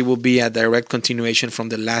 which it will be a direct continuation from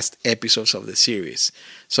the last episodes of the series.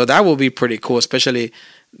 So that will be pretty cool, especially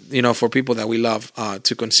for people that we love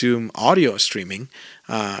to consume audio streaming.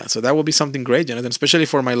 So that will be something great, Jonathan, especially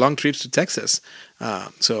for my long trips to Texas.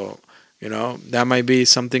 So that might be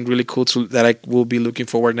something really cool that I will be looking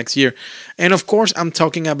forward next year. And of course, I'm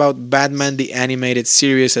talking about Batman, the animated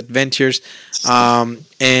series adventures.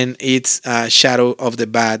 And it's Shadow of the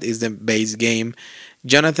Bat is the base game.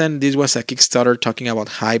 Jonathan, this was a Kickstarter talking about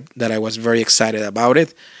hype that I was very excited about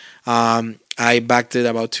it. I backed it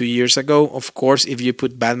about 2 years ago. Of course, if you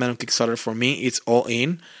put Batman on Kickstarter for me, it's all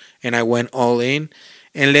in. And I went all in.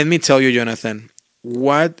 And let me tell you, Jonathan,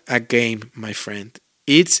 what a game, my friend.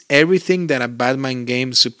 It's everything that a Batman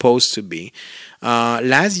game is supposed to be.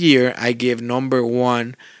 Last year, I gave number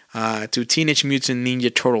 1 to Teenage Mutant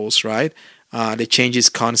Ninja Turtles, right? The change is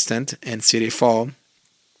constant and City Fall.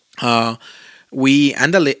 we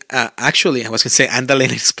andale, actually, I was gonna say andale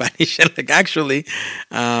in Spanish. Like actually,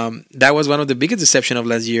 that was one of the biggest deception of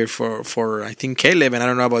last year for I think Caleb, and I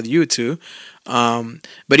don't know about you too.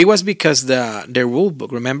 But it was because the rule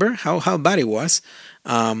book. Remember how bad it was,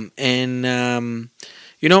 and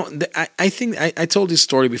I think I told this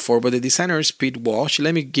story before, but the designer is Pete Walsh.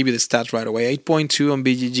 Let me give you the stats right away. 8.2 on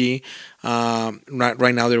BGG.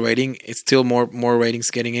 Right now the rating, it's still more ratings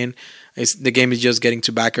getting in. The game is just getting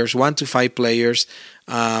to backers. 1 to 5 players.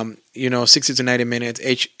 60 to 90 minutes.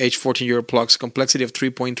 Age 14 euro plus. Complexity of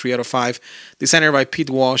 3.3 out of 5. Designer by Pete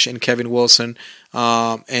Walsh and Kevin Wilson,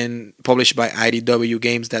 and published by IDW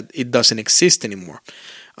Games. That it doesn't exist anymore.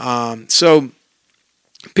 So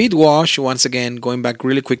Pete Walsh, once again, going back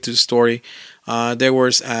really quick to the story, there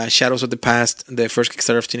was Shadows of the Past, the first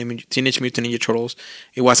Kickstarter of Teenage Mutant Ninja Turtles.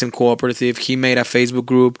 It wasn't cooperative. He made a Facebook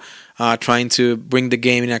group trying to bring the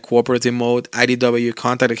game in a cooperative mode. IDW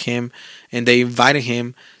contacted him, and they invited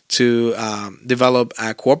him to develop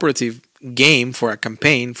a cooperative game for a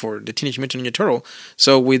campaign for the Teenage Mutant Ninja Turtle.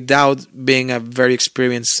 So without being a very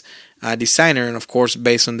experienced designer, and of course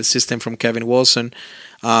based on the system from Kevin Wilson,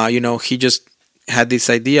 he just had this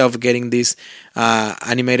idea of getting these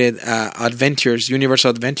animated adventures, universal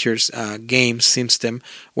adventures game system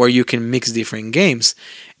where you can mix different games.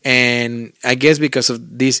 And I guess because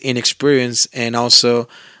of this inexperience and also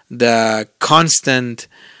the constant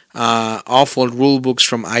awful rule books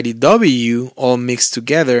from IDW all mixed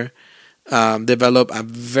together, develop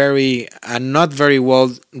a not very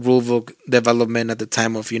well rule book development at the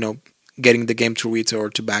time of getting the game to retail or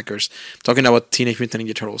to backers. Talking about Teenage Mutant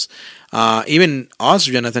Ninja Turtles. Even us,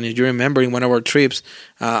 Jonathan, if you remember, in one of our trips,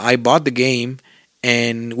 I bought the game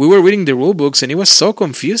and we were reading the rule books, and it was so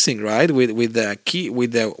confusing, right? With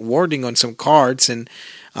the wording on some cards, and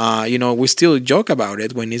we still joke about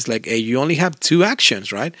it when it's like, hey, you only have 2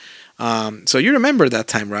 actions, right? So you remember that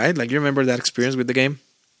time, right? Like you remember that experience with the game?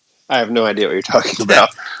 I have no idea what you're talking about.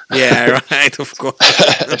 Yeah, right, of course.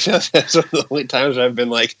 That's one of the only times I've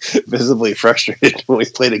been visibly frustrated when we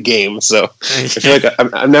played a game. So I feel like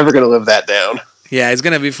I'm never going to live that down. Yeah, it's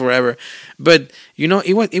going to be forever. But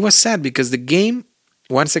it was sad because the game,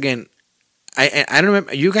 once again, I don't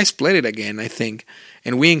remember. You guys played it again, I think,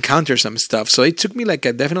 and we encountered some stuff. So it took me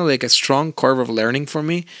definitely a strong curve of learning for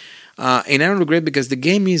me. And I don't regret because the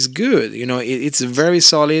game is good. It's very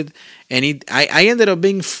solid. And I ended up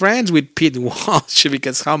being friends with Pete Walsh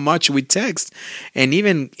because how much we text. And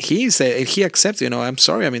even he said, he accepted, I'm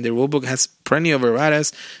sorry. I mean, the rulebook has plenty of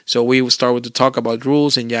erratas. So we started to talk about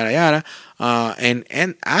rules and yada yada.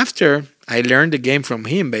 And after I learned the game from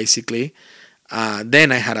him, basically,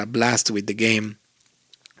 then I had a blast with the game.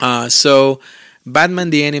 So Batman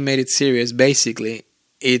the Animated Series, basically,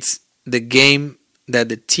 it's the game that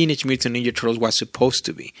the Teenage Mutant Ninja Turtles was supposed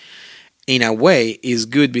to be. In a way, is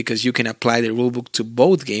good because you can apply the rulebook to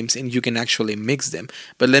both games and you can actually mix them.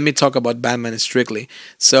 But let me talk about Batman strictly.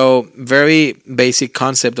 So, very basic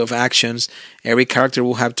concept of actions. Every character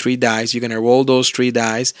will have 3 dice. You're going to roll those 3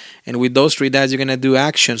 dice. And with those 3 dice, you're going to do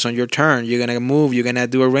actions on your turn. You're going to move. You're going to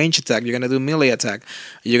do a range attack. You're going to do melee attack.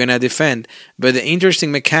 You're going to defend. But the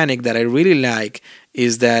interesting mechanic that I really like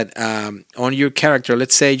is that on your character,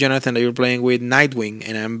 let's say, Jonathan, that you're playing with Nightwing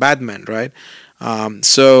and I'm Batman, right?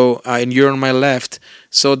 And you're on my left.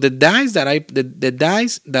 So the dice that I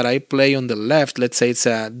play on the left, let's say it's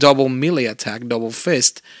a double melee attack, double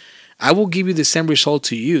fist, I will give you the same result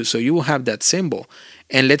to you. So you will have that symbol.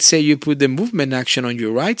 And let's say you put the movement action on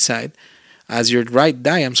your right side as your right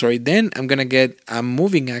die, then I'm going to get a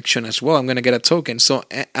moving action as well. I'm going to get a token. So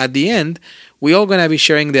at the end, we're all going to be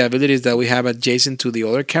sharing the abilities that we have adjacent to the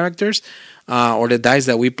other characters, or the dice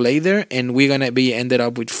that we play there, and we're going to be ended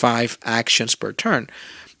up with 5 actions per turn.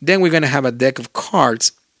 Then we're going to have a deck of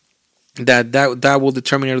cards that will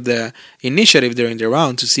determine the initiative during the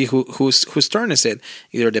round to see whose turn is it.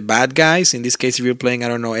 Either the bad guys, in this case if you're playing,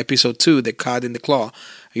 episode 2, the Cat in the Claw,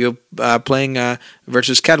 you're playing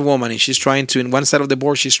versus Catwoman, and she's trying to, in one side of the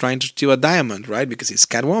board, she's trying to steal a diamond, right? Because it's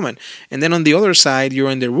Catwoman. And then on the other side, you're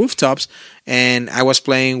in the rooftops, and I was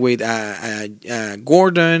playing with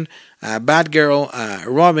Gordon, Batgirl,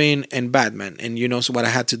 Robin, and Batman. And so what I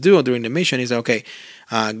had to do during the mission is,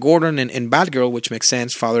 Gordon and Batgirl, which makes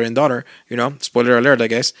sense, father and daughter, spoiler alert, I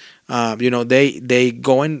guess, they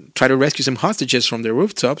go and try to rescue some hostages from the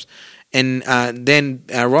rooftops. And then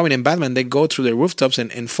Robin and Batman, they go through the rooftops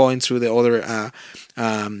and fall into the other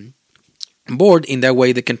board. In that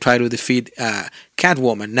way, they can try to defeat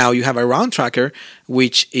Catwoman. Now, you have a round tracker,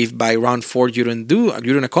 which if by round 4 you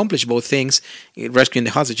don't accomplish both things, rescuing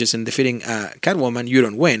the hostages and defeating Catwoman, you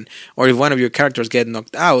don't win. Or if one of your characters get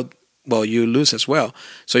knocked out, well, you lose as well.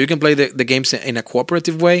 So you can play the games in a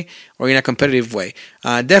cooperative way or in a competitive way.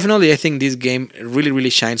 Definitely, I think this game really, really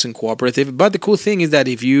shines in cooperative. But the cool thing is that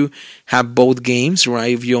if you have both games,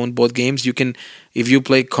 right, if you own both games, you can, if you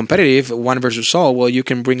play competitive, one versus all, well, you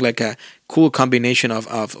can bring like a cool combination of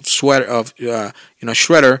Shredder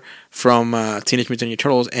from Teenage Mutant Ninja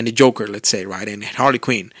Turtles and the Joker, let's say, right, and Harley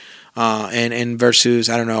Quinn. And versus,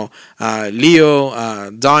 I don't know, Leo,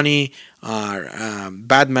 Donnie,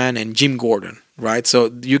 Batman, and Jim Gordon, right? So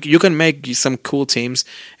you can make some cool teams,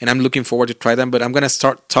 and I'm looking forward to try them. But I'm gonna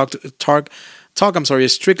talk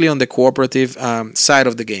strictly on the cooperative side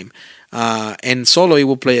of the game. And solo, it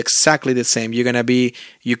will play exactly the same. You're gonna be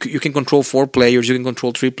you can control 4 players, you can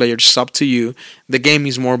control 3 players. It's up to you. The game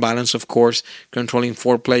is more balanced, of course, controlling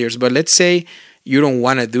 4 players. But let's say you don't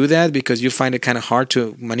want to do that because you find it kind of hard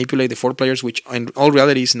to manipulate the 4 players, which in all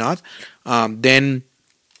reality is not. Then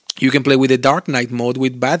you can play with the Dark Knight mode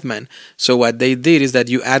with Batman. So what they did is that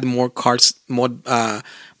you add more cards, more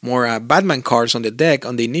Batman cards on the deck,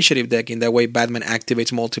 on the initiative deck. In that way, Batman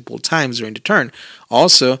activates multiple times during the turn.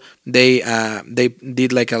 Also, they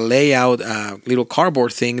did like a layout, little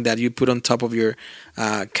cardboard thing that you put on top of your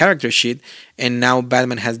character sheet, and now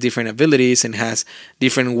Batman has different abilities and has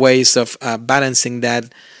different ways of balancing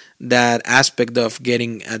that aspect of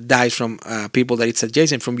getting dice from people that it's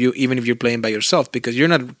adjacent from you, even if you're playing by yourself, because you're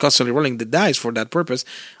not constantly rolling the dice for that purpose,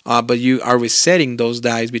 but you are resetting those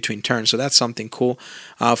dice between turns. So that's something cool.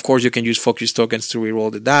 Of course, you can use focus tokens to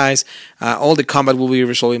reroll the dice. All the combat will be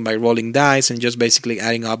resolving by rolling dice and just basically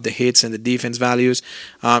adding up the hits and the defense values.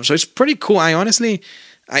 So it's pretty cool. I honestly,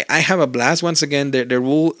 I have a blast. Once again, the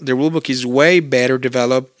rulebook is way better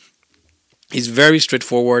developed. It's very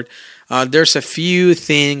straightforward. There's a few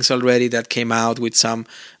things already that came out with some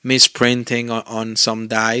misprinting on some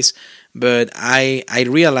dice, but I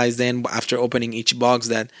realized then after opening each box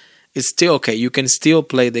that it's still okay. You can still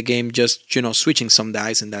play the game just switching some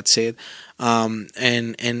dice and that's it. And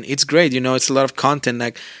it's great. It's a lot of content.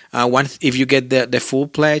 Like if you get the full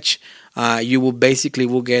pledge, you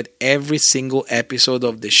will get every single episode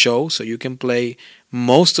of the show, so you can play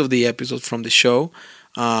most of the episodes from the show.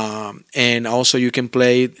 And also you can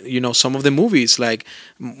play some of the movies, like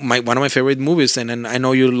one of my favorite movies, and I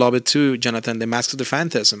know you love it too, Jonathan, The Mask of the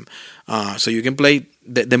Phantasm. So you can play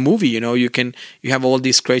the movie. You have all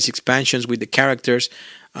these crazy expansions with the characters,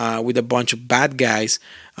 with a bunch of bad guys,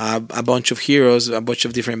 a bunch of heroes, a bunch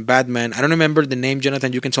of different Batman. I don't remember the name,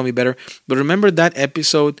 Jonathan, you can tell me better, but remember that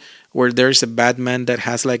episode where there's a Batman that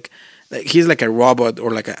has he's like a robot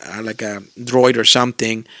or like a droid or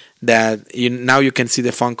something that now you can see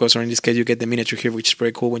the Funkos, or in this case you get the miniature here, which is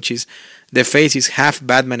pretty cool, when the face is half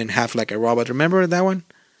Batman and half like a robot. Remember that one?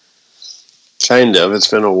 Kind of. It's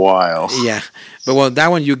been a while. Yeah. But that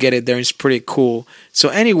one you get it there. It's pretty cool. So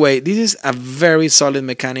anyway, this is a very solid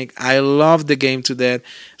mechanic. I love the game to death.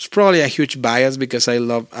 It's probably a huge bias because I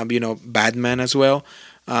love Batman as well.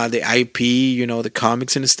 The IP, the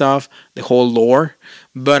comics and stuff, the whole lore.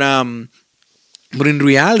 But in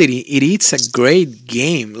reality, it is a great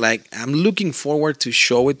game. Like, I'm looking forward to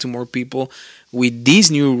show it to more people with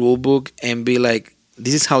this new rulebook and be like,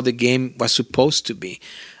 this is how the game was supposed to be.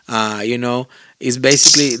 It's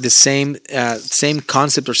basically the same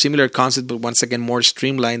concept or similar concept, but once again more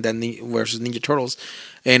streamlined than versus Ninja Turtles.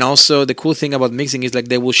 And also the cool thing about mixing is like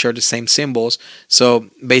they will share the same symbols. So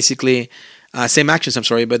basically, same actions, I'm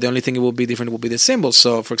sorry, but the only thing it will be different will be the symbols.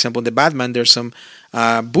 So, for example, in the Batman, there's some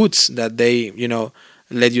boots that they,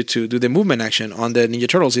 led you to do the movement action. On the Ninja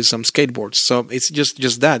Turtles is some skateboards. So it's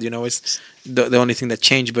just that, it's the only thing that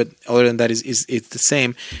changed. But other than that, it's the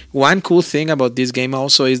same. One cool thing about this game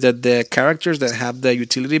also is that the characters that have the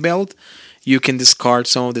utility belt, you can discard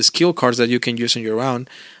some of the skill cards that you can use on your round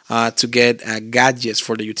to get gadgets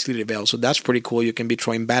for the utility belt. So that's pretty cool. You can be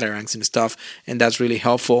throwing batarangs and stuff, and that's really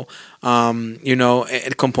helpful.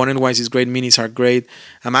 Component-wise, it's great. Minis are great.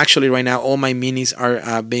 I'm actually right now, all my minis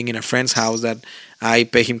are being in a friend's house that I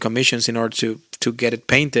pay him commissions in order to get it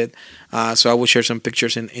painted. So I will share some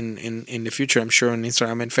pictures in the future, I'm sure, on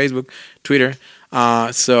Instagram and Facebook, Twitter.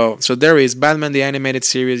 So there is Batman, the animated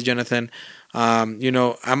series, Jonathan.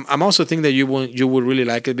 I'm also thinking that you will really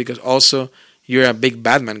like it because also you're a big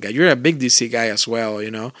Batman guy. You're a big DC guy as well.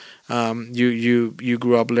 You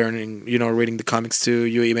grew up learning, reading the comics too.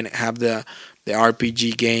 You even have the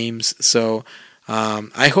RPG games. So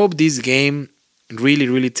I hope this game really,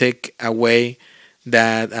 really take away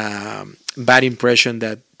that bad impression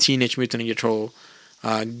that Teenage Mutant Ninja Turtle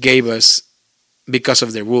gave us because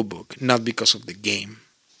of the rulebook, not because of the game.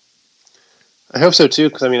 I hope so too,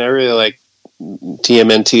 because I really like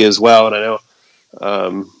TMNT as well, and I know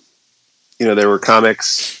there were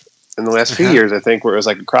comics in the last few years, I think, where it was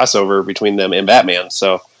like a crossover between them and Batman.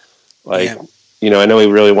 So, like, I know we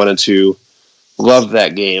really wanted to love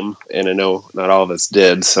that game, and I know not all of us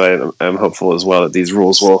did. So I'm hopeful as well that these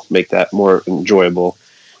rules will make that more enjoyable.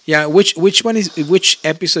 Yeah, which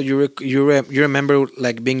episode you remember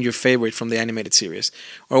like being your favorite from the animated series,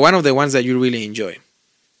 or one of the ones that you really enjoy?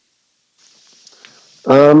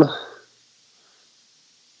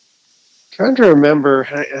 Trying to remember.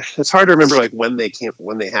 It's hard to remember like when they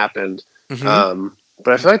happened. Mm-hmm.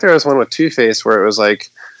 But I feel like there was one with Two-Face where it was like,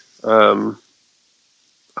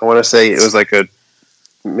 I want to say it was like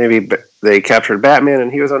maybe they captured Batman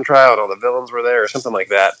and he was on trial and all the villains were there or something like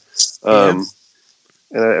that. And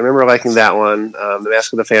I remember liking that one. The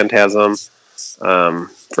Mask of the Phantasm.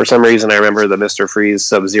 For some reason, I remember the Mr. Freeze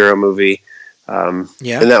Sub-Zero movie. And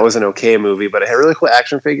that was an okay movie, but it had really cool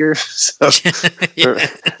action figures. So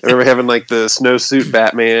I remember having like the snowsuit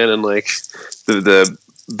Batman and like the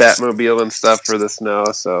Batmobile and stuff for the snow.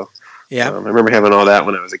 So I remember having all that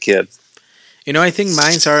when I was a kid. I think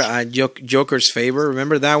mine's are Joker's Favor.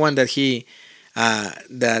 Remember that one that he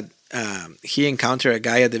encountered a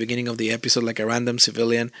guy at the beginning of the episode, like a random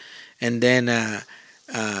civilian, and then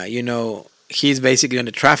he's basically on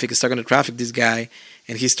the traffic, stuck on the traffic, this guy,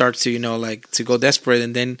 and he starts to to go desperate,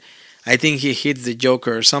 and then I think he hits the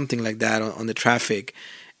Joker or something like that on the traffic,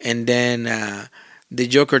 and then the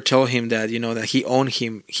Joker told him that that he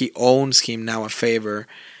owns him now a favor.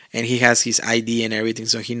 And he has his ID and everything,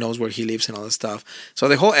 so he knows where he lives and all that stuff. So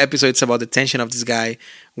the whole episode is about the tension of this guy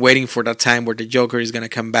waiting for that time where the Joker is gonna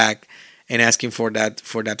come back and ask him for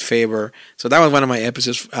that favor. So that was one of my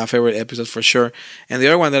favorite episodes for sure. And the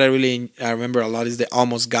other one that I remember a lot is the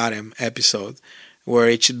Almost Got Him episode, where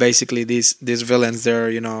it's basically these villains,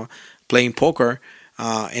 they're playing poker,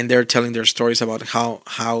 and they're telling their stories about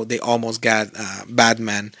how they almost got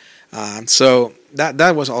Batman. So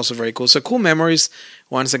that was also very cool. So cool memories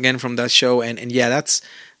once again from that show, and yeah,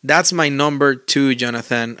 that's my number 2,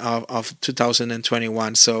 Jonathan, of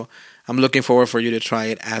 2021. So I'm looking forward for you to try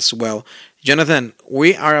it as well. Jonathan,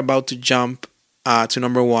 we are about to jump to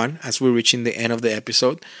number 1 as we're reaching the end of the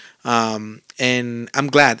episode, and I'm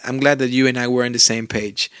glad that you and I were on the same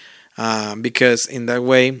page, because in that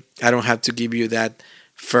way I don't have to give you that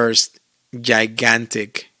first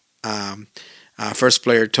gigantic first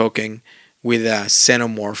player token with a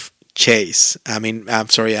Xenomorph chase.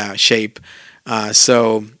 Shape.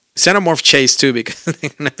 So Xenomorph chase too, because they're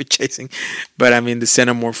gonna be chasing. But the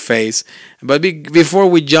Xenomorph phase. But before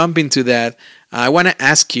we jump into that, I want to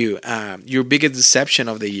ask you your biggest deception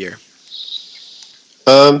of the year.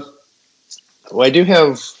 Well, I do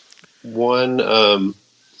have one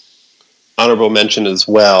honorable mention as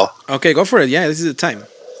well. Okay, go for it. Yeah, this is the time.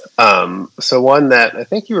 So one that I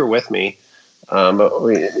think you were with me. But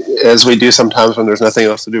as we do sometimes when there's nothing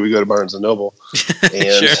else to do, we go to Barnes & Noble.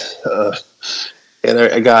 And, sure. And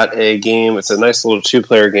I got a game. It's a nice little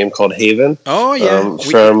 2-player game called Haven. Oh, yeah.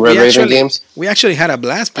 From Red Raven Games. We actually had a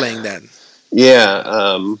blast playing that.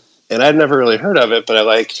 Yeah. And I'd never really heard of it, but I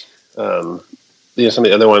like some of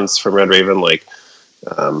the other ones from Red Raven, like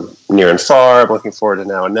Near and Far. I'm looking forward to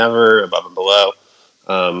Now and Never, Above and Below.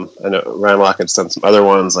 I know Ryan Lockett's done some other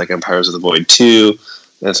ones like Empires of the Void 2.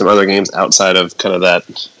 And some other games outside of kind of that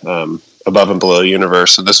Above and Below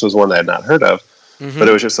universe. So this was one that I had not heard of. Mm-hmm. But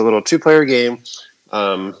it was just a little 2-player game.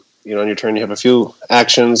 On your turn you have a few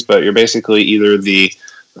actions, but you're basically either the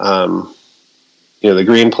the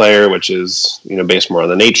green player, which is based more on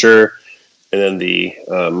the nature, and then the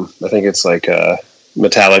I think it's like a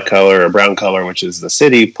metallic color or brown color, which is the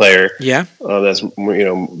city player. Yeah. That's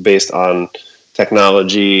based on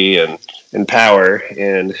technology and power,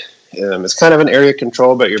 and it's kind of an area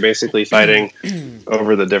control, but you're basically fighting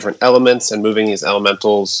over the different elements and moving these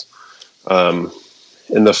elementals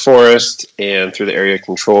in the forest, and through the area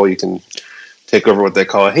control you can take over what they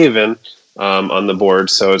call a haven on the board.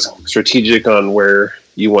 So it's strategic on where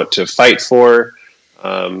you want to fight for,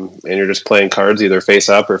 and you're just playing cards either face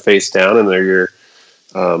up or face down, and they're your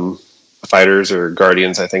fighters or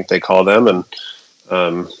guardians, I think they call them. And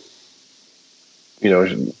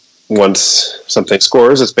once something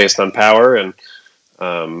scores, it's based on power and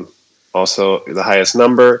also the highest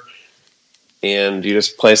number. And you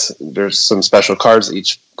just place, there's some special cards that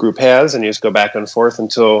each group has, and you just go back and forth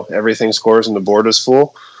until everything scores and the board is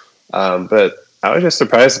full. But I was just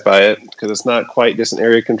surprised by it because it's not quite just an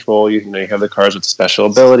area control. You have the cards with special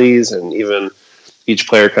abilities, and even each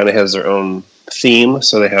player kind of has their own theme.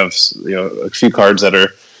 So they have a few cards that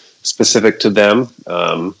are specific to them.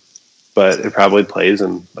 But it probably plays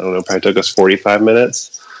in, I don't know, probably took us 45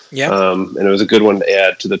 minutes. Yeah. And it was a good one to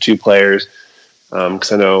add to the 2 players.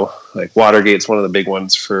 because I know like Watergate's one of the big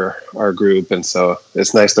ones for our group, and so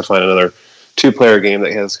it's nice to find another 2-player game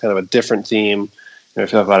that has kind of a different theme. I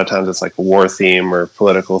feel like a lot of times it's like a war theme or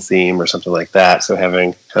political theme or something like that. So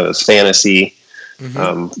having kind of this fantasy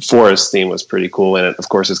forest theme was pretty cool, and of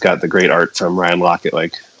course it's got the great art from Ryan Lockett,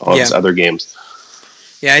 like all his other games.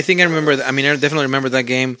 Yeah, I think I remember. I definitely remember that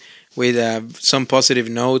game with some positive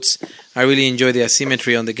notes. I really enjoyed the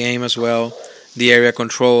asymmetry on the game as well, the area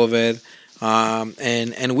control of it,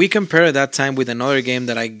 and we compared that time with another game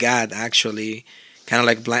that I got actually, kind of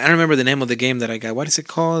like blind. I don't remember the name of the game that I got. What is it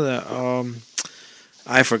called?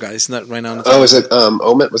 I forgot. It's not right now. Oh, is it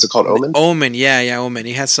Omen? Was it called Omen? Omen, yeah, Omen.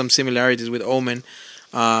 It has some similarities with Omen,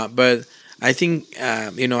 but I think I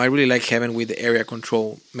really like Heaven with the area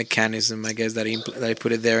control mechanism. I guess that I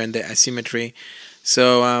put it there and the asymmetry.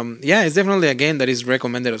 So it's definitely a game that is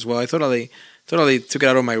recommended as well. I totally took it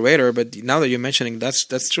out of my radar, but now that you're mentioning,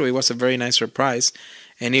 that's true. It was a very nice surprise,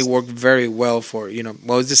 and it worked very well for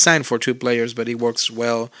it's designed for 2 players, but it works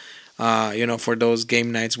well. For those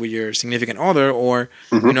game nights with your significant other or,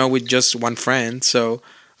 with just one friend. So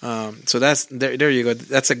that's, there you go.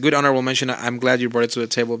 That's a good honorable mention. I'm glad you brought it to the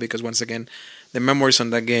table because once again, the memories on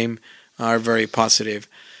that game are very positive.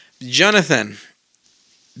 Jonathan,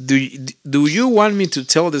 do you want me to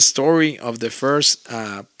tell the story of the first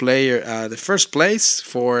the first place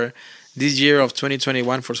for this year of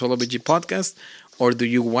 2021 for Solo BG Podcast, or do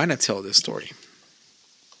you want to tell the story?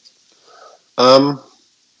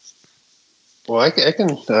 Well, I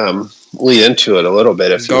can lead into it a little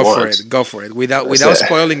bit if you want. Go for it. Without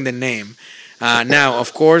spoiling the name. Now,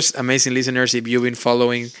 of course, amazing listeners, if you've been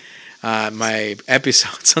following my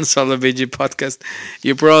episodes on Solo BG Podcast,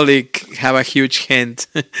 you probably have a huge hint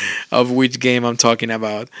of which game I'm talking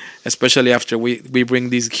about, especially after we bring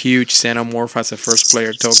this huge Xenomorph as a first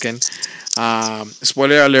player token.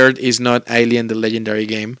 Spoiler alert, is not Alien the Legendary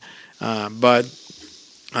Game, but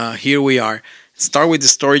here we are. Start with the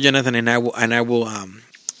story, Jonathan, and I will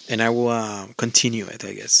continue it.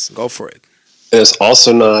 I guess go for it. It's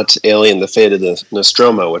also not Alien: The Fate of the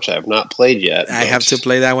Nostromo, which I have not played yet. I have to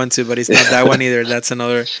play that one too, but it's not that one either. That's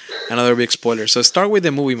another big spoiler. So start with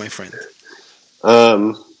the movie, my friend.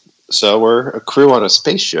 So we're a crew on a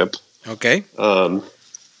spaceship. Okay. And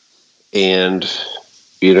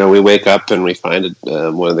we wake up and we find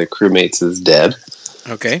one of the crewmates is dead.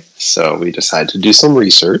 Okay. So we decide to do some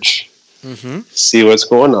research. See what's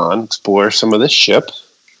going on, explore some of the ship,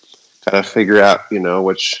 kind of figure out,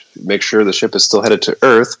 make sure the ship is still headed to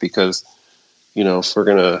Earth because, if we're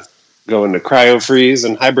going to go into cryo freeze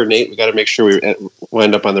and hibernate, we got to make sure we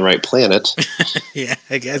wind up on the right planet. Yeah,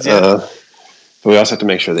 I guess, yeah. But we also have to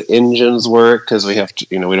make sure the engines work because we have to,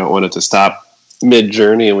 we don't want it to stop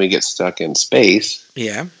mid-journey and we get stuck in space.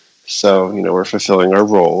 Yeah. So, we're fulfilling our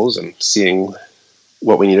roles and seeing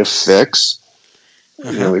what we need to fix.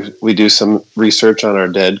 We do some research on our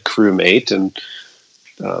dead crewmate and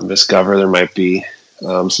discover there might be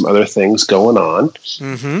some other things going on.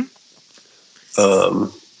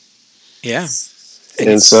 Yeah.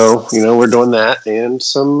 And so, we're doing that and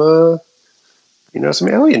some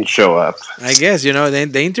aliens show up. I guess,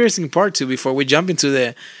 the interesting part too, before we jump into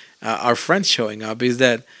the our friends showing up, is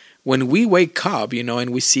that when we wake up, and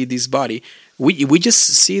we see this body, we just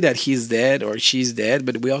see that he's dead or she's dead,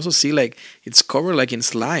 but we also see like it's covered like in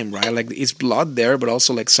slime, right? Like it's blood there, but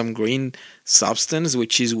also like some green substance,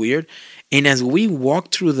 which is weird. And as we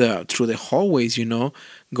walk through the hallways,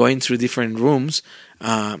 going through different rooms,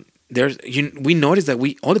 we notice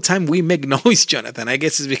that all the time we make noise, Jonathan. I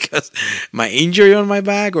guess it's because my injury on my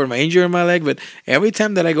back or my injury on my leg, but every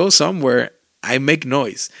time that I go somewhere, I make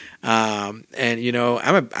noise, and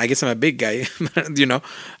I guess I'm a big guy,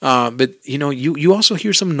 but you also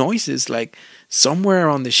hear some noises like somewhere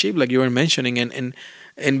on the ship, like you were mentioning, and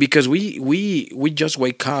because we just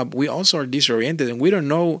wake up, we also are disoriented and we don't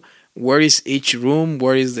know where is each room,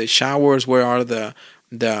 where is the showers, where are the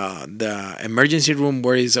emergency room,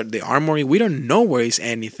 where is the armory. We don't know where is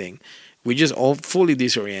anything. We just all fully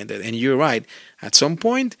disoriented. And you're right. At some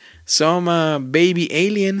point, some baby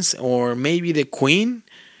aliens or maybe the queen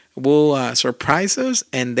will surprise us,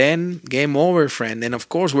 and then game over, friend. And of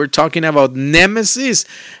course, we're talking about Nemesis.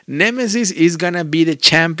 Nemesis is going to be the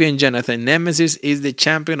champion, Jonathan. Nemesis is the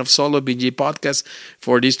champion of Solo BG Podcast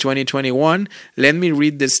for this 2021. Let me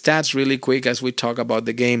read the stats really quick as we talk about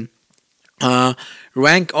the game. Uh,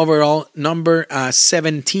 rank overall number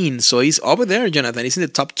 17. So he's over there, Jonathan. He's in the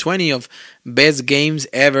top 20 of best games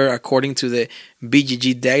ever according to the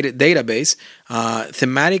BGG database.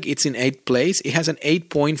 Thematic, it's in 8th place. It has an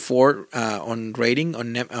 8.4 on rating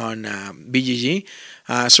on BGG.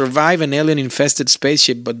 Survive an alien-infested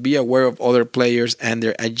spaceship, but be aware of other players and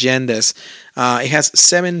their agendas. It has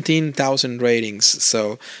 17,000 ratings,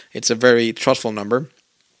 so it's a very trustful number.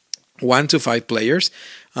 1 to 5 players.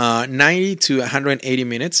 90 to 180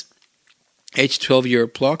 minutes. Age 12 year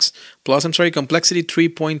plus. Complexity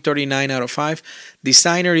 3.39 out of 5.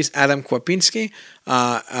 Designer is Adam Kwapinski.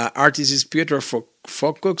 Artist is Piotr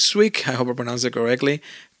Fokukswik. I hope I pronounced it correctly.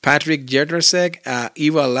 Patrick Jedrasek,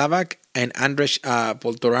 Eva Lavak, and Andrzej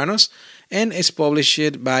Poltoranos. And is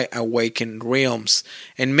published by Awakened Realms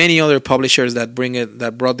and many other publishers that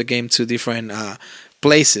brought the game to different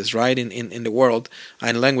places, right, in the world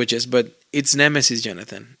and languages. But it's Nemesis,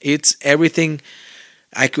 Jonathan. It's everything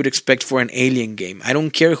I could expect for an Alien game. I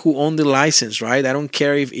don't care who owned the license, right? I don't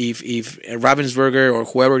care if Ravensburger or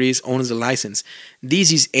whoever it is owns the license.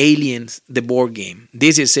 This is Aliens, the board game.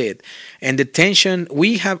 This is it. And the tension,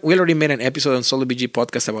 we already made an episode on Solo BG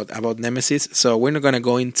podcast about Nemesis, so we're not going to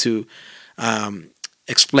go into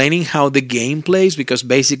explaining how the game plays, because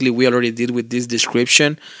basically we already did with this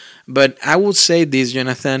description. But I will say this,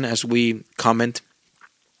 Jonathan, as we comment.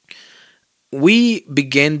 I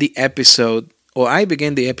began the episode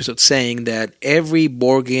saying that every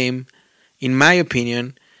board game, in my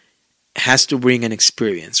opinion, has to bring an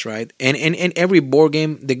experience, right? And every board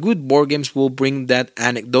game, the good board games will bring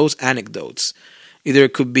those anecdotes. Either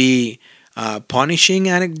it could be punishing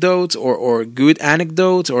anecdotes or good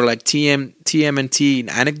anecdotes, or like TMNT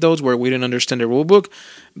anecdotes where we don't understand the rule book.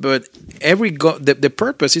 But the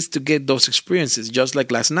purpose is to get those experiences. Just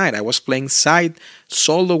like last night, I was playing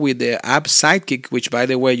solo with the app Sidekick, which, by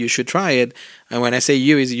the way, you should try it. And when I say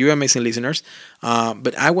you, is you amazing listeners.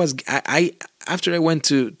 But I after I went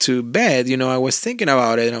to bed, I was thinking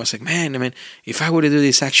about it, and I was like, man, if I were to do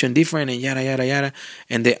this action different and yada yada yada,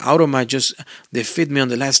 and the automat they fit me on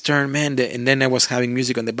the last turn, man. And then I was having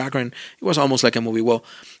music on the background. It was almost like a movie. Well,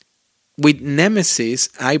 with Nemesis,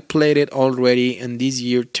 I played it already in this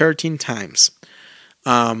year 13 times.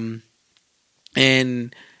 And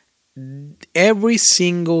every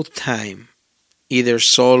single time, either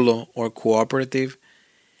solo or cooperative,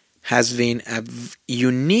 has been a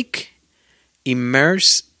unique,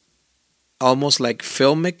 immersed, almost like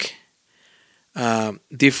filmic,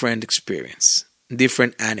 different experience,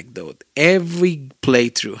 different anecdote. Every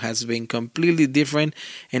playthrough has been completely different,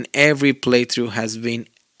 and every playthrough has been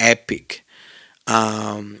epic.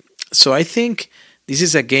 So I think this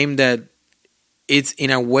is a game that it's, in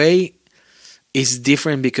a way, is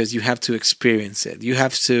different because you have to experience it. You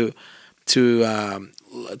have to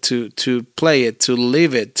play it, to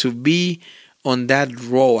live it, to be on that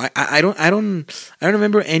role. I don't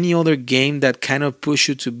remember any other game that kind of push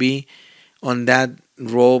you to be on that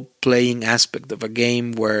role playing aspect of a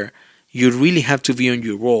game where you really have to be on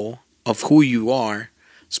your role of who you are.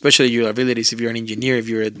 Especially your abilities, if you're an engineer, if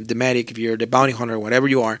you're the medic, if you're the bounty hunter, whatever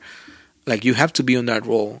you are, like, you have to be on that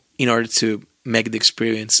role in order to make the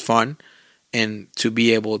experience fun and to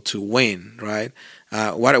be able to win, right?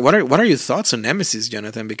 What are your thoughts on Nemesis,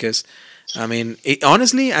 Jonathan? Because,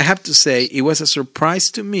 honestly, I have to say it was a surprise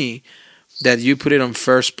to me that you put it on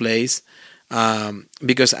first place,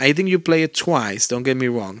 because I think you play it twice. Don't get me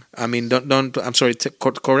wrong. Don't. I'm sorry.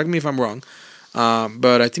 Correct me if I'm wrong.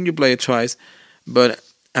 But I think you play it twice. But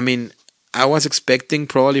I was expecting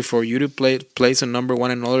probably for you to place on number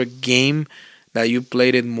one another game that you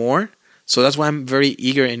played it more. So that's why I'm very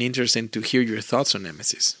eager and interested to hear your thoughts on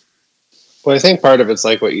Nemesis. Well, I think part of it's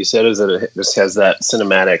like what you said, is that it just has that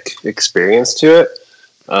cinematic experience to it.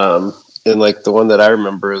 And like the one that I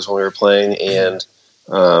remember is when we were playing, and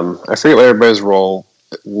I forget what everybody's role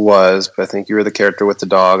was, but I think you were the character with the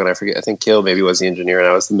dog, and I think Kill maybe was the engineer, and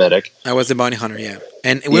I was the medic. I was the bounty hunter, yeah.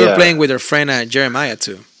 And we were playing with our friend Jeremiah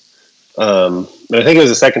too. And I think it was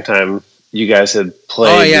the second time you guys had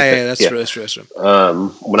played. Oh yeah, that's true.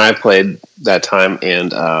 When I played that time,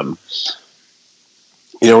 and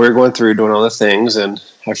we were going through doing all the things, and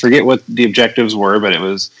I forget what the objectives were, but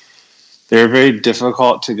they were very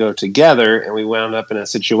difficult to go together, and we wound up in a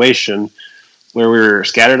situation where we were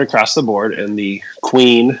scattered across the board, and the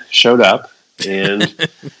queen showed up, and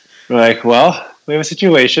we're like, well, we have a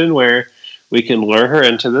situation where we can lure her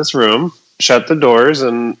into this room, shut the doors,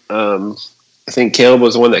 and I think Caleb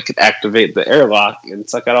was the one that could activate the airlock and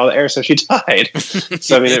suck out all the air, so she died.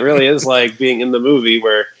 So it really is like being in the movie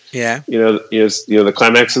where the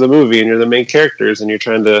climax of the movie, and you're the main characters, and you're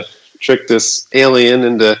trying to trick this alien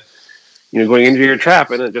into going into your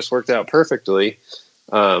trap, and it just worked out perfectly.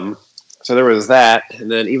 So there was that,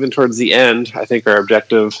 and then even towards the end, I think our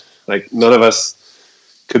objective, like none of us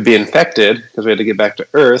could be infected because we had to get back to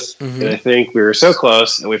Earth, and I think we were so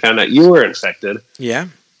close, and we found out you were infected. Yeah.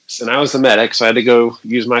 And I was the medic, so I had to go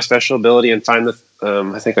use my special ability and find the,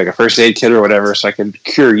 I think like a first aid kit or whatever, so I could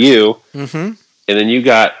cure you. And then you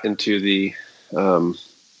got into the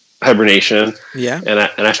hibernation. Yeah. And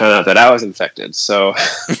I found out that I was infected. So,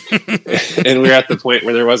 and we were at the point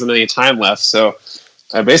where there wasn't any time left. So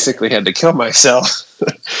I basically had to kill myself.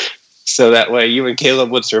 So that way you and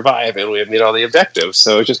Caleb would survive and we would meet all the objectives.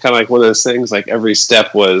 So it's just kind of like one of those things, like every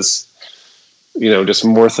step was, just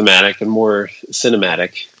more thematic and more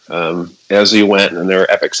cinematic as we went. And there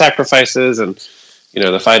were epic sacrifices, and,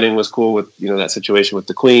 the fighting was cool with, that situation with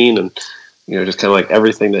the Queen, and, just kind of like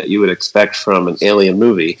everything that you would expect from an Alien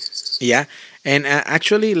movie. Yeah. And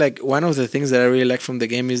actually, like, one of the things that I really like from the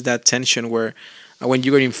game is that tension where when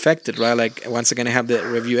you get infected, right? Like, once again, I have the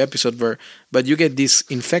review episode but you get these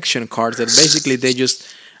infection cards that basically they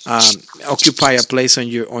just occupy a place on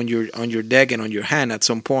your deck and on your hand at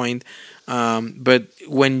some point. But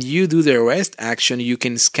when you do the arrest action, you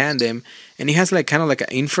can scan them, and it has like kind of like an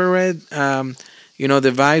infrared,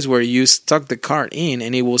 device where you stuck the card in,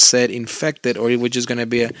 and it will say infected, or it was just gonna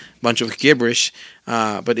be a bunch of gibberish,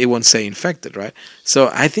 but it won't say infected, right?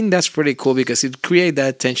 So I think that's pretty cool because it creates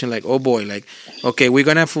that tension, like, oh boy, like, okay, we're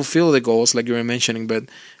gonna fulfill the goals like you were mentioning, but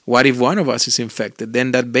what if one of us is infected?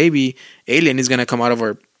 Then that baby alien is gonna come out of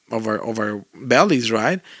our bellies,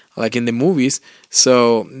 right? Like in the movies.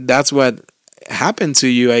 So that's what happened to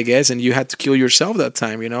you, I guess, and you had to kill yourself that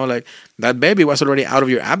time, like that baby was already out of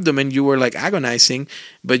your abdomen. You were like agonizing,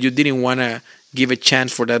 but you didn't want to give a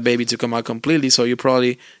chance for that baby to come out completely, so you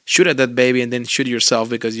probably shoot at that baby and then shoot yourself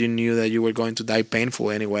because you knew that you were going to die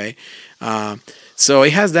painful anyway. So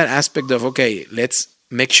it has that aspect of, okay, let's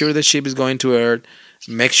make sure the ship is going to Earth,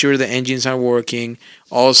 make sure the engines are working,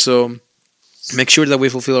 also make sure that we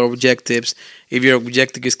fulfill our objectives. If your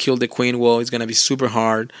objective is kill the Queen, well, it's going to be super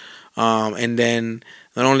hard. And then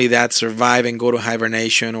not only that, survive and go to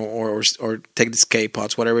hibernation or take the escape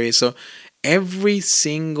pods, whatever it is. So every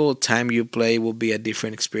single time you play will be a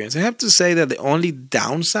different experience. I have to say that the only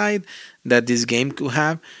downside that this game could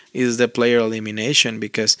have is the player elimination,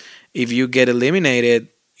 because if you get eliminated,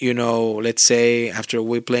 let's say after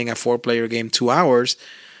we're playing a 4-player game 2 hours,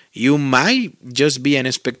 you might just be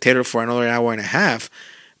a spectator for another hour and a half.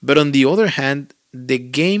 But on the other hand, the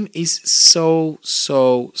game is so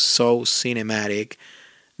cinematic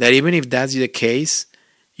that even if that's the case,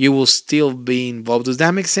 you will still be involved. Does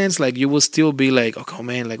that make sense? Like, you will still be like, oh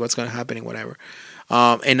man, like what's going to happen and whatever.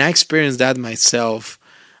 And I experienced that myself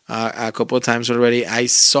a couple of times already. I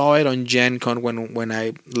saw it on Gen Con when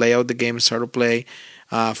I lay out the game and started to play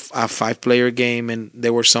a 5-player game, and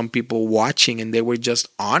there were some people watching and they were just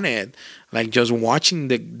on it, like just watching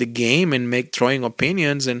the game and throwing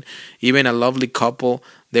opinions. And even a lovely couple,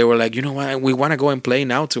 they were like, what, we want to go and play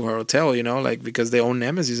now to her hotel, like because they own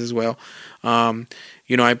Nemesis as well.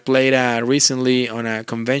 I played recently on a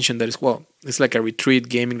convention that is, it's like a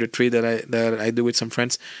gaming retreat that I do with some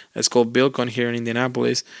friends. It's called BuildCon here in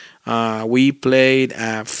Indianapolis. We played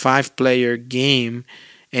a 5-player game,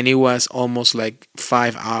 and it was almost like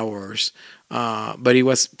 5 hours. But it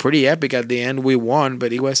was pretty epic. At the end, we won,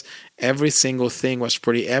 but every single thing was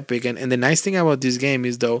pretty epic. And the nice thing about this game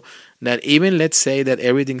is, though, that even let's say that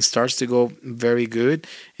everything starts to go very good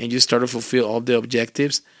and you start to fulfill all the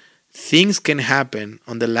objectives, things can happen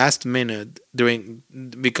on the last minute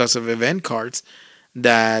because of event cards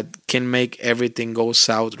that can make everything go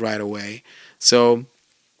south right away. So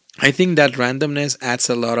I think that randomness adds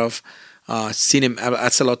a lot of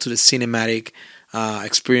adds a lot to the cinematic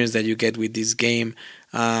experience that you get with this game.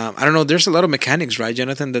 I don't know, there's a lot of mechanics, right,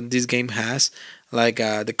 Jonathan, that this game has, like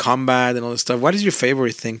the combat and all the stuff. What is your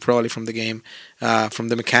favorite thing probably from the game, from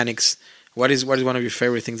the mechanics? What is one of your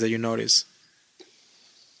favorite things that you notice?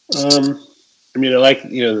 I like,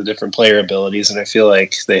 the different player abilities, and I feel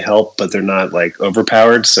like they help, but they're not like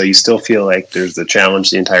overpowered. So you still feel like there's the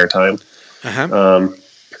challenge the entire time.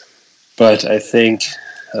 But I think,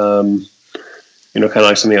 kind of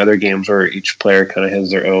like some of the other games where each player kind of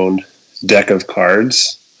has their own deck of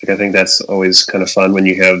cards. Like, I think that's always kind of fun when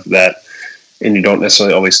you have that, and you don't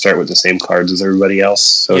necessarily always start with the same cards as everybody else.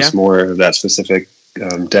 So it's more of that specific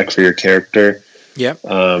deck for your character. Yeah.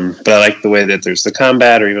 But I like the way that there's the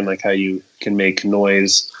combat, or even like how you can make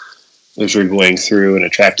noise as you're going through and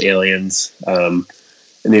attract aliens. And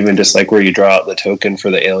even just like where you draw out the token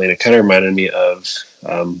for the alien, it kind of reminded me of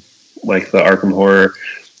like the Arkham Horror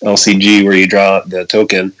LCG, where you draw the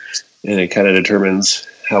token and it kind of determines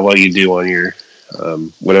how well you do on your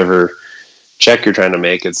whatever check you're trying to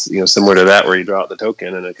make. It's similar to that where you draw out the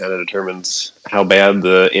token and it kind of determines how bad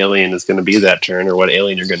the alien is going to be that turn or what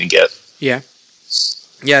alien you're going to get. Yeah,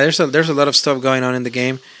 yeah. There's a lot of stuff going on in the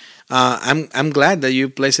game. I'm glad that you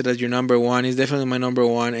placed it as your number one. It's definitely my number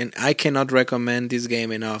one, and I cannot recommend this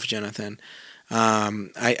game enough, Jonathan.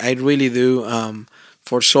 I really do.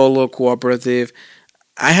 For solo cooperative,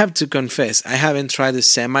 I have to confess I haven't tried the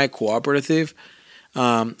semi cooperative.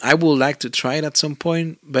 I would like to try it at some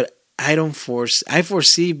point, but I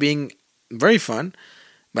foresee being very fun,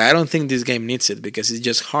 but I don't think this game needs it because it's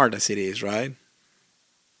just hard as it is, right?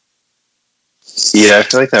 Yeah, I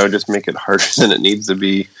feel like that would just make it harder than it needs to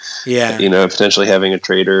be. Yeah. Potentially having a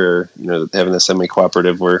trader or, having a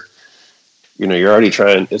semi-cooperative where, you're already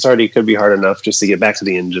trying, could be hard enough just to get back to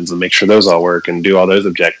the engines and make sure those all work and do all those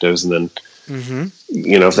objectives. And then,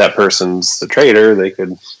 if that person's the trader, they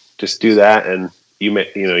could just do that and you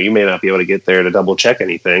may not be able to get there to double check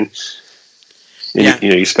anything. And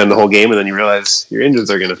you spend the whole game and then you realize your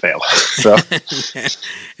engines are going to fail. So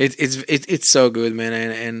it's so good,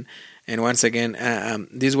 man. And once again,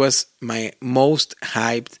 this was my most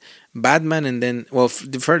hyped Batman, and then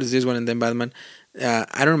the first is this one, and then Batman.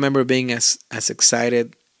 I don't remember being as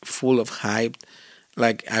excited, full of hype,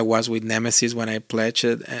 like I was with Nemesis when I pledged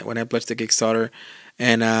it, when I pledged the Kickstarter,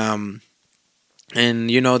 and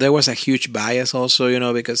there was a huge bias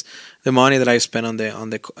also, because the money that I spent on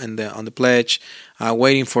the pledge,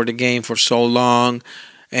 waiting for the game for so long.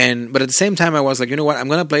 But at the same time, I was like, you know what? I'm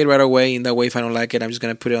gonna play it right away. In that way, if I don't like it, I'm just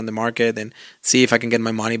gonna put it on the market and see if I can get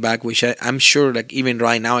my money back. Which I'm sure, like even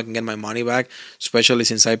right now, I can get my money back, especially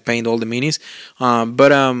since I painted all the minis. I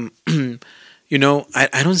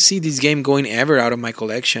don't see this game going ever out of my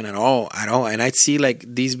collection at all. And I see like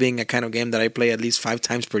this being a kind of game that I play at least 5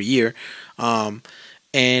 times per year.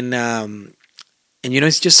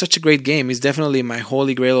 It's just such a great game. It's definitely my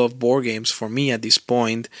holy grail of board games for me at this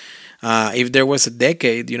point. If there was a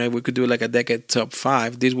decade, if we could do like a decade top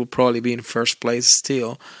 5, this would probably be in first place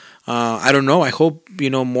still. I don't know. I hope,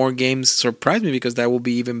 more games surprise me because that will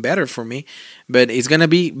be even better for me. But it's going to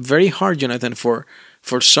be very hard, Jonathan, for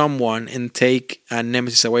someone and take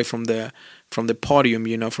Nemesis away from the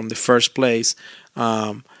podium, from the first place.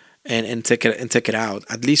 And take it out,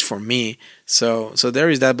 at least for me. So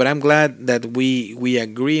there is that. But I'm glad that we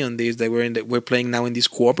agree on this. That we're playing now in this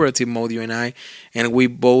cooperative mode, you and I, and we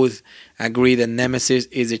both agree that Nemesis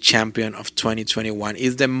is the champion of 2021.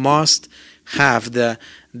 Is the must have the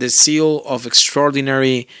seal of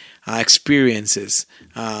extraordinary experiences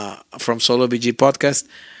from Solo BG podcast.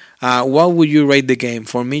 What would you rate the game?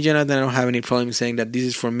 For me, Jonathan, I don't have any problem saying that this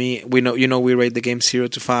is for me. We know, we rate the game 0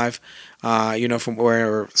 to 5. From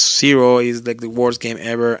where 0 is like the worst game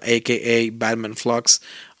ever, aka Batman Flux,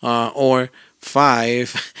 or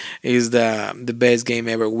 5 is the best game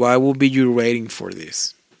ever. What would be your rating for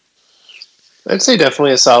this? I'd say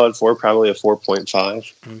definitely a solid 4, probably a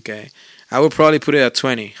 4.5. Okay, I would probably put it at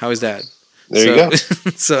 20. How is that? There you go.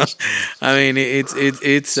 So, I mean,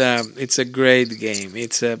 it's a great game.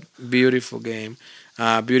 It's a beautiful game,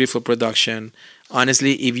 beautiful production.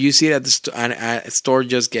 Honestly, if you see it at the store,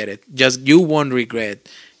 just get it. You won't regret.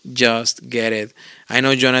 Just get it. I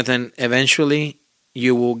know, Jonathan, eventually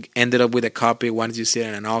you will end up with a copy once you see it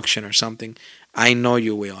at an auction or something. I know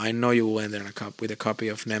you will. I know you will end up with a copy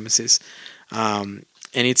of Nemesis. And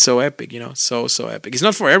it's so epic, so epic. It's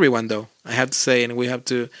not for everyone, though, I have to say, and we have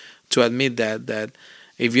to admit that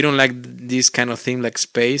if you don't like this kind of theme, like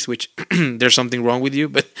space, which there's something wrong with you,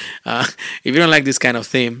 but if you don't like this kind of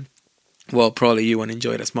theme, well, probably you won't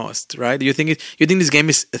enjoy it as most, right? Do you think this game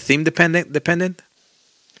is theme dependent?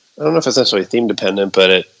 I don't know if it's necessarily theme dependent,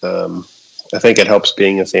 but I think it helps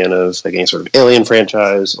being a fan of like any sort of Alien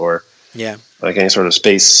franchise or like any sort of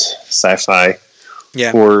space sci-fi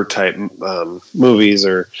horror type movies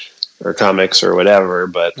or comics or whatever.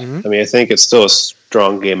 But I mean, I think it's still a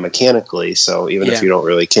strong game mechanically. So even if you don't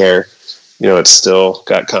really care, it's still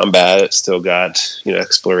got combat. It's still got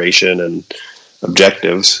exploration and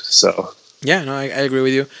objectives. So I agree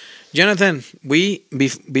with you, Jonathan.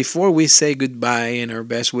 Before we say goodbye and our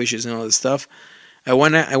best wishes and all this stuff, I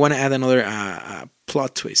wanna add another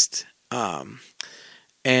plot twist. And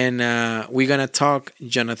we're gonna talk,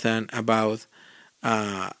 Jonathan, about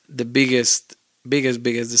the biggest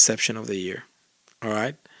deception of the year. All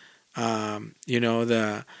right,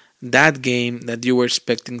 that game that you were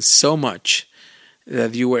expecting so much,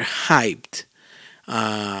 that you were hyped,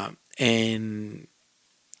 and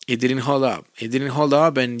it didn't hold up.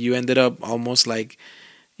 And you ended up almost like,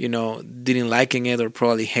 didn't liking it or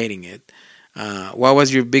probably hating it. What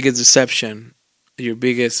was your biggest deception, your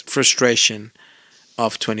biggest frustration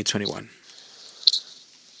of 2021?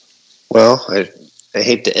 Well, I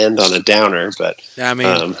hate to end on a downer, but I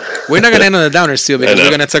mean, we're not gonna end on a downer still because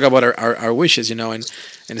we're gonna talk about our wishes,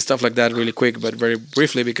 and stuff like that really quick, but very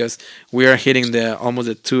briefly because we are hitting the almost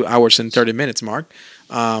the 2 hours and 30 minutes mark.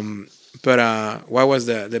 But what was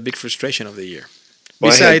the big frustration of the year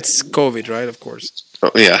besides COVID, right? Of course.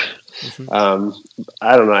 Oh, yeah.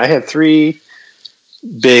 I don't know. I had 3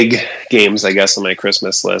 big games, I guess, on my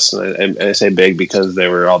Christmas list, and I say big because they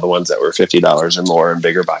were all the ones that were $50 or more in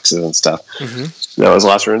bigger boxes and stuff. That was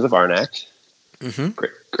Lost Ruins of Arnak.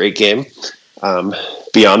 Great game.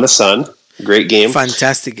 Beyond the Sun, great game.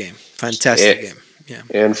 Fantastic game. Yeah.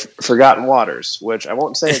 And Forgotten Waters, which I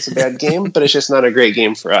won't say it's a bad game, but it's just not a great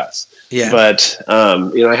game for us. Yeah. But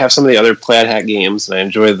I have some of the other Plaid Hat games, and I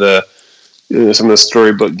enjoy some of the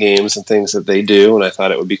storybook games and things that they do, and I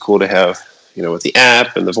thought it would be cool to have, with the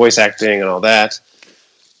app and the voice acting and all that.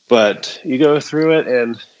 But you go through it,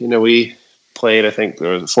 and we played. I think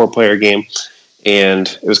there was a 4-player game, and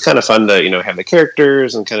it was kind of fun to have the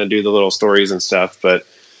characters and kind of do the little stories and stuff, but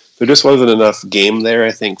there just wasn't enough game there,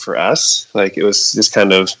 I think, for us. Like, it was just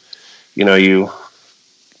kind of, you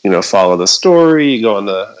follow the story, you go on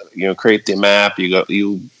the, create the map, you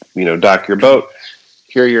dock your boat,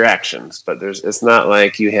 here are your actions. But it's not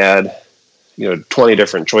like you had, 20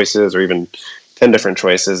 different choices or even 10 different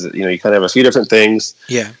choices. You kind of have a few different things.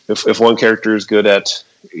 Yeah. If one character is good at,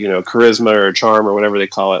 charisma or charm or whatever they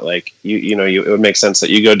call it, like, it would make sense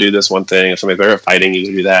that you go do this one thing. If somebody's better at fighting, you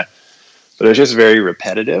can do that. But it was just very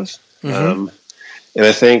repetitive. And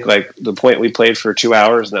I think, like, the point we played for 2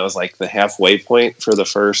 hours, and that was like the halfway point for the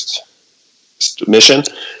first mission.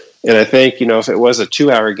 And I think, if it was a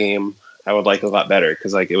 2-hour game, I would like it a lot better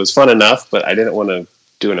because, like, it was fun enough, but I didn't want to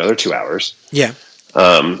do another 2 hours. Yeah.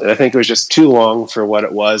 And I think it was just too long for what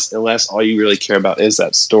it was, unless all you really care about is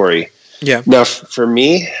that story. Yeah. Now, for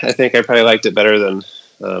me, I think I probably liked it better than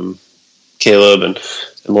Caleb and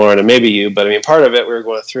Lauren and maybe you, but I mean, part of it we were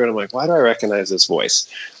going through and I'm like, why do I recognize this voice?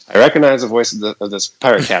 I recognize the voice of this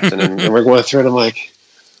pirate captain, and we're going through and I'm like,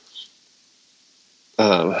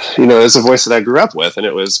 it's a voice that I grew up with, and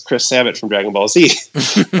it was Chris Sabat from Dragon Ball Z.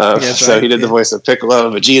 So he did the voice of Piccolo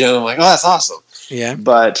and Vegeta, and I'm like, oh, that's awesome. Yeah.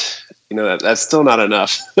 But that's still not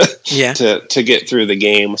enough yeah. to get through the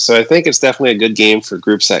game. So I think it's definitely a good game for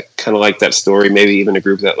groups that kind of like that story, maybe even a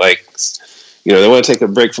group that likes, they want to take a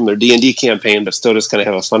break from their D&D campaign, but still just kind of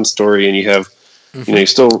have a fun story, and you have, you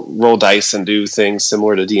still roll dice and do things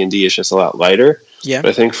similar to D&D. It's just a lot lighter. Yeah. But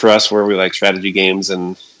I think for us, where we like strategy games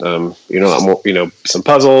and, a lot more, some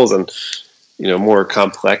puzzles and, more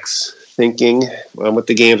complex thinking with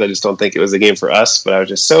the games, I just don't think it was the game for us, but I was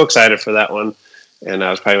just so excited for that one. And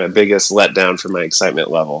that was probably my biggest letdown for my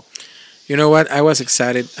excitement level. You know what? I was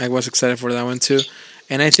excited. I was excited for that one too.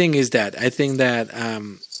 And I think that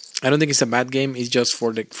I don't think it's a bad game. It's just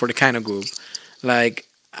for the kind of group. Like,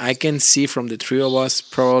 I can see from the 3 of us,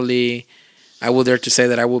 probably I would dare to say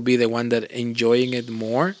that I will be the one that enjoying it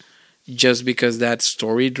more, just because that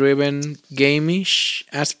story-driven game-ish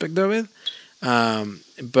aspect of it.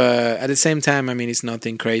 But at the same time, I mean, it's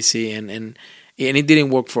nothing crazy, and it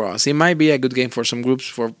didn't work for us. It might be a good game for some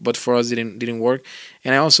groups, but for us, it didn't work.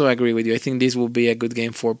 And I also agree with you. I think this will be a good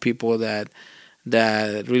game for people that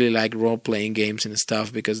really like role-playing games and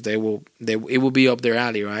stuff, because it will be up their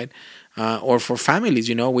alley, right? Or for families,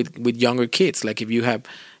 with younger kids. Like, if you have,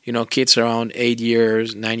 kids around 8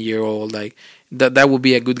 years, 9-year-old, like that would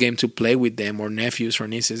be a good game to play with them, or nephews or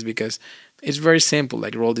nieces, because it's very simple.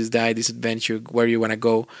 Like, roll this die, this adventure, where you want to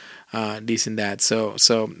go, this and that. So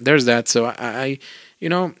there's that. So I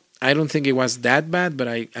don't think it was that bad, but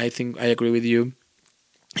I think I agree with you.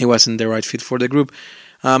 It wasn't the right fit for the group.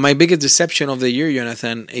 My biggest deception of the year,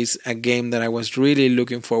 Jonathan, is a game that I was really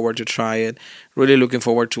looking forward to try it, really looking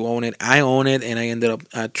forward to own it. I own it, and I ended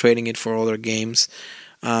up trading it for other games.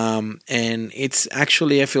 And it's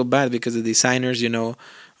actually, I feel bad because the designers, one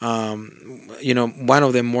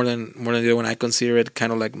of them more than the other one, I consider it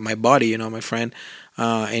kind of like my buddy, my friend.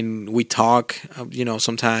 And we talk,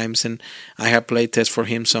 sometimes, and I have played test for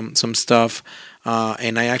him some stuff.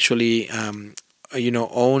 And I actually,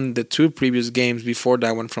 own the 2 previous games before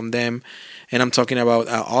that one from them, and I'm talking about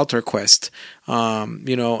Altar Quest.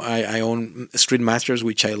 I own Street Masters,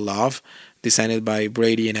 which I love, designed by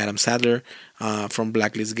Brady and Adam Sadler from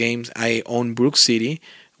Blacklist Games. I own Brook City,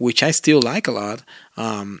 which I still like a lot,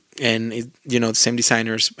 and the same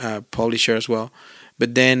designers, publisher as well.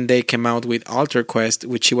 But then they came out with Altar Quest,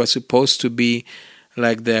 which was supposed to be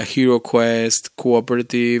like the Hero Quest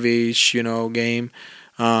cooperative-ish, game.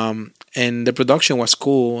 And the production was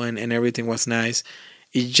cool and everything was nice.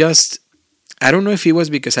 It just, I don't know if it was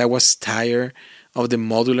because I was tired of the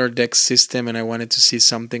modular deck system, and I wanted to see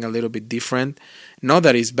something a little bit different. Not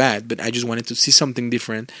that it's bad, but I just wanted to see something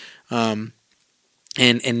different. And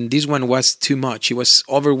this one was too much. It was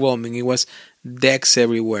overwhelming. It was decks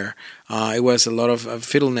everywhere. It was a lot of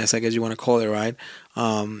fiddleness, I guess you want to call it, right?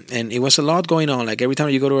 And it was a lot going on. Like every time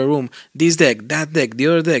you go to a room, this deck, that deck, the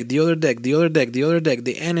other deck, the other deck, the other deck, the other deck,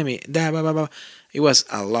 the enemy, that, blah, blah, blah. It was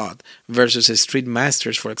a lot. Versus a Street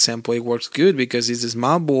Masters, for example, it works good because it's a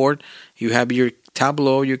small board. You have your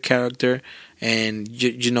tableau, your character, and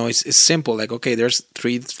you know it's simple. Like, okay, there's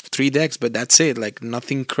three decks, but that's it. Like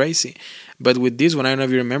nothing crazy. But with this one, I don't know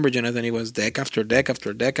if you remember, Jonathan, it was deck after deck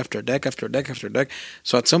after deck after deck after deck after deck.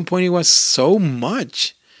 So at some point, it was so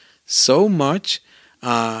much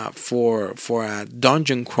for a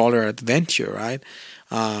dungeon crawler adventure, right?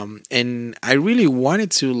 And I really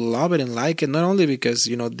wanted to love it and like it, not only because,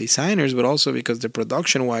 you know, designers, but also because the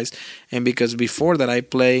production wise, and because before that I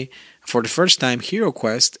play for the first time Hero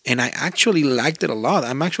Quest, and I actually liked it a lot.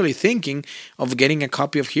 I'm actually thinking of getting a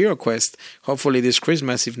copy of Hero Quest, hopefully this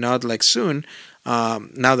Christmas, if not like soon,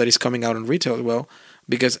 now that it's coming out on retail as well,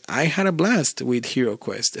 because I had a blast with Hero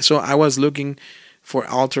Quest. So I was looking for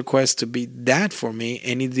Alter Quest to be that for me,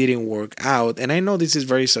 and it didn't work out. And I know this is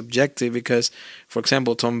very subjective because, for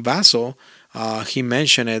example, Tom Vaso, he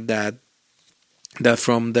mentioned it that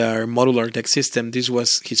from their modular deck system, this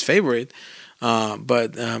was his favorite.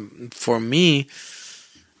 But for me,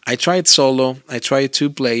 I tried solo, I tried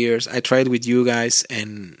 2 players, I tried with you guys,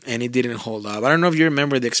 and it didn't hold up. I don't know if you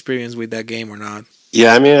remember the experience with that game or not.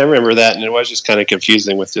 Yeah, I mean, I remember that, and it was just kind of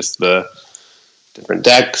confusing with just the different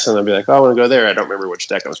decks, and I'd be like, oh, I want to go there. I don't remember which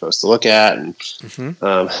deck I'm supposed to look at. And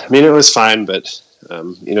I mean, it was fine, but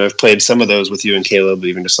you know, I've played some of those with you and Caleb,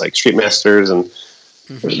 even just like Street Masters, and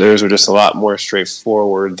theirs were just a lot more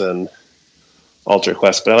straightforward than Alter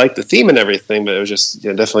Quest. But I liked the theme and everything, but it was just, you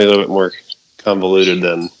know, definitely a little bit more convoluted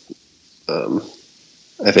than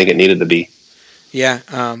I think it needed to be. Yeah,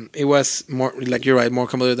 it was more, like you're right, more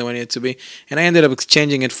convoluted than what it needed to be. And I ended up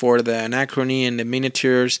exchanging it for the Anachrony and the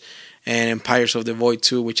miniatures and Empires of the Void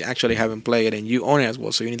 2, which actually haven't played, and you own it as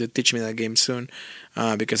well, so you need to teach me that game soon,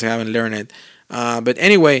 because I haven't learned it. But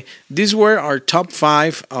anyway, these were our top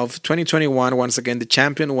 5 of 2021. Once again, the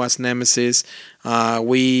champion was Nemesis.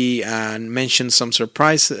 We mentioned some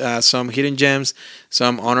surprise, some hidden gems,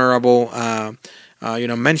 some honorable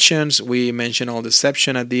mentions. We mentioned all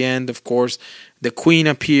deception at the end, of course. The Queen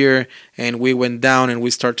appeared, and we went down, and we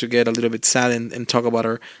start to get a little bit sad and talk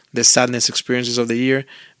about the sadness experiences of the year.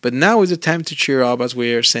 But now is the time to cheer up as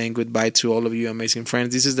we are saying goodbye to all of you amazing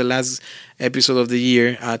friends. This is the last episode of the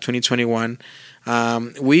year, 2021.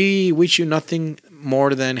 We wish you nothing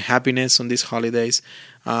more than happiness on these holidays.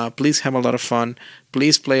 Please have a lot of fun.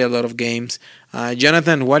 Please play a lot of games.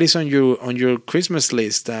 Jonathan, what is on your Christmas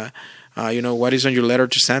list? What is on your letter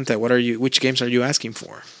to Santa? Which games are you asking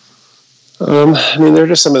for? I mean, they're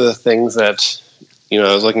just some of the things that, you know,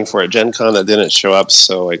 I was looking for at Gen Con that didn't show up.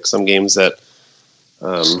 So, like, some games that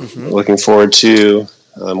looking forward to.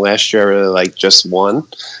 Last year, I really liked Just One.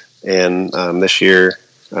 And this year,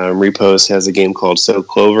 Repos has a game called So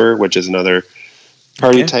Clover, which is another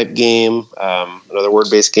party-type game, another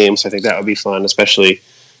word-based game. So I think that would be fun, especially,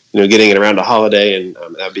 you know, getting it around a holiday. And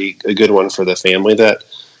that would be a good one for the family that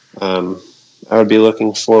I would be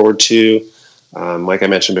looking forward to. Like I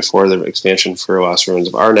mentioned before, the expansion for Lost Ruins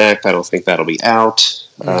of Arnak, I don't think that'll be out.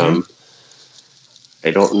 I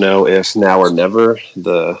don't know if Now or Never,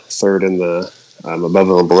 the third in the Above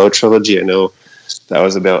and Below trilogy, I know that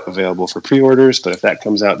was available for pre-orders, but if that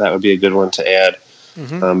comes out, that would be a good one to add.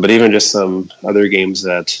 But even just some other games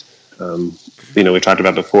that, we talked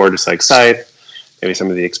about before, just like Scythe, maybe some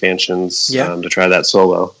of the expansions to try that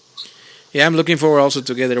solo. Yeah, I'm looking forward also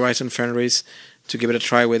to get the Rise and Fenris to give it a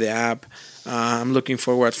try with the app. I'm looking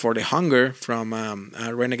forward for The Hunger from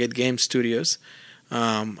Renegade Game Studios.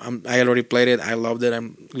 I already played it. I loved it.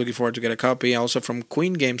 I'm looking forward to get a copy. Also from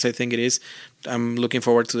Queen Games, I think it is. I'm looking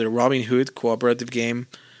forward to the Robin Hood cooperative game.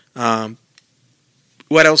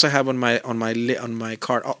 What else I have on my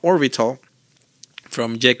card? Orbital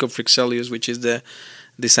from Jacob Frixelius, which is the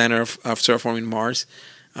designer of Terraforming Mars.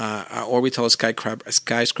 Orbital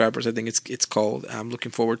Skyscrapers, I think it's called. I'm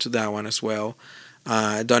looking forward to that one as well.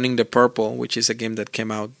 Donning the Purple, which is a game that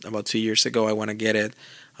came out about 2 years ago. I want to get it.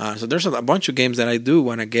 So there's a bunch of games that I do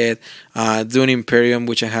want to get. Dune Imperium,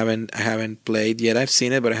 which I haven't played yet. I've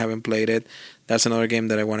seen it, but I haven't played it. That's another game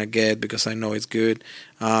that I want to get because I know it's good.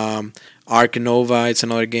 Ark Nova, it's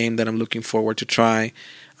another game that I'm looking forward to try.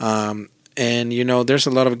 And there's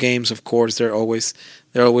a lot of games. Of course, they're always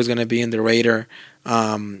going to be in the radar.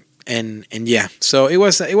 and yeah, so it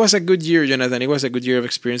was a good year, Jonathan. It was a good year of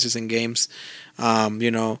experiences and games,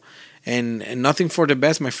 you know, and nothing for the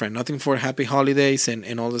best, my friend. Nothing for happy holidays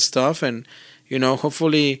and all the stuff, and you know,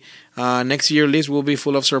 hopefully next year list will be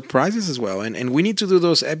full of surprises as well. And we need to do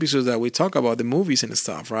those episodes that we talk about the movies and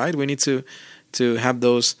stuff, right? We need to have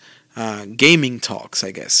those gaming talks,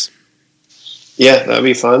 I guess. Yeah, that'd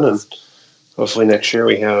be fun, and hopefully next year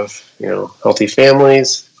we have healthy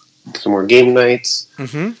families, some more game nights,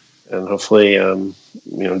 Mm-hmm. and hopefully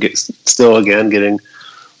get still again getting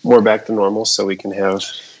more back to normal, so we can have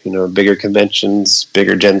bigger conventions,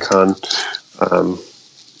 bigger Gen Con,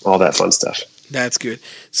 all that fun stuff. That's good.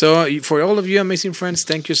 So, for all of you amazing friends,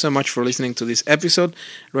 thank you so much for listening to this episode.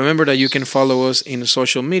 Remember that you can follow us in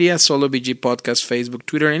social media, Solo BG Podcast, Facebook,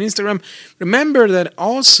 Twitter, and Instagram. Remember that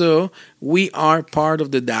also we are part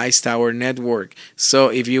of the Dice Tower Network. So,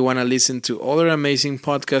 if you want to listen to other amazing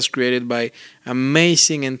podcasts created by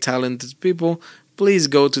amazing and talented people, please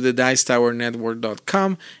go to the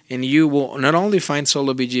dicetowernetwork.com and you will not only find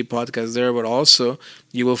Solo BG podcasts there, but also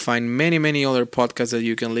you will find many, many other podcasts that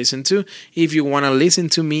you can listen to. If you want to listen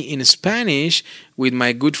to me in Spanish with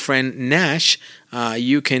my good friend Nash,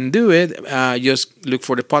 you can do it. Just look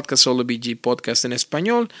for the podcast Solo BG Podcast en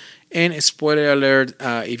Español. And spoiler alert,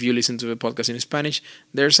 if you listen to the podcast in Spanish,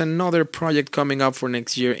 there's another project coming up for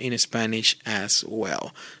next year in Spanish as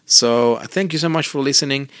well. So thank you so much for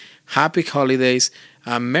listening. Happy holidays,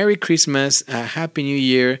 Merry Christmas, Happy New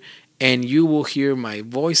Year, and you will hear my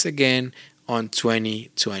voice again on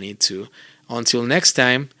 2022. Until next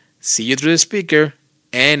time, see you through the speaker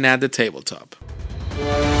and at the tabletop.